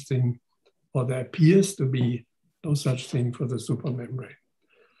such thing, or there appears to be no such thing for the supermembrane.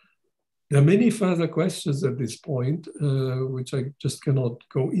 There are many further questions at this point, which I just cannot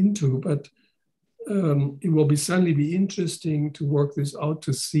go into, but it will certainly be interesting to work this out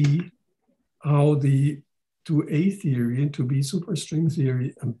to see how the 2A theory and 2B superstring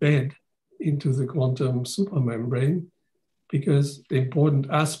theory embed into the quantum supermembrane, because the important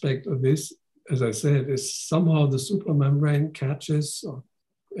aspect of this, as I said, is somehow the supermembrane catches or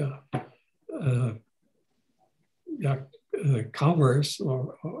covers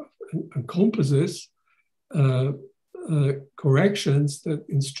or encompasses corrections that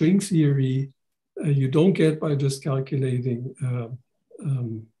in string theory you don't get by just calculating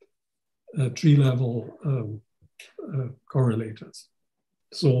tree-level correlators.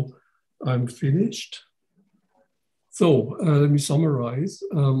 So I'm finished. So let me summarize.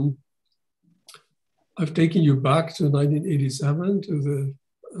 I've taken you back to 1987 to the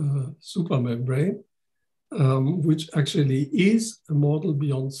supermembrane, which actually is a model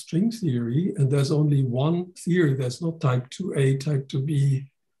beyond string theory. And there's only one theory. There's not type 2A, type 2B,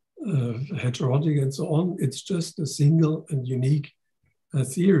 heterotic, and so on. It's just a single and unique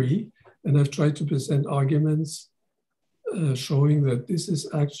theory. And I've tried to present arguments showing that this is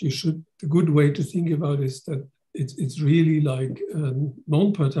actually the good way to think about is that it's really like a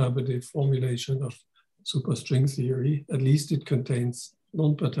non-perturbative formulation of superstring theory. At least it contains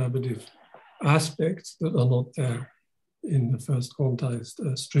non-perturbative aspects that are not there in the first quantized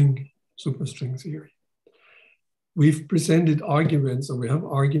superstring theory. We've presented arguments, or we have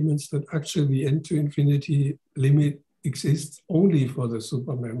arguments that actually the n-to-infinity limit exists only for the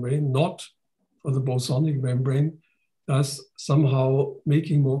supermembrane, not for the bosonic membrane, thus somehow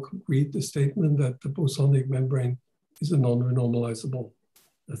making more concrete the statement that the bosonic membrane is a non-renormalizable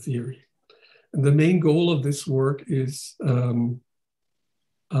theory. And the main goal of this work is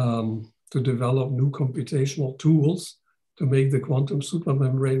to develop new computational tools to make the quantum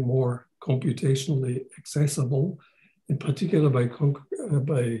supermembrane more computationally accessible, in particular by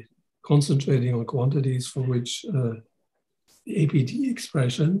concentrating on quantities for which the APT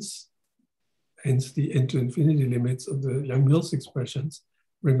expressions, hence the n-to-infinity limits of the Young-Mills expressions,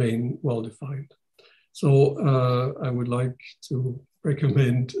 remain well-defined. So I would like to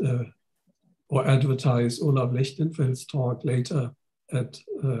recommend or advertise Olaf Lechtenfeld's talk later at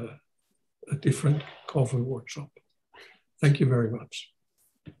a different Corfu workshop. Thank you very much.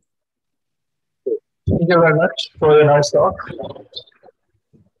 Thank you very much for the nice talk.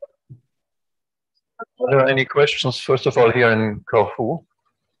 Are there any questions, first of all, here in Corfu?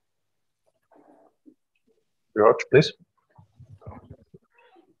 George, please.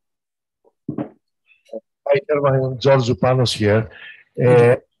 Hi, Hermann, George Zupanos here.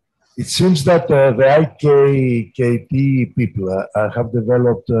 It seems that the IKKT people have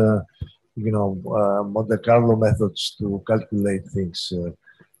developed, Monte Carlo methods to calculate things.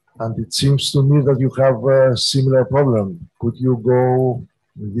 And it seems to me that you have a similar problem. Could you go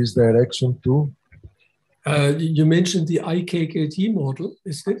in this direction too? You mentioned the IKKT model,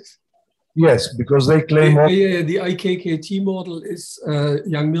 is this? Yes, because they claim... The IKKT model is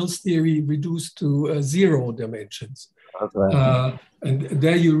Young-Mills theory reduced to 0 dimensions. Okay. And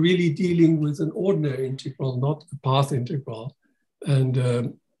there you're really dealing with an ordinary integral, not a path integral.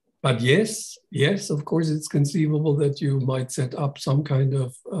 And but yes, of course, it's conceivable that you might set up some kind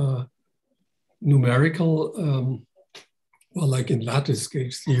of numerical, well, like in lattice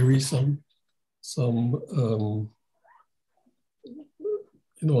gauge theory, some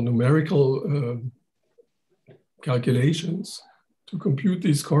numerical calculations to compute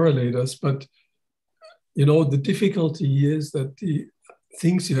these correlators. But the difficulty is that the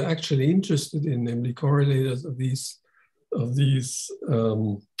things you're actually interested in, namely correlators of these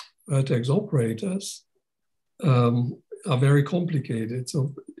vertex operators, are very complicated.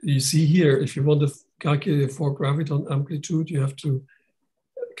 So you see here, if you want to calculate a 4 graviton amplitude, you have to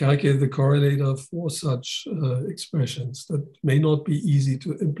calculate the correlator for such expressions that may not be easy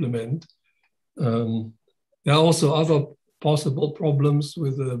to implement. There are also other possible problems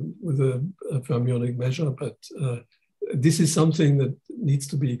with a fermionic measure, but this is something that needs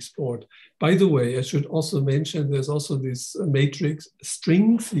to be explored. By the way, I should also mention there's also this matrix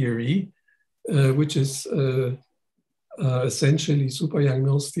string theory, which is essentially super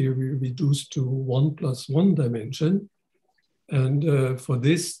Young-Mills theory reduced to 1 + 1 dimension. And for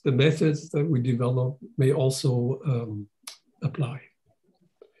this, the methods that we develop may also apply.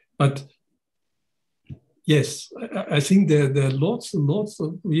 But yes, I think there are lots and lots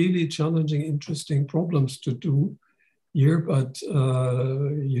of really challenging, interesting problems to do here, but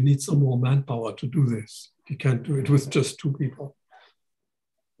you need some more manpower to do this. You can't do it with just 2 people.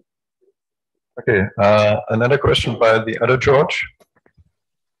 Okay, another question by the other George.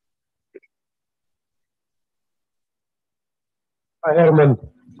 Hi, Hermann.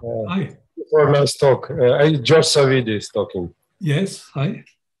 Hi. For last talk, George Savidi is talking. Yes, hi.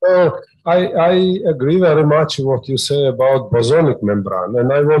 I agree very much with what you say about bosonic membrane,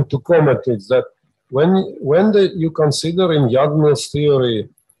 and I want to comment is that when you consider in Yang-Mills theory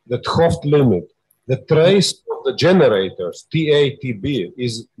the 't Hooft limit, the trace of the generators Ta, Tb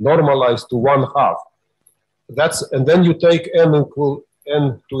is normalized to 1/2. And then you take n equal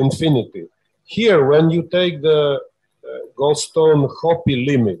n to infinity. Here, when you take the Goldstone-Hoppe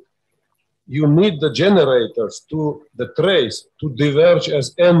limit, you need the generators to the trace to diverge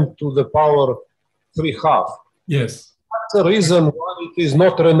as n to the power 3/2. Yes. That's the reason why it is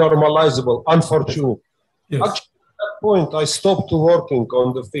not renormalizable, unfortunately. Yes. Actually, at that point, I stopped working on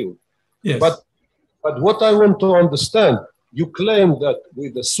the field. Yes. But what I want to understand, you claim that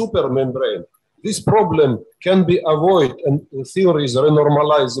with the supermembrane, this problem can be avoided and the theory is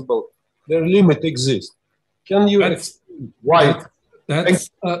renormalizable. Their limit exists. Can you explain why?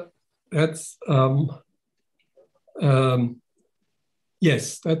 Yes,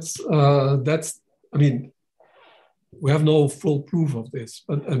 I mean, we have no full proof of this,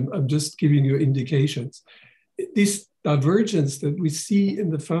 but I'm just giving you indications. This divergence that we see in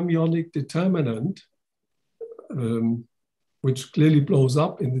the fermionic determinant, which clearly blows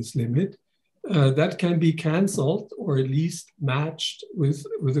up in this limit, that can be canceled or at least matched with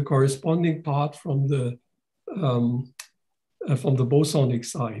the corresponding part from the bosonic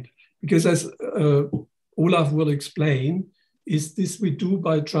side. Because as Olaf will explain, is this we do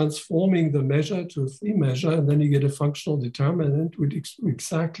by transforming the measure to a free measure, and then you get a functional determinant which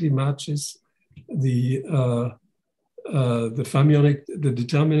exactly matches the fermionic, the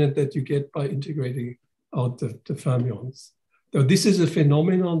determinant that you get by integrating out the fermions. Now, this is a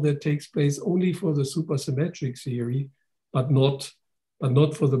phenomenon that takes place only for the supersymmetric theory, but not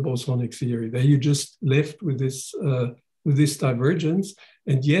for the bosonic theory. There you just left with this divergence.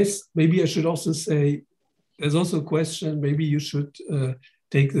 And yes, maybe I should also say, there's also a question, maybe you should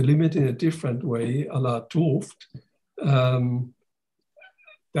take the limit in a different way, a la 't Hooft.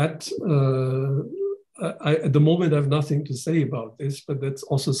 At the moment, I have nothing to say about this, but that's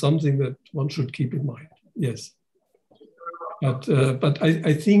also something that one should keep in mind. Yes. But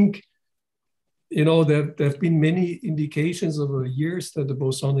I think, you know, there have been many indications over the years that the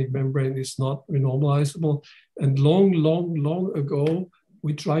bosonic membrane is not renormalizable. And long ago,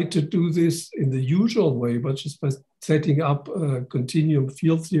 we tried to do this in the usual way, but just by setting up a continuum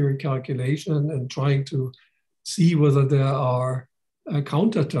field theory calculation and trying to see whether there are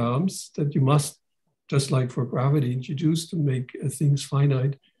counter terms that you must, just like for gravity, introduce to make things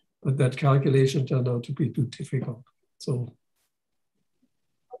finite. But that calculation turned out to be too difficult. So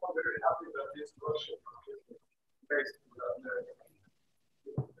I'm very happy that this question is based on that.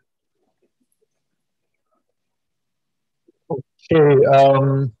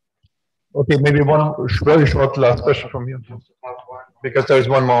 Okay, maybe one very short last question from you, because there is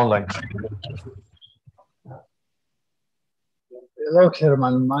one more online. Hello,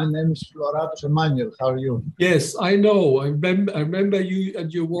 Hermann. My name is Floratus Emmanuel. How are you? Yes, I know. I remember you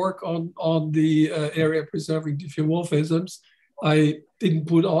and your work on the area preserving diffeomorphisms. I didn't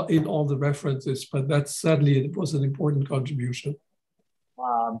put in all the references, but that certainly it was an important contribution.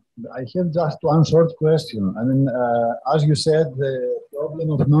 I have just one short question. I mean, as you said, the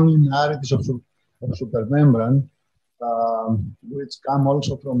problem of non-linearities of supermembrane, which come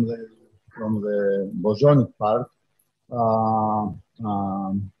also from the bosonic part,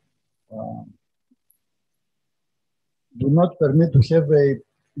 do not permit to have a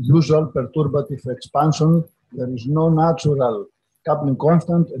usual perturbative expansion. There is no natural coupling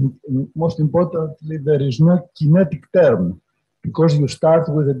constant, and most importantly, there is no kinetic term, because you start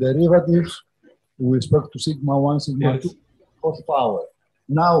with the derivatives with respect to sigma 1, sigma 2 of power.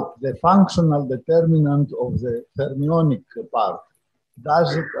 Now, the functional determinant of the fermionic part,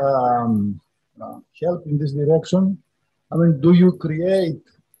 does it help in this direction? I mean, do you create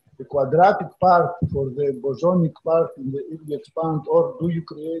the quadratic part for the bosonic part if you expand, or do you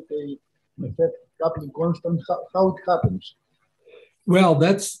create an effective coupling constant? How it happens? Well,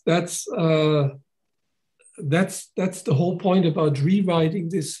 that's the whole point about rewriting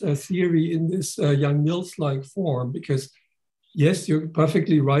this theory in this Yang-Mills-like form, because yes, you're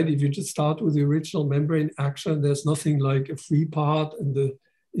perfectly right. If you just start with the original membrane action, there's nothing like a free part and the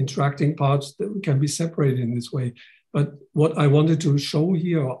interacting parts that can be separated in this way. But what I wanted to show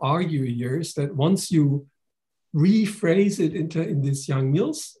here or argue here is that once you rephrase it in this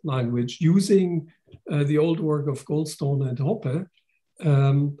Yang-Mills language using the old work of Goldstone and Hoppe,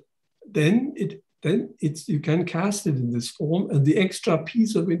 then you can cast it in this form, and the extra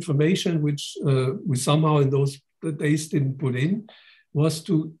piece of information which we somehow in those days didn't put in was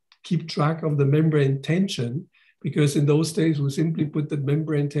to keep track of the membrane tension. because in those days we simply put the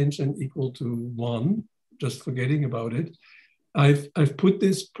membrane tension equal to 1, just forgetting about it. I've put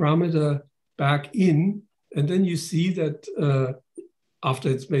this parameter back in, and then you see that after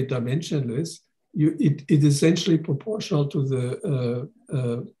it's made dimensionless, it is essentially proportional to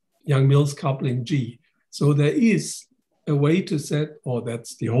the Young-Mills coupling G. So there is a way to set, or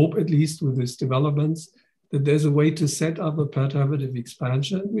that's the hope at least with these developments, that there's a way to set up a perturbative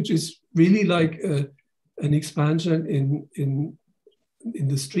expansion, which is really like an expansion in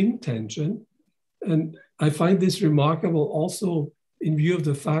the string tension. And I find this remarkable also in view of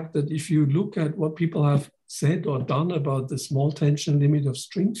the fact that if you look at what people have said or done about the small tension limit of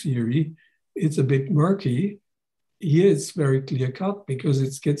string theory, it's a bit murky. Here it's very clear cut because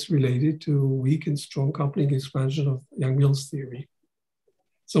it gets related to weak and strong coupling expansion of Young-Mills theory.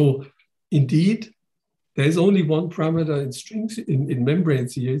 So indeed, there's only one parameter in strings in membrane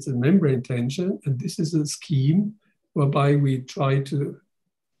theory, it's a membrane tension, and this is a scheme whereby we try to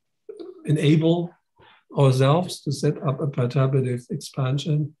enable ourselves to set up a perturbative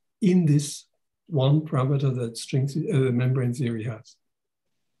expansion in this one parameter that membrane theory has.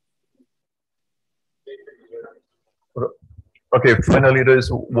 Okay, finally, there is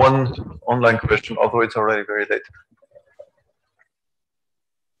one online question, although it's already very late.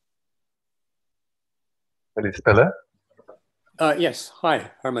 Elli Stelle? Yes,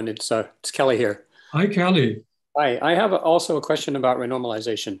 hi, Hermann, it's Kelly here. Hi, Kelly. Hi, I have also a question about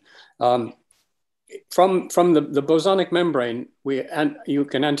renormalization. From the bosonic membrane, you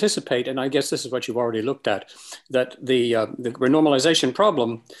can anticipate, and I guess this is what you've already looked at, that the renormalization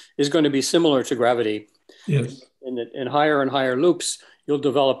problem is going to be similar to gravity. Yes. In higher and higher loops, you'll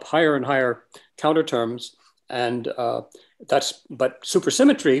develop higher and higher counterterms, and but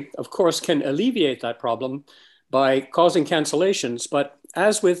supersymmetry, of course, can alleviate that problem by causing cancellations. But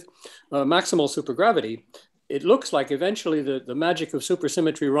as with maximal supergravity, it looks like eventually the magic of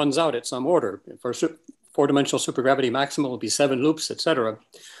supersymmetry runs out at some order. For four-dimensional supergravity, maximal will be 7 loops, etc.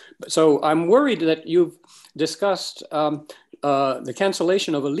 So I'm worried that you've discussed the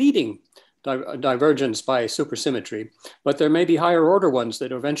cancellation of a leading divergence by supersymmetry, but there may be higher order ones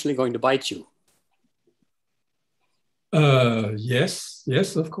that are eventually going to bite you.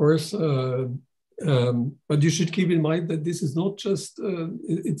 Yes, of course. But you should keep in mind that this is not just,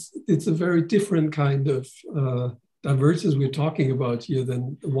 it's a very different kind of divergence we're talking about here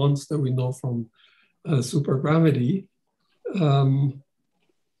than the ones that we know from supergravity.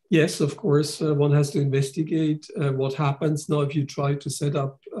 Yes, of course, one has to investigate what happens now if you try to set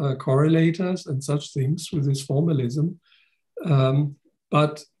up correlators and such things with this formalism.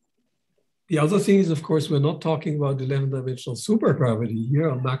 But the other thing is, of course, we're not talking about 11-dimensional supergravity here,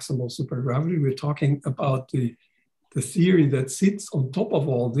 or maximal supergravity. We're talking about the theory that sits on top of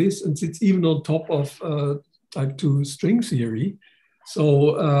all this and sits even on top of type 2 string theory.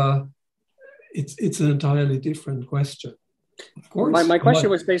 So it's an entirely different question. Of course. My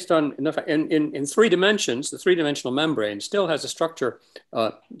question was based on, in 3 dimensions, the 3-dimensional membrane still has a structure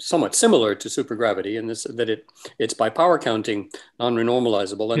somewhat similar to supergravity in this, that it's by power counting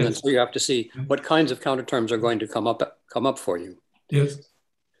non-renormalizable. And then so you have to see what kinds of counterterms are going to come up for you. Yes.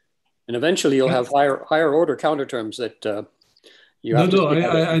 And eventually you'll have higher order counterterms that you have to see.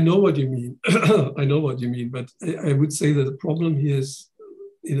 I know what you mean. I know what you mean, but I would say that the problem here is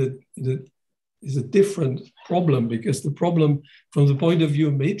is a different problem, because the problem from the point of view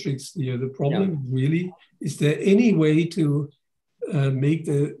of matrix theory, the problem really, is there any way to make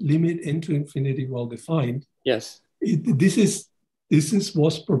the limit n to infinity well defined? Yes. This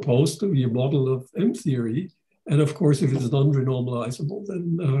was proposed to be a model of M theory. And of course, if it's non-renormalizable,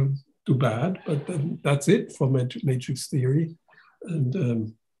 then too bad, but then that's it for matrix theory.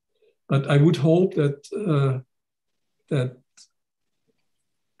 And but I would hope that that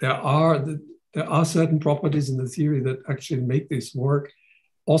there are certain properties in the theory that actually make this work.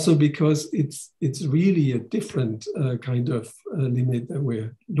 Also because it's really a different kind of limit that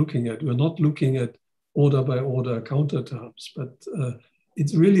we're looking at. We're not looking at order by order counterterms, but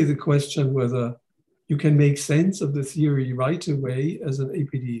it's really the question whether you can make sense of the theory right away as an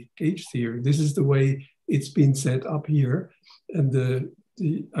APD gauge theory. This is the way it's been set up here. And the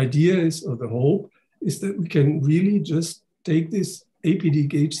idea is, or the hope, is that we can really just take this APD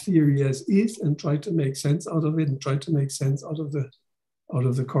gauge theory as is and try to make sense out of it and try to make sense out of the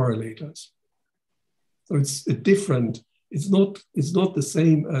correlators. So it's a different, it's not the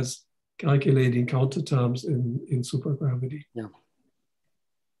same as calculating counterterms in supergravity. Yeah.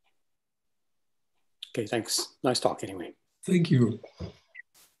 Okay, thanks. Nice talk anyway. Thank you.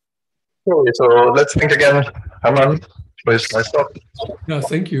 Okay, so let's think again, Hermann, for his nice talk. Yeah,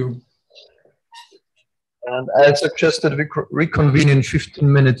 thank you. And I suggest that we reconvene in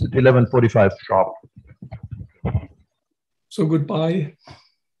 15 minutes at 11:45 sharp. So goodbye.